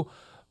one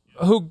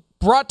who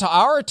brought to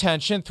our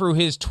attention through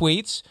his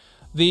tweets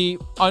the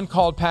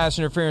uncalled pass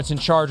interference in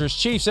Chargers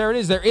Chiefs. There it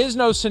is. There is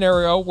no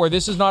scenario where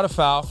this is not a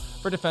foul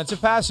for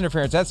defensive pass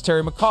interference. That's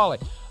Terry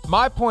McCauley.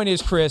 My point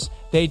is, Chris,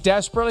 they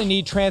desperately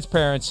need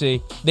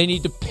transparency. They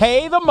need to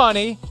pay the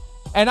money,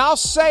 and I'll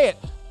say it,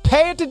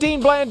 pay it to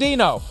Dean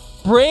Blandino.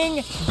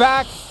 Bring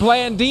back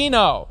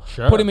Blandino.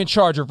 Sure. Put him in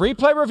charge of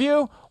replay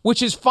review,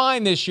 which is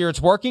fine this year.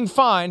 It's working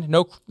fine.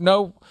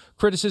 No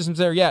criticisms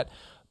there yet.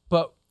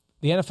 But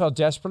the NFL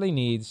desperately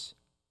needs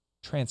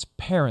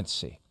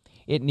transparency.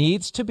 It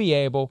needs to be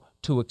able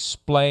to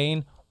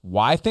explain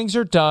why things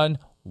are done,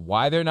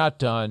 why they're not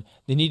done.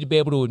 They need to be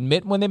able to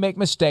admit when they make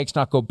mistakes,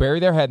 not go bury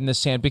their head in the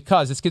sand,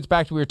 because this gets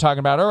back to what we were talking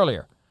about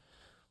earlier.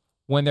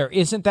 When there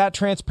isn't that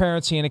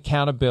transparency and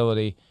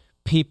accountability,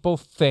 people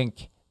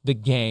think the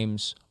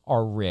games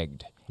are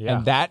rigged. Yeah.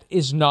 And that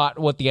is not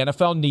what the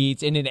NFL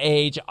needs in an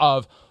age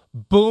of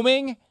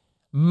booming,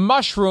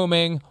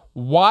 mushrooming,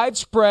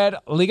 widespread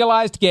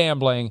legalized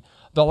gambling.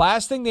 The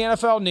last thing the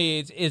NFL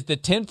needs is the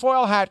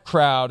tinfoil hat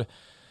crowd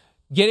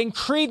getting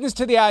credence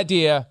to the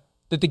idea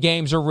that the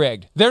games are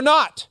rigged. They're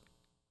not.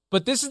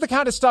 But this is the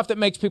kind of stuff that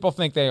makes people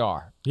think they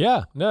are.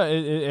 Yeah, no,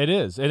 it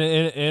is. And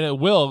it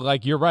will,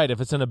 like, you're right,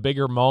 if it's in a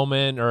bigger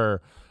moment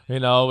or,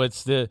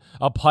 it's a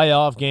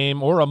playoff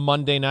game or a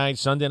Monday night,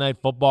 Sunday night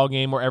football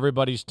game where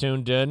everybody's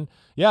tuned in.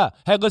 Yeah.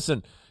 Hey,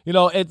 listen,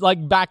 it's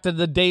like back to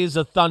the days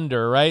of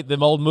Thunder, right? The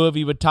old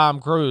movie with Tom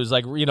Cruise,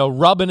 like,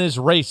 rubbing is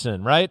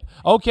racing, right?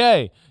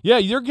 Okay. Yeah,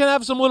 you're going to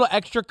have some little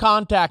extra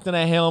contact in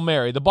a Hail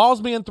Mary. The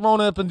ball's being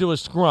thrown up into a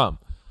scrum.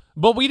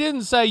 But we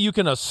didn't say you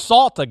can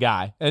assault a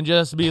guy and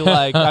just be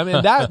like, I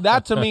mean,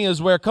 that to me is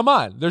where, come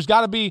on, there's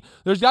got to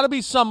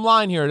be some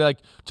line here, like,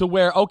 to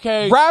where,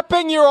 okay,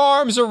 wrapping your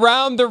arms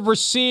around the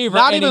receiver,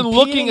 not and even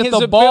looking at his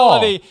the ball,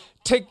 ability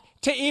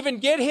to even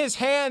get his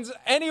hands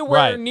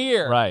anywhere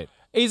near. Right.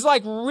 He's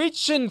like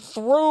reaching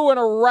through and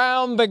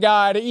around the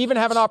guy to even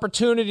have an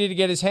opportunity to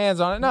get his hands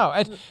on it. No,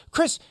 and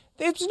Chris,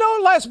 it's no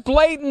less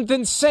blatant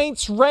than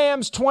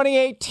Saints-Rams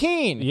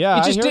 2018. Yeah,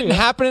 it just didn't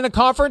happen in a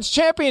conference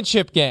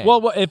championship game.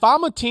 Well, if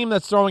I'm a team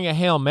that's throwing a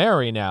Hail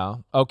Mary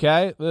now,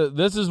 okay,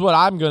 this is what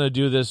I'm going to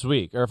do this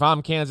week. Or if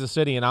I'm Kansas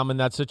City and I'm in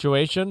that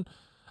situation,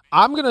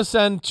 I'm going to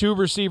send two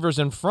receivers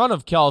in front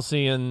of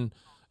Kelsey and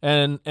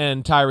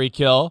Tyreek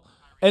Hill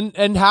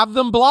and have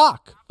them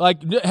block.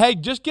 Like, hey,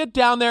 just get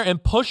down there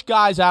and push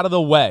guys out of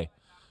the way.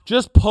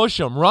 Just push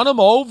them, run them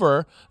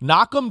over,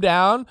 knock them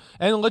down,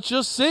 and let's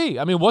just see.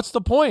 I mean, what's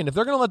the point? If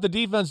they're going to let the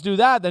defense do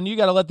that, then you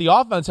got to let the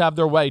offense have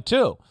their way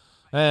too.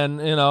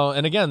 And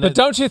and again, but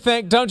don't you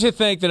think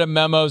that a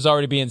memo is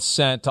already being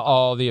sent to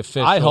all the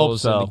officials I hope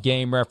so. and the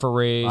game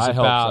referees I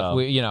about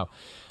hope so.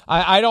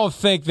 I don't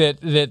think that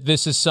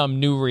this is some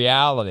new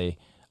reality.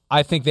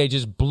 I think they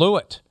just blew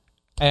it.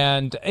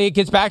 And it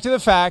gets back to the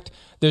fact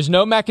there's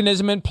no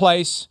mechanism in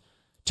place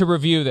to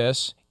review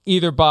this,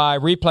 either by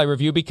replay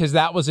review, because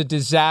that was a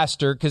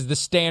disaster because the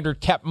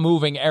standard kept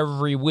moving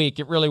every week.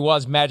 It really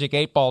was magic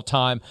 8-ball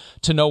time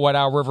to know what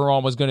Al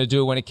Riveron was going to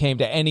do when it came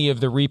to any of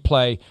the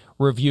replay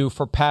review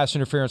for pass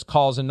interference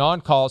calls and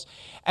non-calls,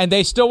 and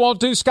they still won't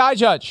do Sky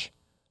Judge.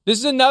 This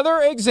is another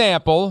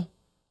example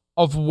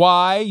of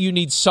why you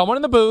need someone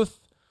in the booth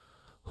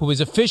who is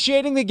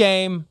officiating the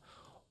game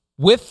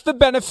with the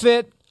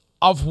benefit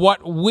of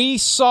what we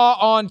saw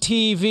on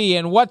TV.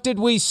 And what did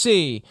we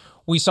see?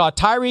 We saw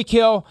Tyreek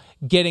Hill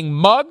getting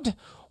mugged.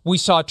 We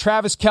saw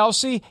Travis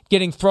Kelce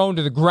getting thrown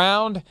to the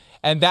ground.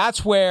 And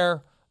that's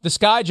where the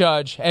Sky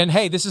Judge, and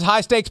hey, this is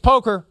high-stakes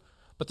poker,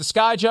 but the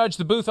Sky Judge,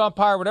 the booth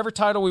umpire, whatever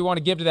title we want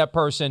to give to that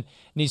person,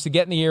 needs to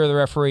get in the ear of the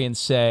referee and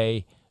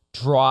say,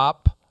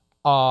 drop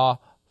a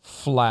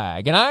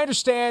flag. And I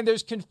understand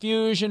there's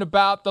confusion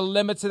about the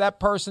limits of that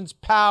person's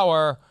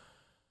power.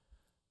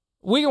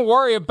 We can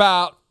worry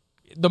about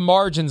the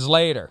margins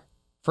later.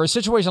 For a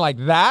situation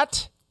like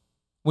that,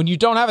 when you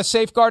don't have a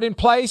safeguard in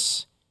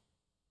place,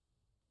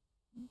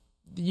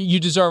 you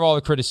deserve all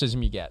the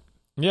criticism you get.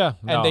 Yeah.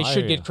 And they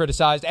should get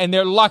criticized. And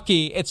they're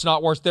lucky it's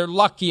not worse. They're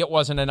lucky it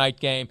wasn't a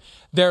night game.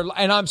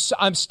 And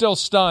I'm still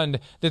stunned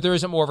that there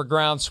isn't more of a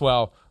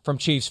groundswell from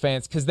Chiefs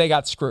fans because they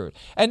got screwed.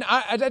 And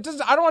I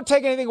don't want to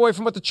take anything away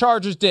from what the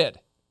Chargers did.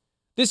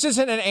 This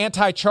isn't an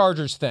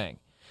anti-Chargers thing.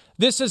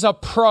 This is a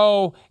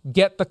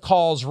get the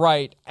calls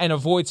right and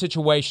avoid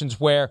situations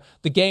where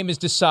the game is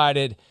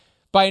decided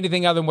by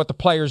anything other than what the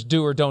players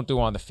do or don't do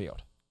on the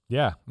field.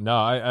 Yeah, no,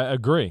 I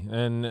agree.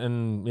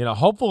 And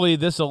hopefully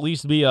this will at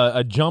least be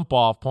a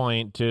jump-off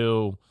point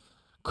to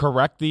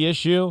correct the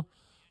issue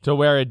to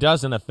where it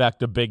doesn't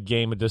affect a big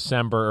game in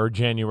December or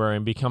January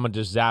and become a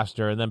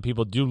disaster, and then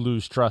people do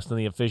lose trust in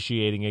the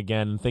officiating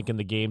again and thinking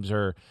the games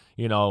are,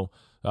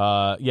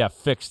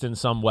 fixed in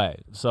some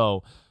way.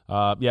 So,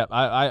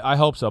 I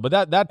hope so.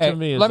 But that to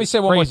me is let me say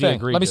one more crazy thing.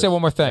 egregious. Let me say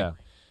one more thing. Yeah.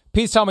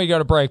 Pete's telling me to go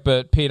to break,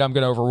 but Pete, I'm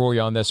going to overrule you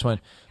on this one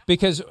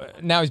because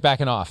now he's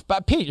backing off.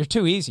 But Pete, you're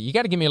too easy. You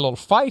got to give me a little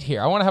fight here.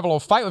 I want to have a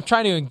little fight. I'm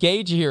trying to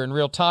engage you here in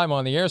real time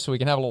on the air so we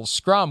can have a little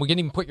scrum. We can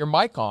even put your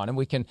mic on and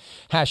we can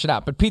hash it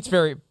out. But Pete's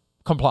very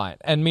compliant.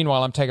 And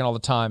meanwhile, I'm taking all the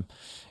time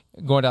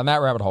going down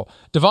that rabbit hole.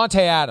 Davante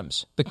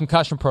Adams, the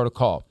concussion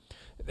protocol.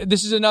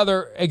 This is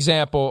another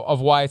example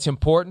of why it's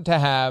important to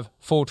have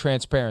full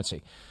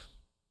transparency.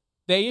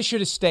 They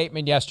issued a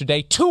statement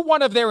yesterday to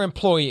one of their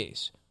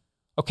employees.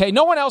 Okay,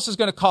 no one else is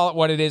going to call it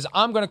what it is.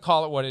 I'm going to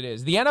call it what it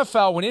is. The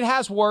NFL, when it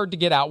has word to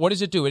get out, what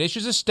does it do? It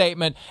issues a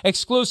statement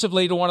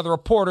exclusively to one of the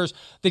reporters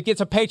that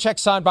gets a paycheck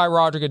signed by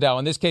Roger Goodell.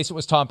 In this case, it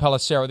was Tom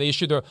Pelissero. They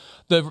issued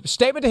the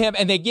statement to him,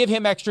 and they give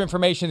him extra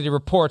information that he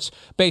reports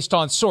based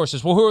on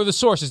sources. Well, who are the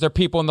sources? They're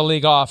people in the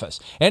league office.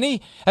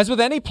 As with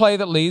any play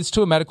that leads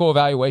to a medical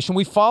evaluation,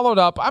 we followed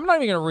up. I'm not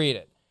even going to read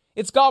it.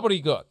 It's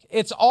gobbledygook.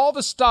 It's all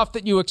the stuff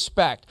that you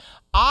expect.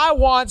 I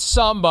want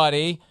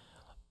somebody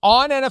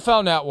on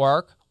NFL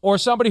Network or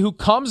somebody who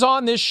comes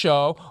on this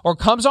show or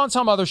comes on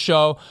some other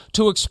show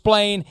to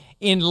explain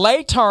in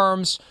lay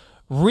terms,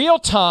 real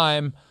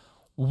time,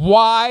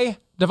 why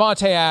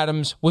Davante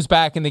Adams was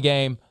back in the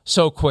game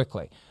so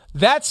quickly.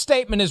 That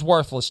statement is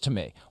worthless to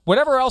me.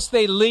 Whatever else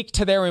they leak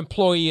to their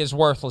employee is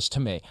worthless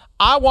to me.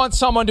 I want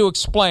someone to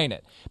explain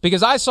it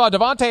because I saw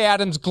Davante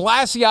Adams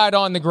glassy-eyed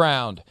on the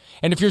ground.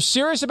 And if you're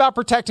serious about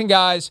protecting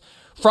guys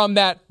from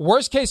that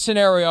worst-case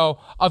scenario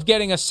of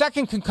getting a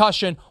second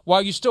concussion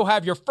while you still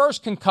have your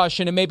first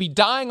concussion and maybe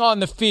dying on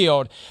the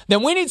field,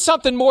 then we need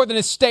something more than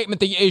a statement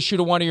that you issue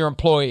to one of your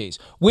employees.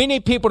 We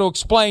need people to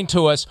explain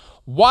to us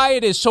why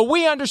it is so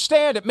we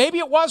understand it. Maybe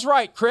it was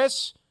right,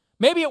 Chris.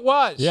 Maybe it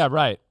was. Yeah,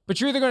 right. But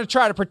you're either going to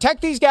try to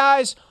protect these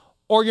guys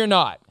or you're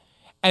not.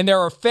 And there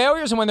are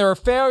failures, and when there are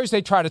failures,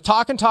 they try to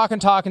talk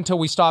until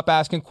we stop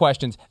asking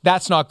questions.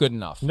 That's not good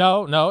enough.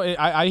 No,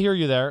 I hear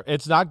you there.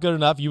 It's not good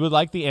enough. You would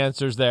like the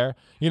answers there.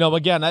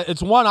 Again,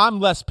 it's one I'm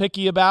less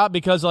picky about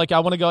because, I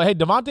want to go, hey,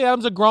 Davante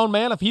Adams is a grown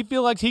man. If he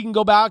feels like he can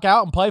go back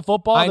out and play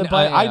football, then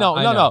play. I know.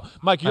 No.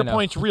 Mike, your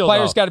point's real,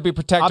 players got to be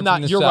protected from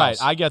themselves. You're right.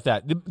 I get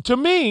that. To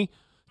me,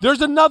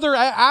 there's another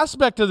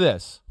aspect to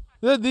this.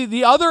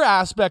 The other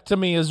aspect to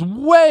me is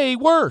way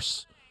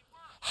worse.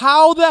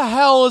 How the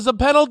hell is a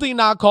penalty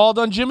not called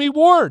on Jimmy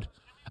Ward?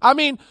 I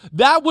mean,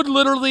 that would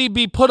literally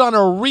be put on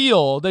a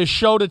reel they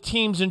show to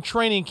teams in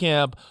training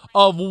camp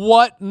of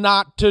what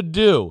not to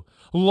do.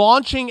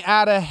 Launching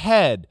at a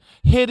head,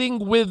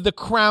 hitting with the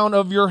crown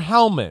of your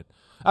helmet.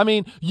 I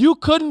mean, you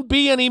couldn't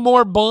be any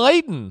more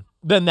blatant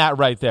than that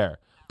right there.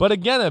 But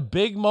again, a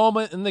big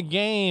moment in the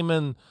game,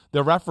 and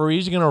the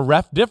referees are going to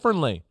ref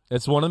differently.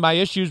 It's one of my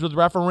issues with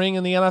refereeing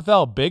in the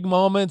NFL. Big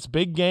moments,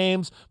 big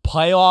games,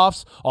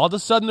 playoffs. All of a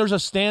sudden, there's a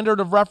standard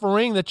of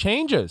refereeing that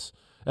changes,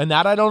 and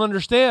that I don't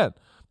understand.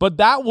 But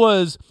that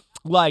was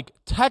like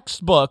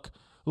textbook,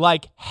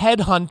 like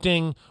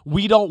headhunting.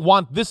 We don't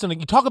want this. And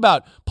you talk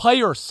about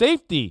player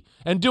safety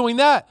and doing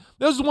that.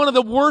 This is one of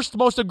the worst,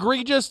 most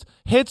egregious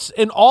hits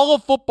in all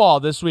of football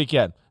this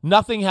weekend.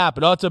 Nothing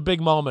happened. Oh, it's a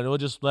big moment. We'll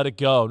just let it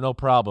go. No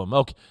problem.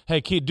 Okay. Hey,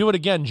 Keith, do it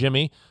again,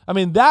 Jimmy. I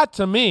mean, that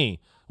to me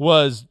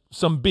was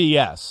some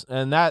BS.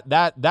 And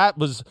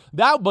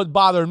that would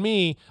bother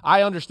me.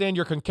 I understand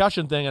your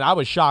concussion thing, and I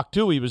was shocked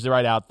too he was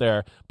right out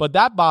there. But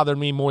that bothered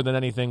me more than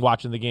anything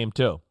watching the game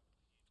too.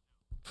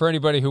 For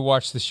anybody who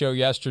watched the show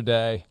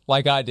yesterday,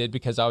 like I did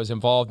because I was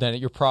involved in it,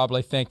 you're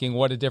probably thinking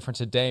what a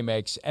difference a day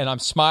makes. And I'm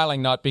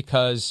smiling not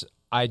because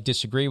I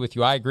disagree with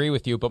you. I agree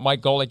with you. But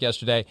Mike Golick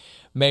yesterday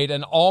made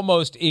an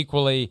almost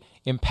equally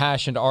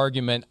impassioned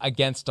argument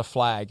against a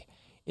flag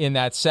in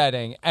that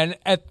setting. And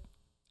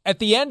at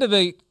the end of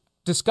the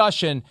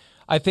discussion,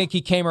 I think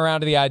he came around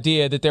to the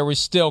idea that there was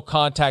still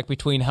contact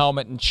between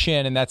helmet and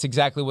chin, and that's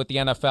exactly what the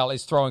NFL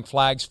is throwing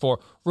flags for,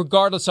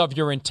 regardless of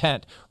your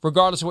intent,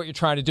 regardless of what you're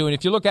trying to do. And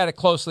if you look at it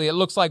closely, it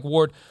looks like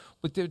Ward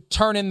with the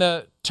turning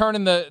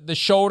the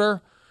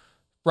shoulder,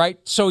 right?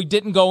 So he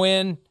didn't go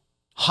in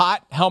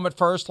hot, helmet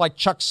first, like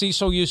Chuck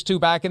Cecil used to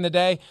back in the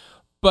day.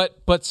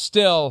 But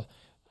still,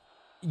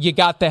 you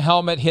got the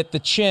helmet hit the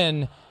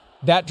chin.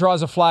 That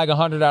draws a flag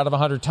 100 out of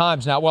 100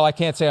 times. Now, well, I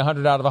can't say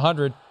 100 out of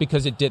 100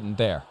 because it didn't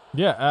there.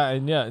 Yeah. I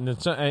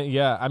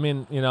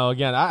mean,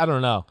 again, I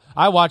don't know.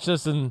 I watched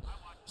this in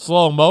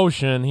slow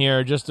motion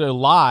here, just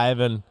live,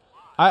 and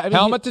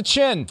helmet to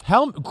chin,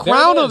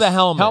 crown of the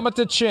helmet, helmet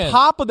to chin,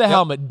 top of the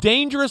helmet.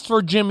 Dangerous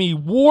for Jimmy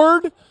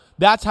Ward.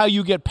 That's how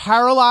you get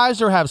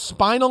paralyzed or have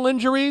spinal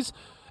injuries.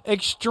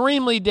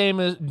 Extremely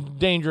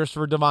dangerous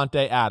for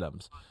Davante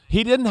Adams.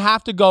 He didn't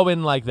have to go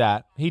in like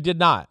that. He did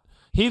not.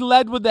 He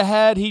led with the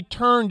head. He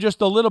turned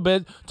just a little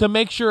bit to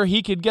make sure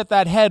he could get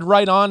that head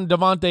right on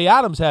Davante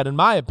Adams' head, in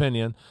my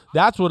opinion.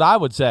 That's what I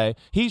would say.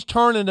 He's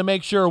turning to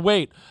make sure,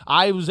 wait,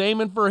 I was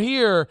aiming for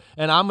here,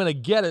 and I'm going to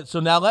get it, so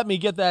now let me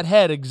get that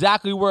head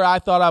exactly where I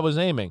thought I was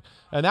aiming.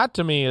 And that,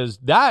 to me, is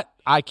that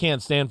I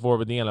can't stand for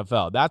with the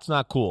NFL. That's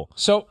not cool.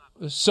 So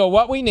So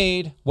what they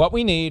need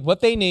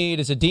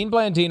is a Dean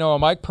Blandino, a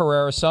Mike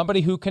Pereira,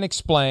 somebody who can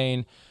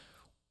explain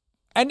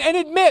and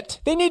admit.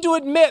 They need to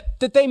admit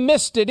that they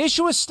missed it.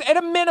 At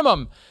a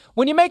minimum,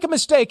 when you make a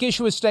mistake,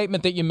 issue a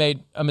statement that you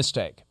made a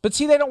mistake. But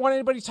see, they don't want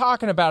anybody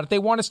talking about it. They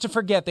want us to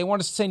forget. They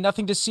want us to say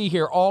nothing to see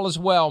here. All is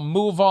well.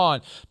 Move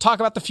on. Talk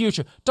about the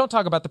future. Don't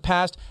talk about the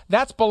past.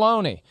 That's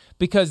baloney.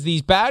 Because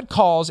these bad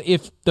calls,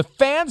 if the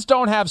fans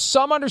don't have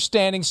some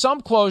understanding,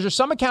 some closure,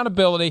 some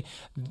accountability,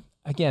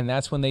 again,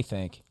 that's when they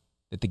think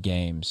that the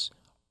games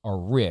are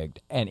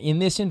rigged. And in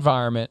this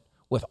environment,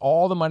 with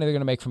all the money they're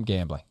going to make from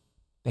gambling,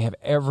 they have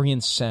every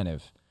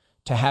incentive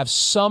to have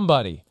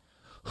somebody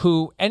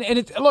who,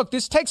 look,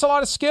 this takes a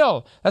lot of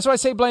skill. That's why I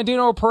say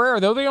Blandino or Pereira.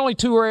 They're the only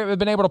two who have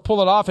been able to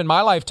pull it off in my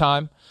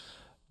lifetime.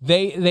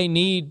 They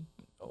need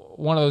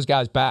one of those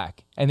guys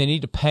back, and they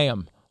need to pay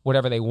them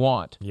whatever they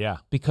want. Yeah.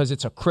 Because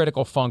it's a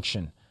critical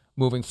function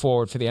moving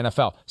forward for the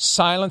NFL.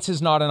 Silence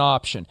is not an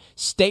option.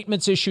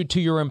 Statements issued to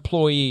your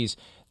employees,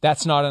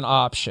 that's not an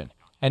option.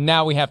 And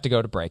now we have to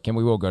go to break, and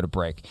we will go to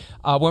break.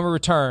 When we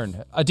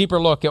return, a deeper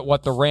look at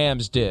what the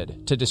Rams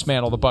did to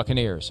dismantle the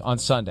Buccaneers on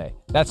Sunday.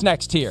 That's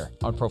next here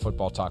on Pro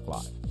Football Talk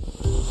Live.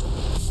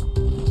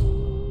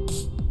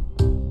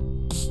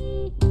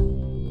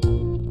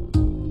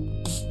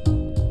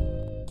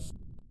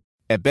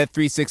 At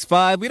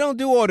Bet365, we don't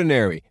do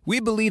ordinary. We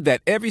believe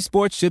that every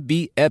sport should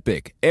be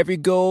epic. Every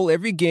goal,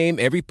 every game,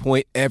 every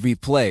point, every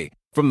play.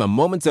 From the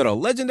moments that are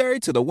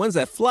legendary to the ones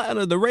that fly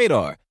under the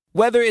radar.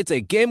 Whether it's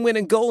a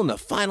game-winning goal in the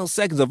final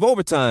seconds of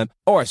overtime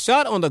or a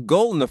shot on the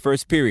goal in the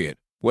first period.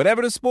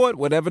 Whatever the sport,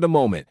 whatever the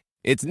moment.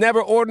 It's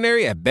never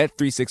ordinary at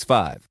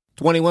Bet365.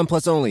 21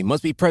 plus only.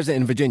 Must be present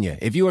in Virginia.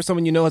 If you or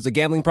someone you know has a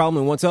gambling problem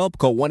and wants help,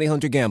 call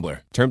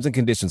 1-800-GAMBLER. Terms and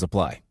conditions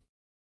apply.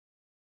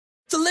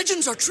 The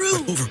legends are true.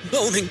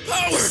 Overwhelming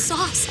power! The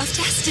sauce of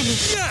destiny.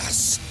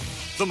 Yes!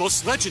 The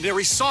most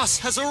legendary sauce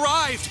has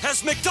arrived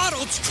as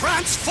McDonald's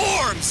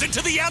transforms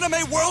into the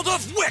anime world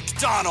of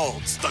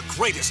WickDonald's. The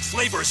greatest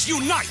flavors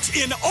unite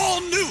in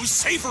all new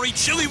savory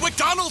chili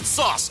McDonald's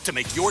sauce to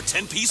make your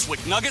 10-piece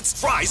Wick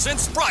Nuggets, fries, and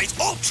Sprite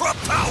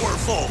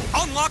ultra-powerful.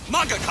 Unlock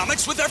manga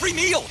comics with every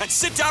meal and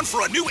sit down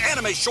for a new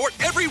anime short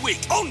every week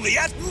only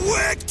at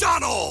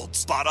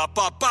WickDonald's.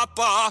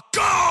 Ba-da-ba-ba-ba,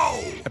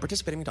 go! At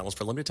participating McDonald's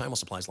for a limited time while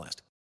supplies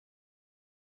last.